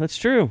 yeah, that's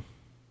true.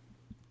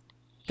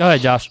 Go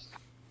ahead, Josh.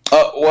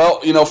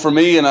 Well, for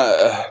me, and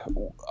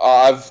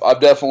I've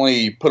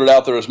definitely put it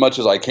out there as much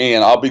as I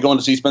can. I'll be going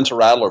to see Spencer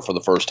Rattler for the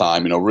first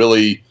time.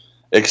 Really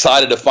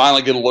excited to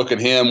finally get a look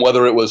at him,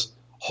 whether it was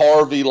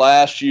Harvey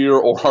last year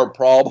or our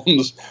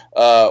problems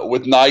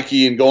with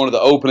Nike and going to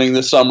the opening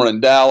this summer in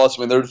Dallas.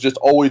 I mean, there's just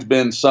always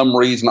been some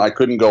reason I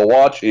couldn't go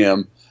watch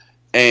him.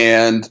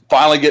 And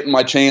finally getting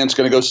my chance,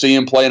 going to go see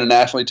him play in a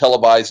nationally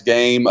televised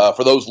game.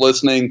 For those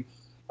listening,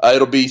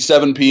 it'll be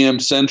 7 p.m.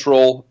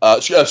 Central,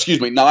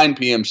 9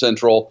 p.m.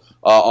 Central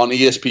on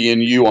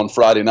ESPNU on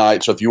Friday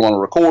night. So if you want to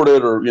record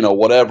it or,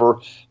 whatever,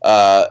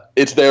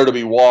 it's there to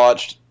be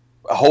watched.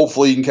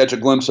 Hopefully you can catch a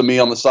glimpse of me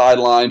on the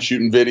sideline,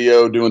 shooting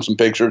video, doing some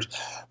pictures.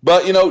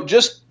 But,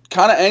 just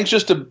kind of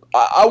anxious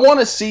I want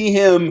to see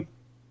him.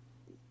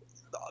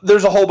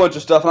 There's a whole bunch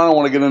of stuff, and I don't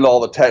want to get into all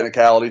the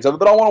technicalities of it,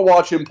 but I want to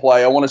watch him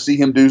play. I want to see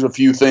him do a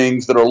few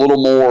things that are a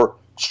little more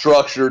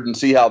structured and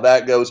see how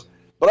that goes.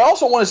 But I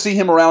also want to see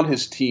him around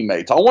his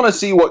teammates. I want to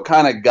see what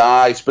kind of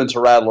guy Spencer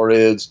Rattler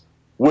is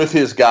with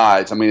his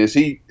guys. I mean, is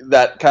he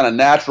that kind of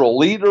natural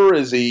leader?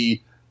 Is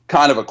he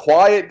kind of a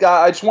quiet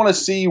guy? I just want to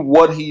see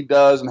what he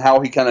does and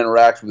how he kind of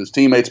interacts with his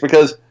teammates,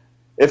 because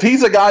if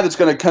he's a guy that's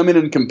going to come in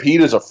and compete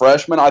as a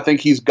freshman, I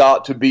think he's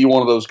got to be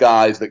one of those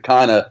guys that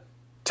kind of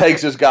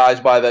takes his guys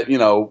by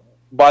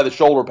by the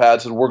shoulder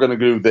pads and we're going to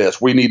do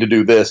this. We need to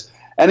do this.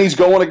 And he's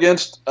going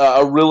against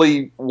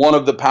one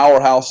of the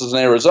powerhouses in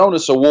Arizona,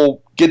 so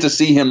we'll get to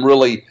see him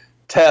really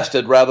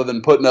tested rather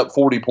than putting up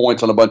 40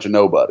 points on a bunch of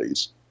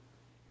nobodies.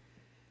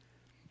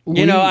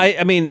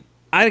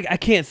 I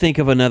can't think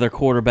of another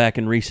quarterback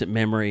in recent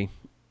memory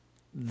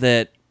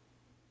that,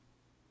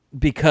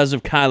 because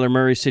of Kyler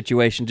Murray's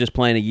situation, just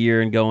playing a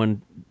year and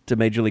going to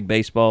Major League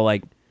Baseball,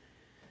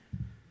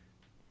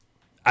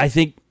 I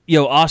think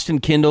Austin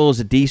Kendall is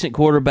a decent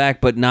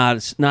quarterback, but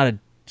not a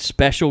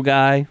special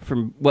guy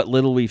from what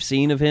little we've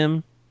seen of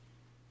him.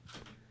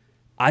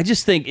 I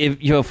just think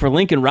for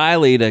Lincoln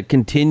Riley to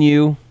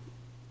continue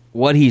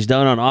what he's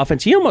done on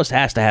offense, he almost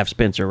has to have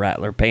Spencer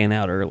Rattler paying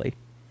out early.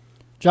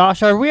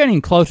 Josh, are we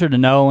getting closer to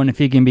knowing if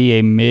he can be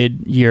a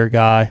mid-year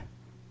guy?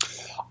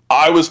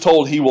 I was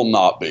told he will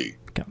not be.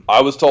 Okay.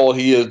 I was told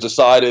he has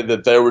decided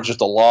that there were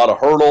just a lot of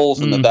hurdles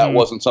and that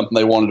wasn't something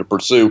they wanted to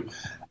pursue.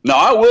 Now,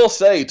 I will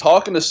say,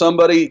 talking to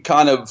somebody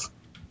kind of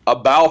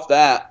about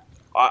that,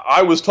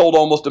 I was told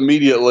almost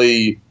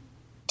immediately,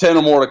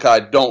 Tanner Mordecai,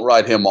 don't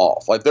write him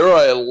off. There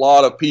are a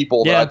lot of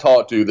people that I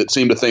talk to that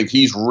seem to think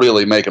he's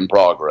really making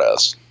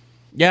progress.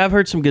 Yeah, I've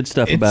heard some good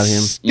stuff about him.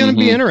 It's going to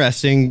be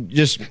interesting,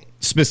 just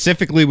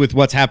specifically with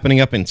what's happening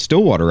up in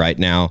Stillwater right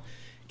now,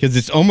 because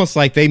it's almost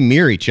like they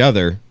mirror each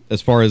other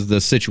as far as the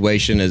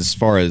situation, as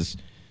far as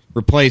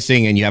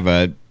replacing, and you have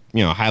a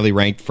highly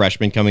ranked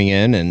freshman coming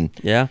in, and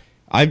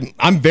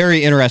I'm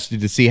very interested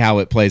to see how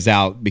it plays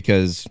out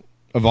because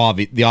of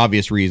the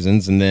obvious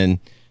reasons, and then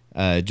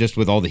just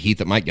with all the heat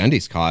that Mike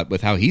Gundy's caught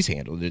with how he's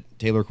handled it,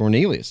 Taylor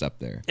Cornelius up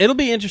there. It'll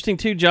be interesting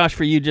too, Josh,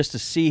 for you just to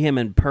see him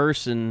in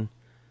person,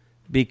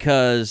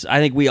 because I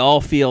think we all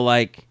feel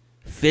like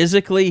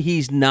physically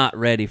he's not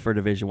ready for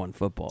Division I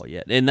football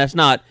yet, and that's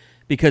not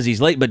because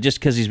he's late, but just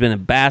because he's been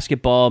in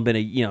basketball, been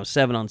a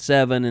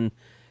 7-on-7, and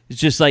it's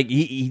just like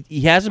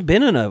he hasn't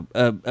been in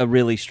a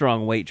really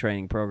strong weight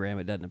training program.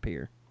 It doesn't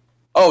appear.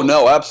 Oh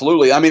no,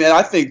 absolutely. I mean, and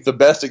I think the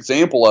best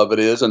example of it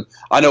is, and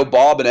I know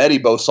Bob and Eddie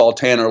both saw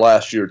Tanner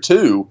last year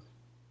too.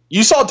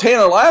 You saw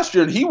Tanner last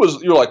year, and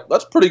you're like,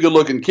 that's a pretty good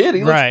looking kid.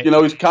 He looks,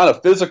 he's kind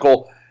of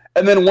physical.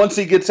 And then once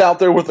he gets out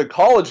there with the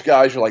college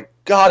guys, you're like,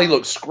 God, he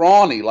looks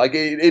scrawny. Like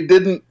it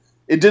didn't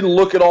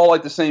look at all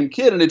like the same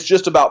kid, and it's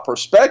just about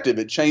perspective.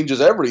 It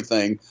changes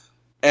everything.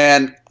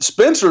 And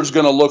Spencer's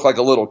going to look like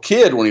a little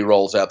kid when he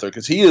rolls out there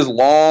because he is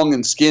long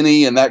and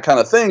skinny and that kind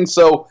of thing.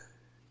 So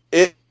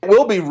it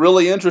will be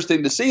really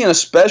interesting to see, and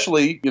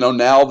especially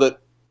now that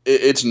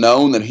it's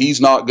known that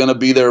he's not going to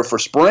be there for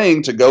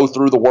spring to go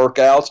through the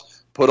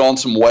workouts, put on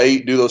some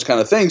weight, do those kind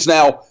of things.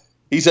 Now,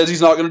 he says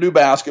he's not going to do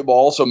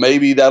basketball, so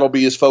maybe that'll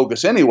be his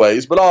focus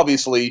anyways. But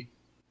obviously,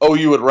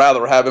 OU would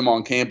rather have him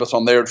on campus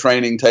on their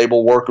training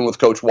table, working with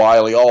Coach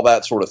Wiley, all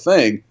that sort of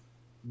thing.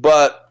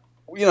 But,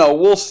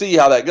 we'll see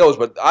how that goes.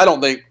 But I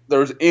don't think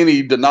there's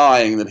any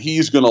denying that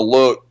he's going to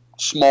look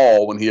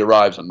small when he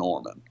arrives in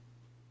Norman.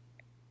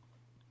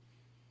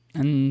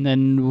 And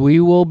then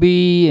we will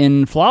be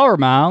in Flower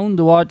Mound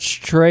to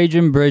watch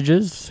Trajan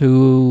Bridges,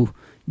 who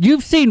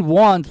you've seen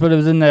once, but it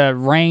was in the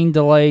rain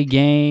delay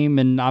game,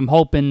 and I'm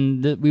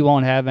hoping that we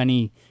won't have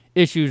any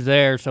issues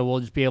there, so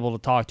we'll just be able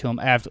to talk to him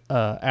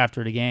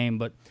after the game.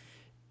 But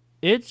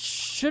it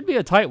should be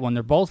a tight one.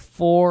 They're both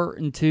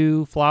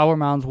 4-2. Flower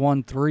Mound's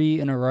won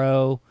 3 in a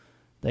row.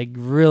 They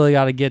really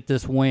got to get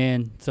this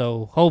win,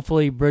 so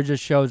hopefully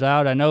Bridges shows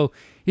out. I know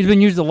he's been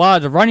used a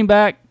lot as a running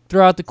back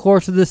throughout the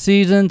course of the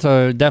season,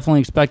 so definitely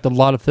expect a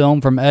lot of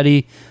film from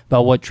Eddie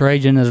about what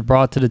Trajan has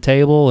brought to the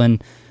table,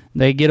 and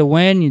they get a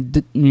win.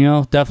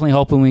 Definitely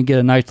hoping we get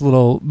a nice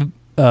little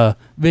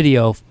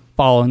video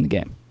following the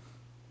game.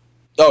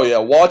 Oh yeah,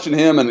 watching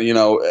him, and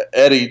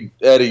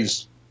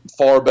Eddie's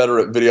far better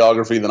at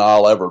videography than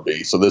I'll ever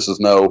be. So this is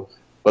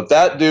but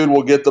that dude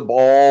will get the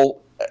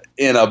ball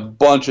in a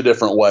bunch of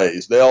different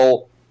ways. They're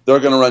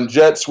going to run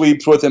jet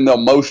sweeps with him. They'll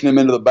motion him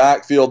into the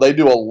backfield. They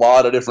do a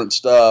lot of different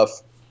stuff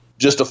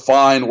just to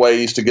find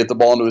ways to get the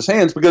ball into his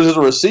hands. Because as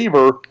a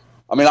receiver,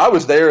 I mean, I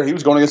was there. He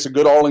was going against a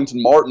good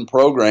Arlington Martin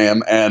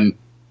program, and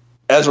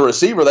as a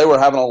receiver, they were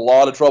having a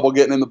lot of trouble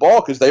getting in the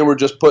ball because they were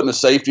just putting a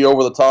safety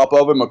over the top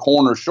of him, a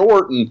corner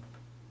short, and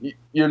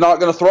you're not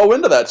going to throw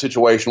into that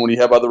situation when you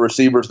have other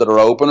receivers that are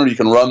open, or you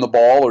can run the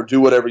ball or do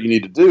whatever you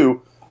need to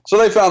do. So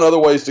they found other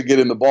ways to get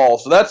in the ball.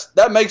 So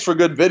that makes for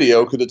good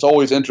video because it's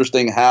always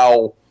interesting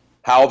how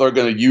they're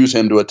going to use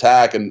him to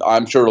attack, and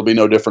I'm sure it'll be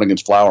no different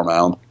against Flower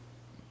Mound.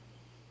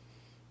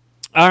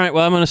 All right,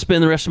 well, I'm going to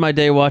spend the rest of my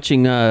day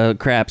watching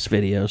craps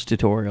videos,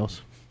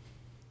 tutorials.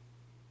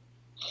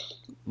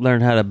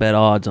 Learn how to bet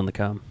odds on the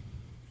come.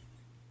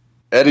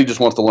 Eddie just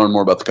wants to learn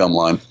more about the come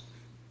line.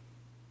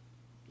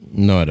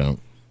 No, I don't.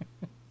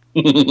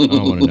 I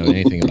don't want to know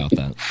anything about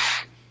that.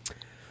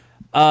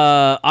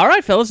 All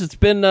right, fellas, it's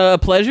been a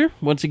pleasure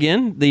once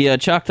again. The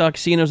Choctaw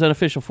Casino's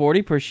Unofficial 40.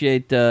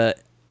 Appreciate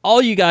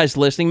all you guys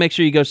listening. Make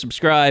sure you go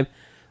subscribe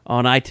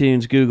on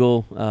iTunes,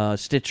 Google,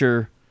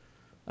 Stitcher,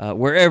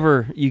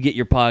 wherever you get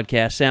your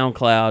podcast,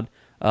 SoundCloud.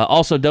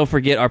 Also, don't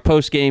forget our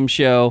post-game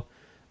show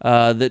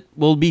that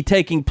will be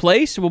taking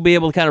place. We'll be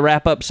able to kind of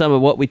wrap up some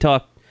of what we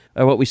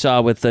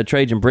saw with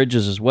Trajan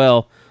Bridges as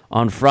well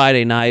on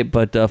Friday night.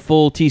 But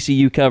full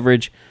TCU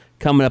coverage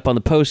coming up on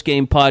the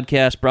post-game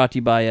podcast brought to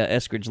you by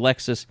Eskridge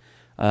Lexus.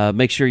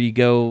 Make sure you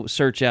go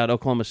search out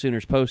Oklahoma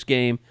Sooners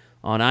post-game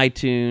on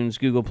iTunes,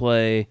 Google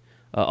Play,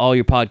 all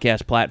your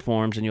podcast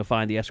platforms, and you'll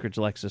find the Eskridge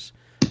Lexus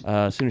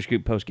Sooners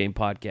Scoop post-game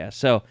podcast.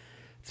 So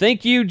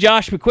thank you,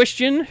 Josh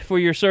McCuistion, for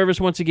your service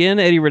once again,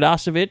 Eddie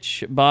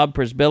Radosevich, Bob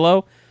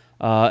Prisbillo.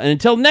 And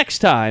until next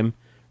time,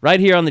 right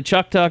here on the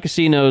Choctaw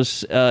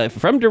Casinos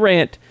from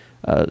Durant,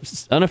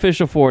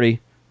 Unofficial 40,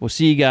 we'll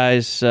see you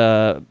guys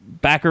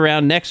back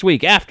around next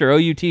week after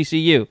OU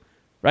TCU,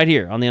 right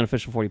here on the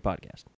Unofficial 40 podcast.